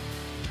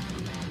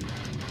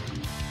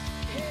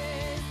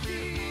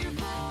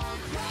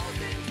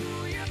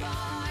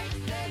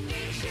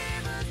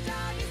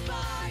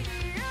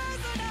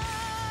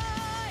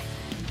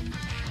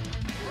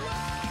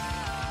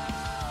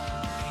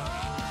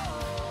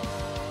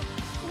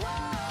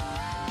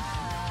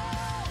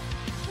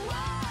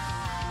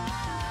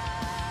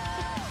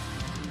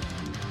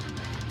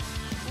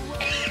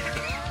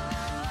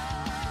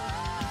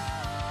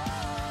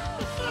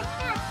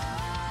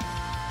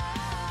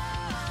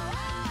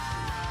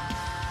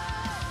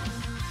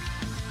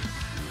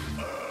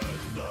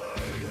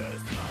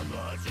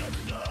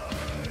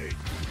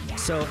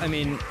 So, I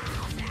mean,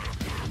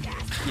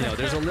 you know,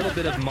 there's a little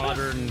bit of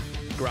modern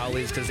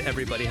growlies because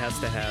everybody has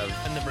to have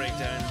And the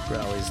breakdown.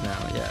 growlies now,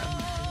 yeah.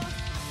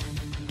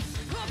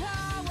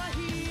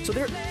 So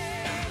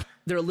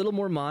they're a little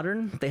more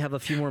modern. They have a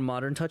few more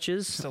modern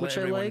touches, To which let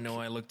I everyone like. know,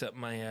 I looked up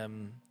my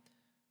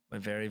my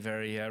very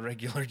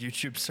regular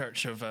YouTube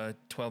search of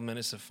 12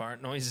 minutes of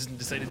fart noises and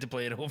decided to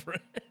play it over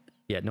it.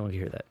 Yeah, no one can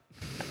hear that.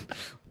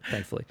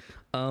 Thankfully.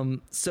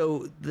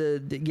 So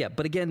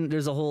but again,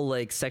 there's a whole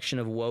like section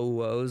of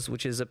woes,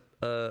 which is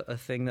a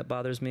thing that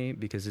bothers me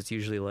because it's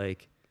usually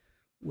like,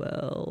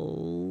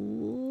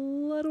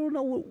 well, I don't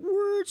know what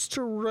words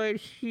to write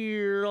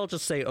here. I'll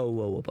just say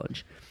whoa a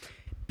bunch.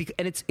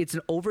 And it's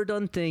an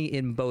overdone thing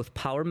in both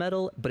power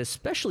metal, but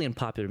especially in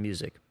popular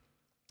music.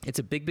 It's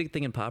a big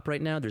thing in pop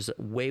right now. There's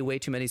way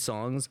too many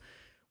songs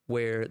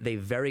where they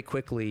very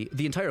quickly,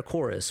 the entire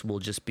chorus will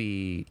just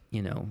be,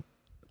 you know,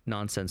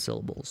 nonsense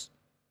syllables.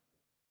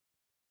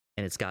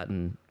 And it's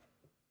gotten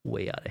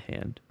way out of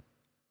hand.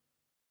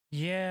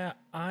 Yeah,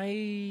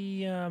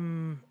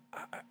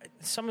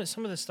 some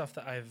of the stuff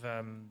that I've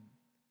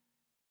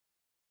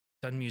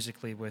done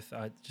musically with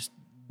just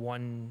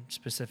one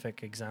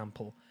specific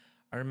example.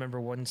 I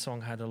remember one song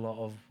had a lot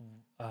of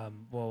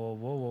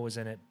whoa was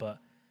in it, but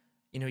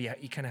you know,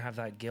 you kind of have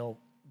that guilt.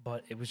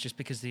 But it was just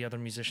because the other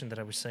musician that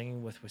I was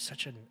singing with was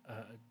such a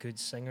good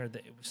singer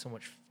that it was so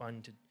much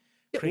fun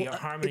to create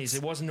harmonies.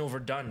 It wasn't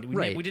overdone.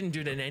 We didn't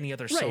do it in any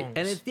other songs.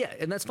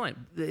 And that's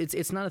fine.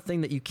 It's not a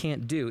thing that you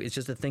can't do. It's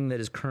just a thing that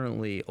is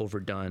currently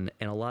overdone,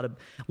 and a lot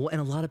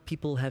of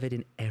people have it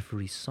in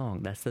every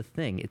song. That's the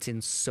thing. It's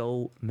in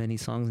so many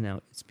songs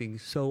now. It's being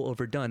so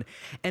overdone,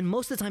 and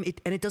most of the time,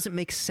 it doesn't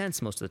make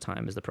sense. Most of the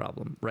time is the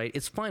problem, right?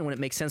 It's fine when it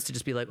makes sense to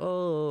just be like,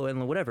 oh,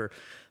 and whatever.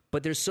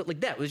 But there's so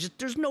like that.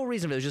 There's no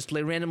reason for it. It was just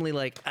like randomly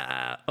like,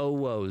 oh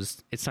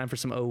woes. It's time for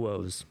some oh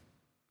woes,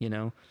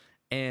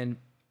 and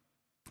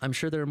I'm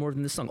sure there are more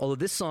than this song. Although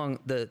this song,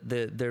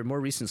 their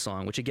more recent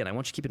song, which again, I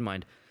want you to keep in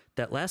mind,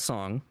 that last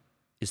song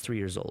is 3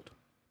 years old.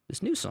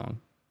 This new song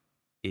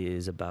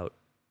is about,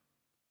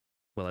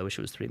 well, I wish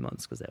it was 3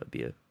 months because that would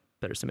be a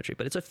better symmetry,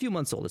 but it's a few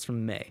months old. It's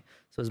from May.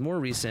 So it's more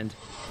recent,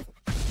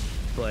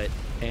 and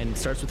it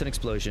starts with an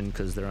explosion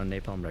because they're on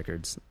Napalm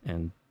Records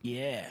and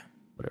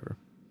whatever.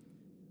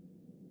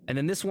 And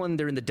then this one,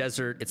 they're in the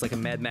desert. It's like a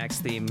Mad Max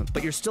theme,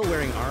 but you're still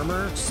wearing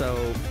armor, so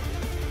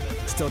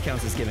it still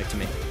counts as Gimmick to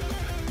me.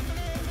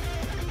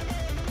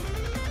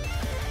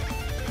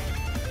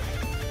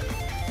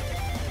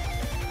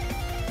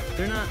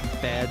 They're not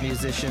bad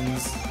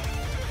musicians.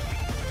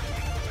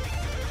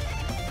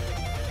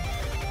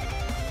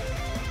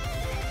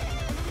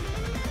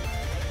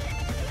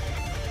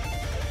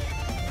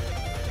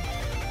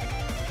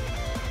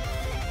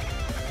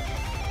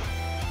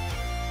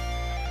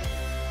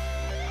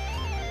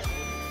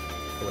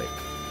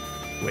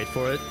 Wait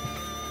for it.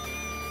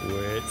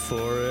 Wait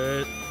for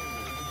it.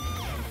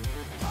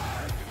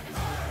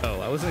 Oh,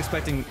 I wasn't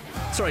expecting...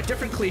 Sorry,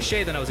 different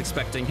cliche than I was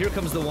expecting. Here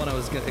comes the one I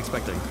was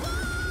expecting.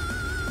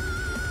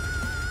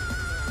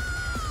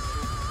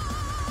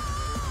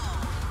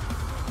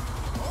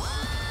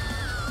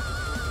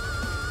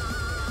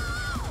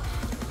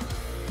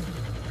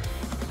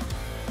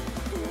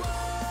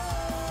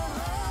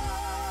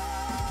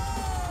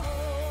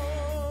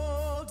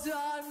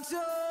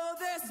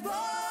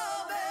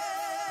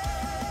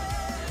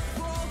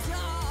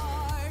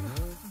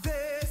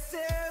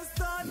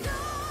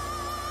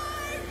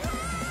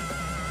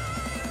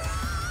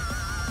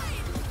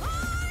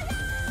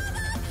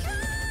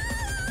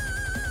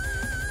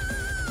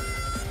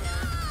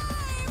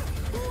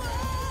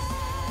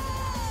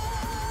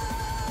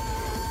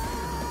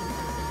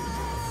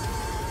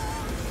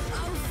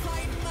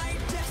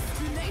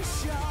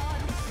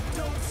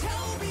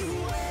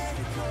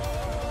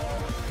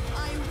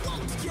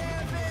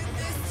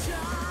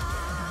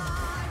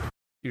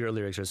 Your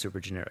lyrics are super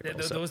generic.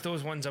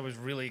 Those ones I was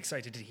really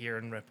excited to hear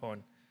and rip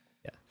on.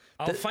 Yeah.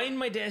 I'll find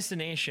my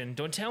destination.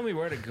 Don't tell me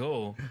where to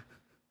go.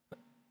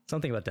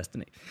 Something about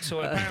destiny. So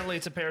apparently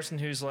it's a person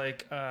who's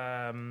like,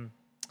 I'm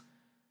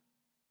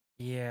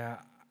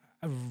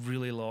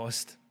really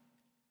lost,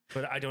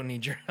 but I don't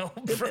need your help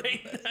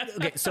right now.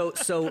 Okay, so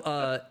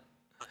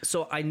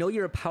I know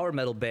you're a power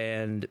metal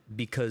band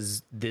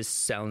because this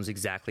sounds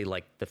exactly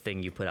like the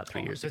thing you put out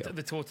 3 years ago.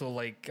 The total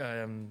like,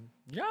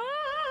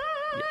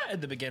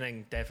 at the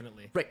beginning,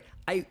 definitely. Right.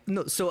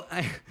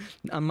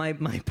 On my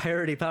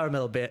parody power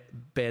metal band,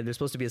 there's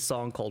supposed to be a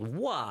song called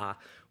Wah,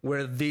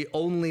 where the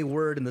only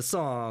word in the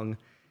song,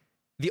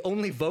 the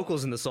only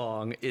vocals in the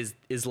song is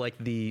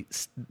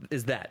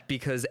that,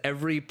 because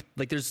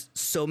there's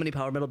so many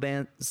power metal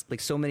bands, like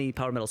so many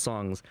power metal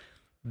songs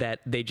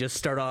that they just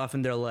start off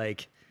and they're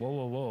like,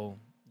 whoa.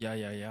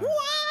 Yeah.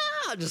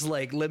 Wah! Just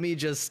like, let me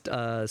just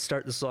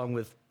start the song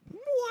with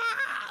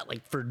Wah!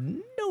 Like for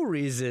no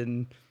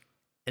reason.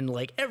 And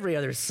like every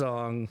other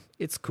song,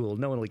 it's cool.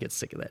 No one will get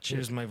sick of that shit.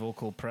 Here's my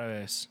vocal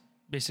prowess,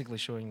 basically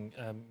showing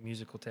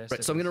musical testicles.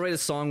 Right, so I'm going to write a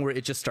song where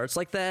it just starts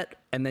like that,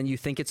 and then you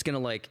think it's going to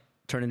like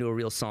turn into a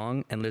real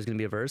song, and there's going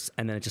to be a verse,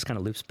 and then it just kind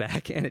of loops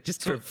back, and it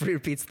just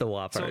repeats the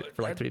wah part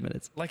for like 3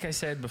 minutes. Like I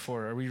said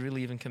before, are we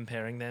really even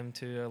comparing them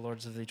to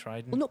Lords of the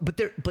Trident? Well, no, but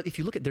if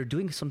you look at, they're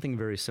doing something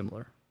very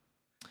similar.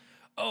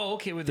 Oh,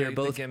 okay, with they're the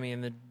both Gimme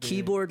and the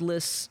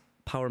keyboardless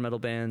power metal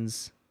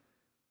bands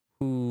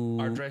who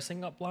are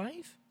dressing up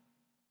live.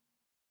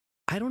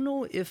 I don't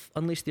know if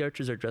Unleash the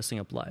Archers are dressing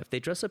up live. They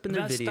dress up in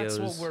their videos.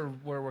 That's what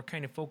we're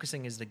kind of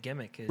focusing is the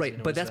gimmick.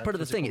 Right, but that's part of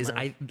the thing. Is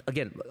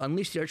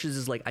Unleash the Archers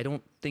is like, I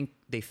don't think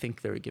they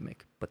think they're a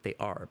gimmick, but they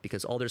are,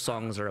 because all their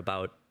songs are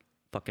about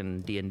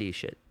fucking D&D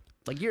shit.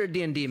 Like, you're a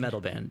D&D metal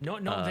band. No.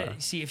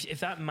 See, if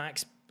that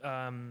Max,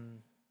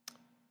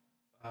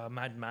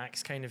 Mad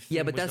Max kind of thing,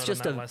 yeah, but that's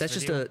just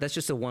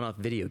a one-off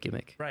video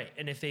gimmick. Right,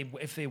 and if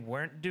they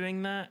weren't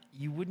doing that,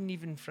 you wouldn't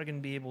even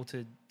friggin' be able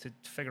to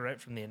figure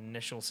out from the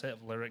initial set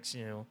of lyrics,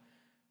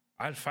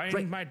 I'll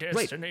find my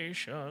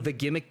destination. Right. The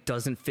gimmick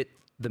doesn't fit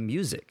the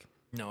music.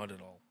 Not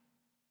at all.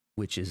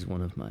 Which is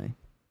one of my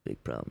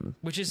big problems.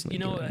 Which is,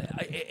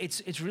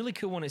 it's really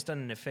cool when it's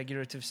done in a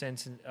figurative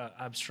sense and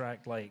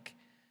abstract, like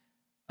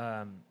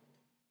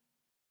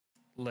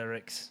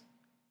lyrics,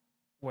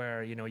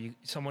 where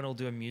someone will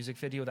do a music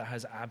video that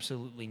has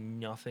absolutely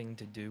nothing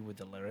to do with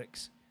the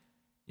lyrics.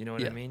 You know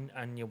what I mean?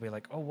 And you'll be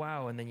like, oh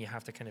wow, and then you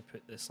have to kind of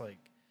put this like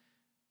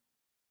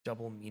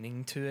double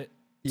meaning to it.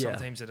 Yeah.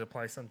 Sometimes it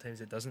applies,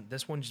 sometimes it doesn't.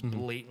 This one just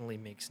blatantly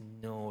makes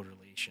no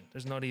relation.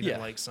 There's not even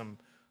like some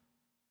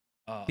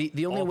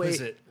the only way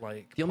opposite,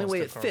 like the only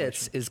way it positive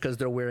fits is because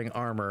they're wearing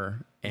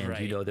armor, and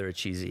Right. you know they're a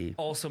cheesy.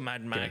 Also,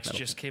 Mad Max metal.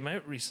 just came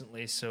out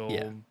recently, so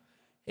Yeah.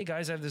 hey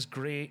guys, I have this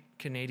great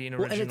Canadian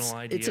Well, and original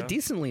idea. it's a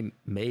decently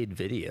made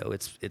video.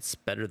 It's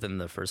better than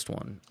the first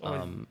one.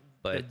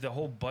 But the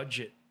whole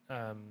budget,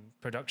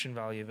 production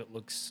value of it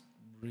looks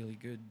really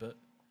good, but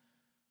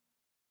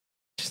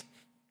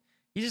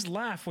you just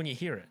laugh when you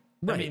hear it.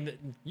 Right. I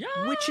mean, yeah,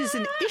 which is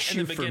an in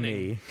issue the for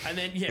beginning. me. And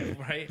then, yeah,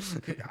 right.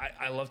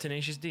 I love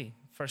Tenacious D.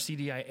 First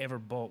CD I ever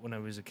bought when I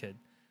was a kid.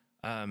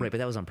 Right, but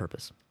that was on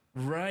purpose.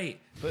 Right,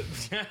 but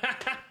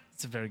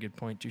it's a very good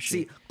point. Touché.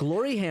 See,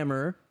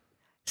 Gloryhammer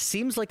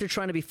seems like they're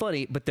trying to be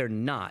funny, but they're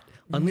not.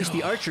 Unleash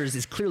the Archers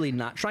is clearly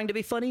not trying to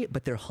be funny,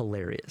 but they're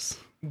hilarious.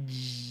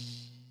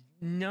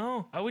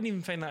 No, I wouldn't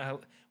even find that.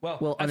 Well,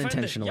 Well, I find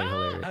unintentionally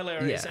that,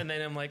 hilarious. And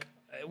then I'm like,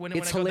 when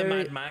It's I got the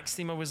hilarious. Mad Max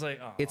theme, I was like,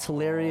 oh, It's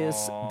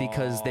hilarious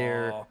because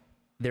they're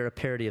a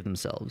parody of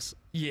themselves.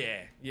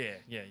 yeah.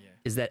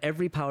 Is that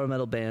every power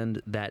metal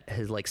band that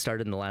has like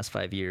started in the last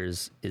 5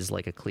 years is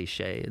like a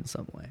cliche in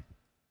some way.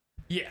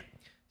 Yeah.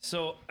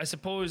 So I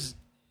suppose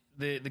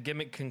the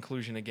gimmick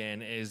conclusion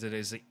again is that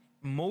is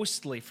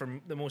mostly, for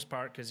the most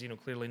part, because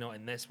clearly not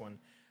in this one,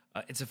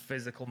 it's a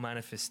physical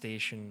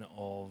manifestation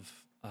of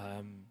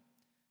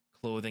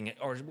clothing,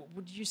 or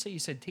what did you say? You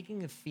said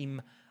taking a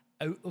theme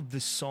out of the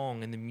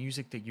song and the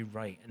music that you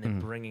write, and then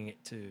bringing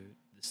it to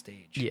the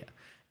stage. Yeah.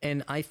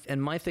 And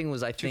my thing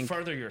was, I To think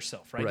further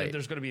yourself, right? Right.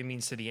 There's going to be a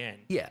means to the end.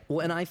 yeah.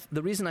 Well, and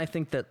the reason I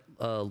think that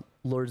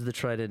Lords of the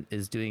Trident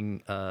is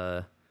doing,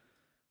 I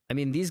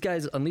mean, these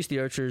guys, Unleash the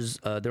Archers,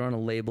 they're on a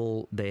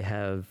label. They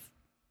have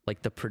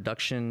like the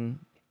production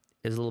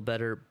is a little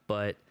better,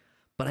 but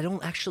I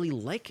don't actually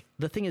like.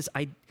 The thing is,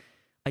 I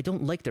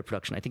don't like their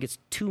production. I think it's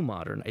too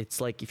modern.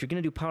 It's like if you're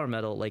gonna do power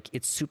metal, like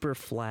it's super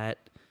flat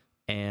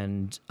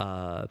and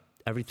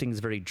everything's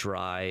very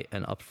dry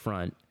and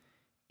upfront,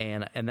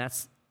 and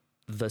that's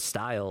the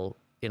style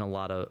in a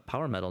lot of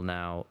power metal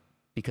now,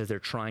 because they're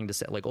trying to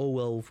say like, oh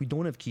well, if we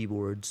don't have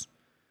keyboards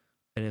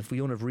and if we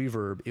don't have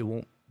reverb, it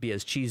won't be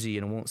as cheesy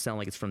and it won't sound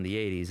like it's from the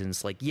 80s. And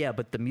it's like, yeah,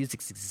 but the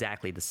music's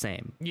exactly the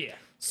same. Yeah.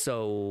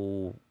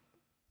 So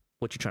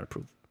what you trying to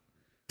prove?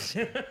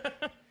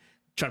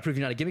 Trying to prove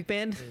you're not a gimmick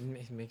band?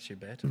 It makes you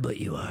better. But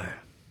you are.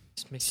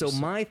 Just makes So you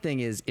my thing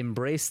is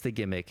embrace the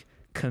gimmick,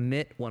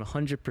 commit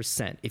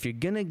 100%. If you're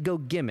going to go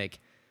gimmick,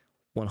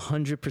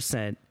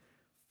 100%,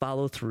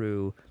 follow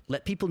through,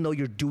 let people know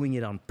you're doing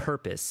it on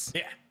purpose.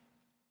 yeah.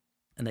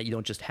 And that you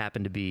don't just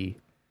happen to be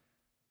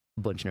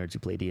a bunch of nerds who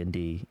play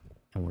D&D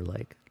and we're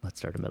like, let's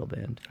start a metal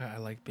band. I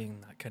like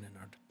being that kind of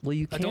nerd. Well,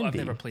 you can I've be,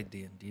 never played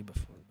D&D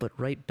before. but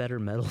write better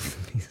metal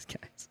than these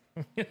guys.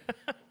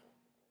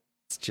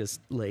 It's just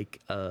like,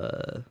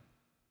 Yeah.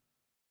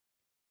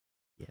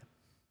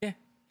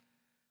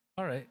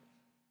 All right.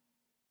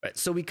 right.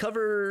 So we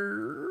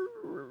cover,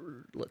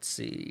 let's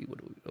see,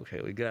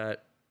 we got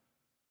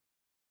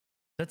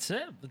That's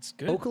it. That's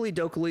good. Okilly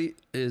Dokilly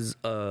is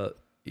a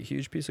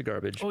huge piece of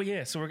garbage. Oh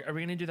yeah. So are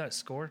we gonna do that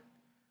score?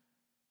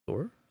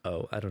 Score?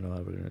 Oh, I don't know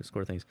how we're gonna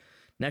score things.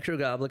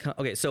 Nekrogoblikon.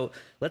 Okay, so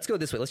let's go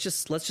this way. Let's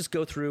just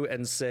go through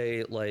and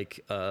say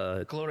like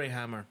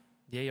Gloryhammer.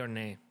 Yay or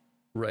nay?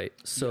 right.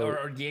 So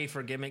or yay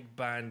for gimmick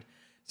band.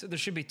 So there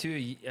should be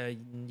two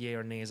yay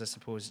or nays, I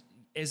suppose.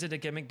 Is it a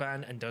gimmick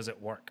band and does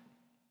it work?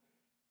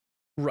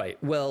 right.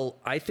 Well,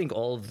 I think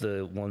all of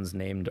the ones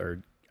named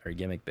are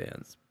gimmick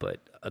bands, but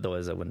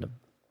otherwise I wouldn't have.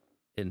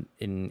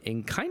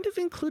 In kind of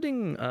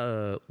including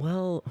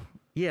well,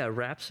 yeah,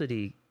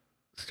 Rhapsody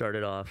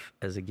started off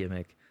as a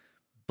gimmick,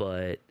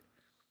 but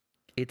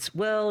it's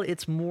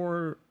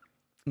more.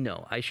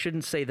 No, I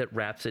shouldn't say that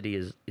Rhapsody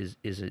is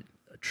a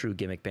true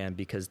gimmick band,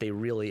 because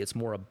it's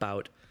more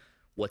about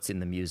what's in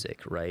the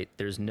music, right?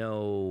 There's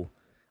no,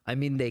 I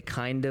mean, they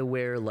kind of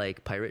wear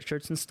like pirate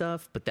shirts and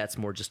stuff, but that's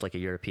more just like a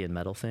European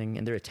metal thing,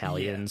 and they're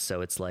Italian,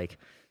 so it's like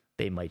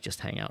they might just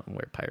hang out and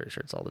wear pirate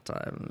shirts all the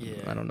time.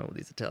 Yeah. I don't know what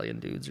these Italian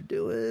dudes are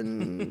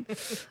doing,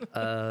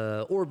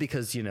 or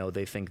because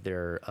they think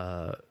they're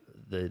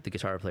the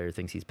guitar player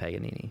thinks he's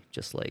Paganini,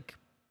 just like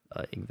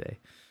Yngwie.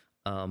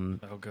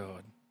 Oh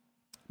god.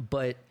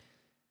 But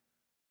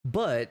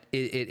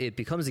it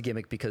becomes a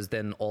gimmick because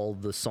then all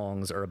the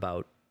songs are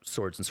about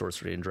swords and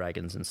sorcery and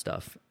dragons and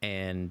stuff.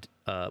 And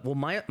well,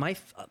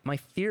 my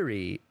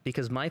theory,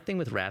 because my thing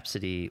with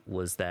Rhapsody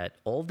was that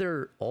all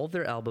their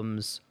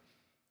albums,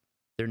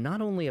 they're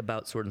not only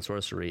about sword and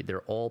sorcery,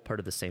 they're all part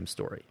of the same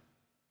story.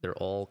 They're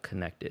all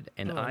connected,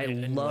 and I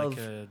love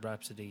like a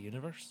Rhapsody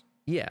universe.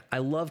 Yeah, I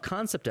love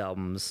concept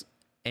albums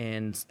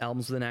and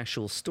albums with an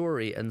actual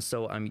story, and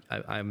so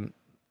I'm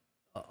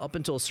up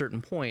until a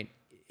certain point,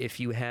 if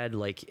you had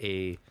like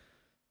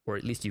or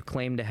at least you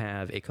claim to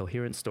have a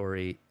coherent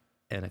story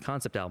and a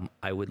concept album,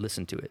 I would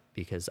listen to it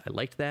because I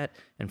liked that,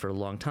 and for a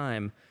long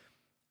time,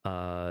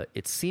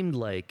 it seemed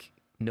like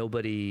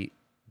nobody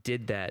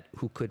did that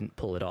who couldn't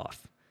pull it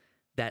off.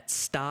 That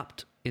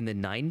stopped in the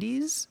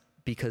 90s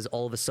because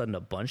all of a sudden a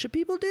bunch of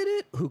people did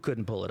it who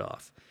couldn't pull it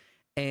off.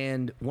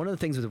 And one of the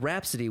things with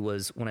Rhapsody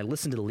was when I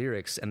listened to the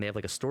lyrics and they have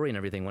like a story and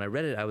everything, when I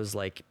read it, I was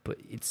like, but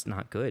it's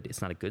not good.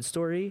 It's not a good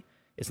story.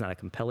 It's not a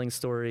compelling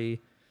story.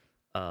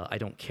 I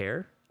don't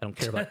care. I don't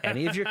care about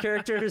any of your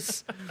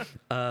characters.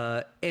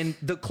 And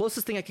the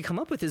closest thing I could come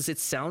up with is it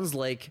sounds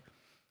like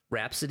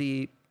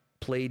Rhapsody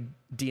played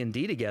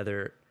D&D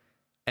together.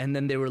 And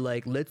then they were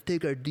like, let's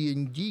take our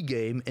D&D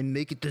game and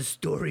make it the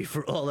story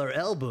for all our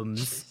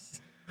albums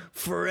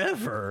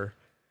forever.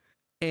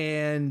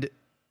 And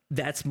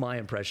that's my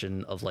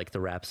impression of like the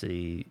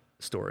Rhapsody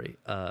story.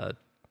 Yeah,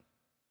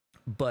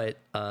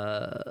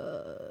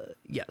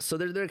 so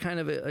they're kind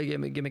of a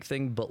gimmick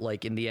thing, but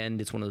like in the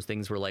end, it's one of those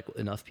things where like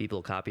enough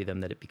people copy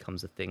them that it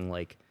becomes a thing.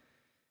 Like,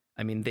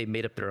 I mean, they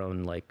made up their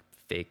own like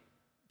fake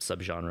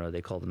subgenre.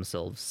 They call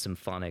themselves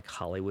symphonic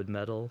Hollywood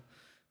metal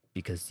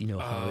because,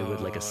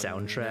 Hollywood, like a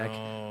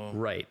soundtrack,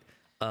 right?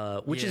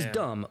 Which is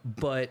dumb,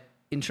 but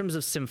in terms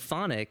of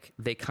symphonic,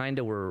 they kind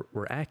of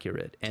were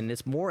accurate, and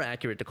it's more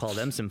accurate to call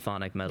them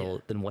symphonic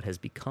metal than what has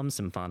become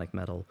symphonic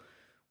metal,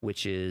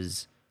 which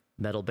is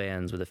metal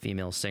bands with a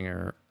female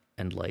singer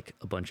and like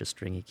a bunch of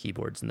stringy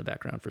keyboards in the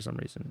background for some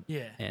reason.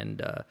 Yeah.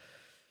 And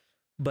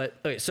but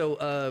okay,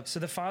 so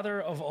the father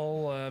of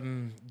all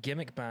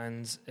gimmick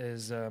bands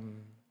is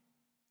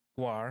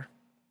Gwar.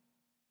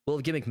 Well,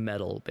 gimmick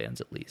metal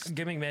bands at least.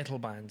 Gimmick metal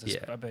bands. Is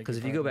a big because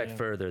if you go back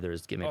further,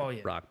 there's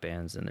gimmick rock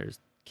bands and there's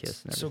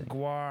Kiss and everything. So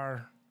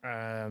Gwar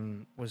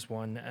was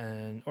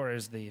one, or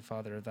is the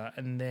father of that,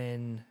 and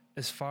then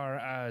as far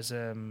as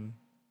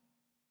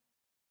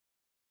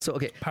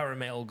power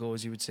metal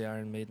goes, you would say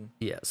Iron Maiden.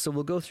 Yeah. So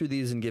we'll go through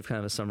these and give kind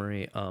of a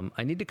summary.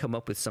 I need to come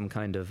up with some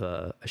kind of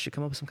I should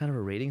come up with some kind of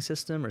a rating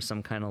system or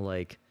some kind of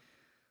like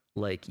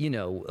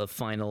a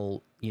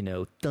final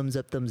thumbs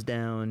up, thumbs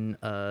down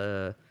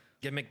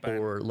gimmick band,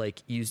 or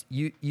like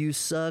you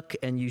suck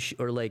and you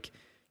or like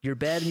you're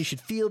bad and you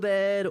should feel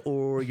bad,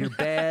 or you're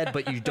bad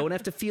but you don't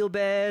have to feel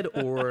bad,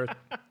 or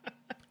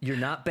you're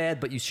not bad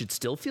but you should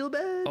still feel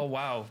bad. Oh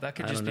wow, that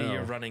could just be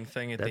your running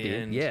thing at the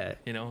end. Yeah,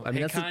 I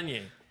mean,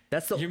 Kanye.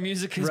 That's your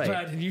music is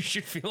bad and you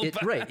should feel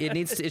bad. Right,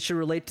 it should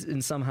relate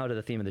in somehow to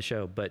the theme of the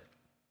show. But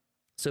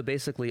so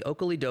basically,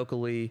 Okilly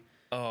Dokilly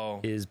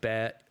is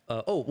bad.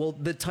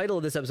 The title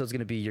of this episode is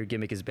going to be "Your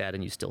Gimmick is Bad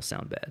and You Still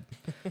Sound Bad."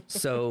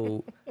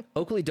 So,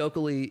 Okilly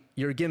Dokilly,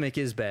 your gimmick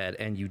is bad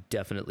and you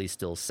definitely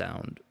still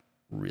sound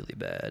really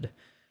bad.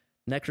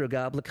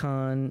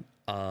 Nekrogoblikon,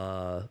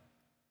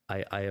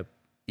 I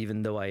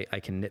even though I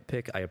can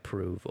nitpick, I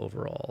approve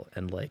overall,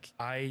 and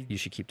you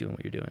should keep doing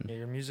what you're doing. Yeah,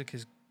 your music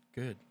is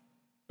good,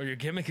 or your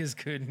gimmick is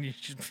good, and you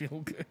should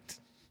feel good.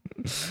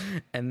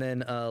 And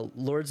then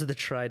Lords of the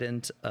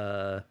Trident.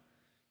 I'd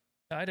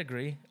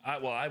agree.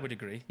 I would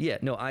agree. Yeah,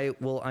 no,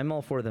 I'm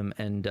all for them.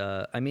 And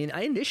I mean,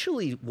 I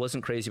initially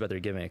wasn't crazy about their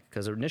gimmick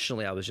because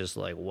initially I was just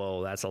like,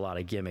 whoa, that's a lot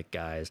of gimmick,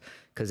 guys.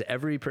 Because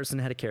every person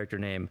had a character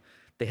name.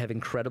 They have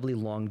incredibly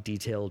long,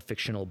 detailed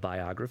fictional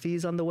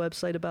biographies on the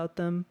website about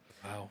them.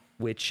 Wow.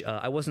 Which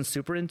I wasn't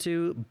super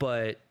into,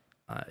 but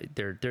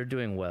they're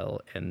doing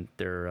well, and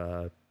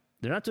they're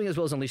not doing as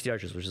well as Unleash the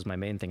Archers, which is my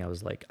main thing. I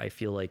was like, I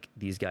feel like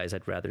these guys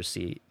I'd rather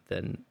see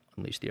than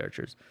Unleash the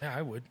Archers. Yeah,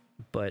 I would.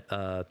 But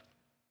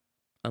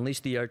Unleash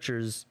the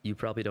Archers, you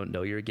probably don't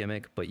know you're a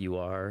gimmick, but you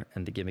are,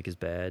 and the gimmick is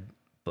bad.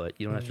 But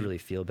you don't have to really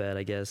feel bad,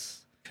 I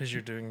guess. Because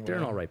you're doing well. They're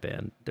an all right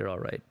band. They're all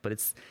right, but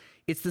it's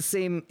the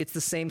same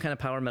kind of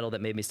power metal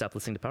that made me stop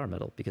listening to power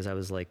metal, because I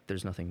was like,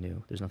 there's nothing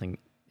new. There's nothing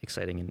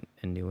exciting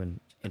and new and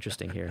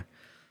interesting here.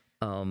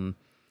 And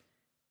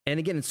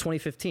again, it's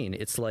 2015.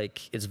 It's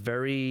like, it's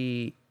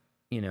very,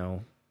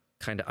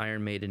 kind of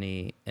Iron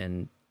Maiden-y,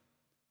 and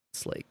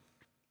it's like,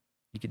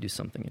 you could do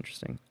something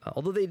interesting.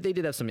 Although they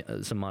did have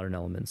some modern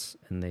elements,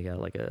 and they got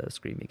like a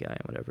screamy guy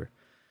and whatever.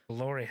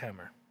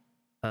 Gloryhammer.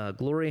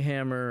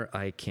 Gloryhammer,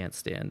 I can't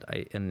stand.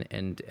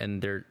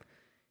 And they're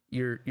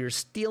you're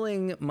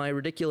stealing my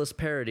ridiculous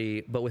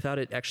parody, but without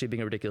it actually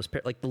being a ridiculous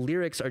parody. Like, the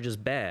lyrics are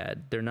just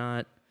bad. They're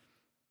not,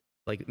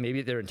 like,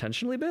 maybe they're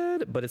intentionally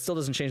bad, but it still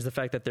doesn't change the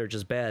fact that they're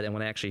just bad. And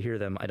when I actually hear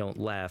them, I don't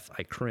laugh.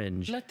 I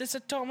cringe. Let this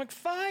atomic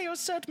fire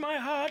set my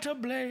heart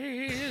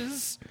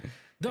ablaze.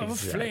 The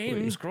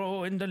flames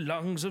grow in the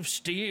lungs of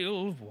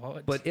steel.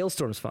 What? But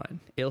Alestorm's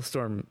fine.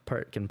 Alestorm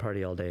can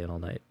party all day and all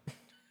night.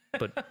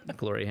 But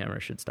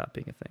Gloryhammer should stop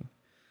being a thing.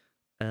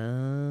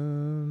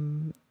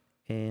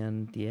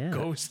 And yeah.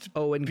 Ghost.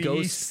 Oh, and BC.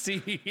 Ghost.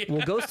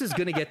 Well, Ghost is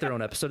going to get their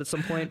own episode at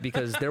some point,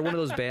 because they're one of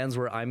those bands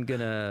where I've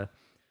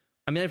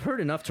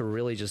heard enough to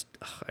really just,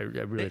 I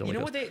really don't. You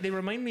know what? They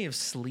remind me of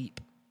Sleep.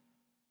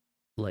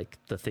 Like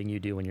the thing you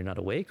do when you're not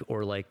awake,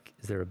 or like,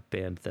 is there a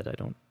band that I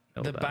don't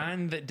know about? The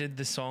band that did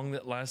the song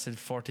that lasted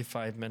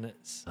 45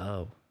 minutes.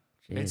 Oh,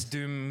 geez. It's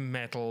doom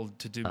metal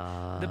to doom.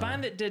 The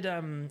band that did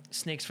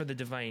Snakes for the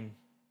Divine.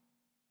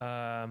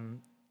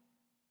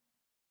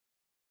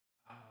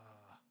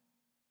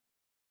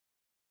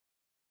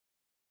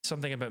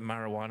 Something about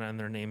marijuana in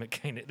their name. It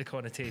kind of, the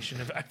connotation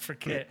of, I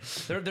forget.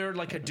 They're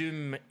like a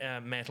doom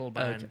metal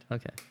band.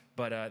 Okay.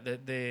 But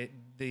the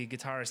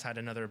guitarist had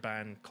another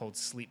band called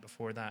Sleep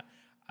before that.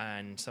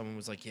 and someone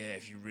was like, "Yeah,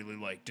 if you really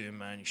like Doom,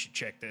 man, you should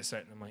check this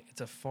out." And I'm like,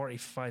 "It's a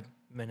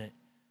 45-minute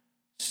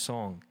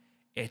song.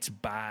 It's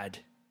bad."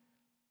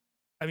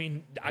 I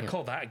mean, I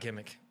call that a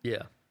gimmick.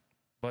 Yeah.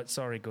 But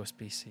sorry, Ghost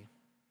BC.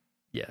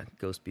 Yeah,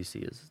 Ghost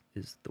BC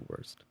is the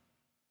worst.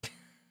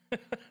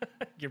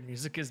 Your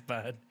music is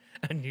bad,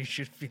 and you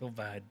should feel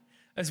bad,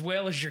 as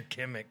well as your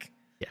gimmick.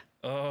 Yeah.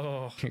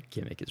 Oh. Your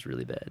gimmick is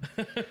really bad.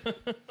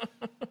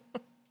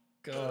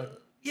 God.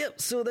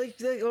 Yep. So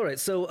all right.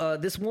 So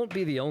this won't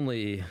be the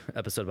only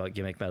episode about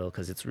gimmick metal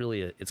because it's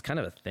really it's kind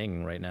of a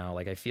thing right now.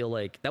 Like I feel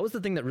like that was the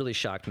thing that really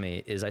shocked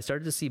me is I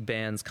started to see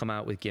bands come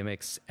out with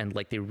gimmicks and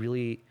like they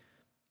really.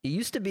 It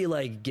used to be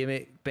like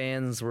gimmick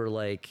bands were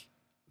like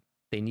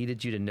they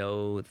needed you to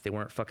know that they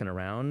weren't fucking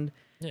around.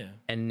 Yeah.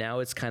 And now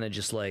it's kind of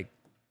just like,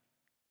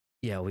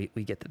 yeah, we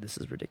get that this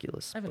is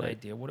ridiculous. I have an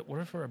idea. What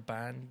if we're a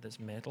band that's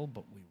metal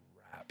but we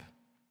rap?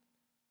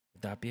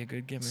 Would that be a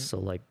good gimmick? So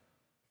like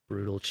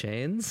Brutal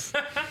Chains.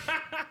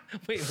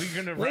 Wait, we're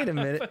gonna Wait rap? a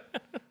minute.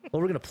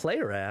 Well, we're gonna play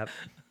rap.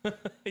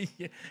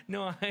 Yeah.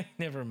 No,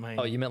 never mind.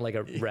 Oh, you meant like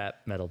a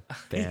rap metal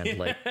band,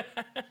 like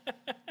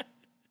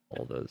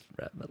all those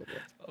rap metal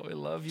bands. Oh, we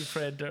love you,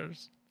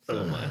 Predators,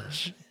 so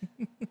much.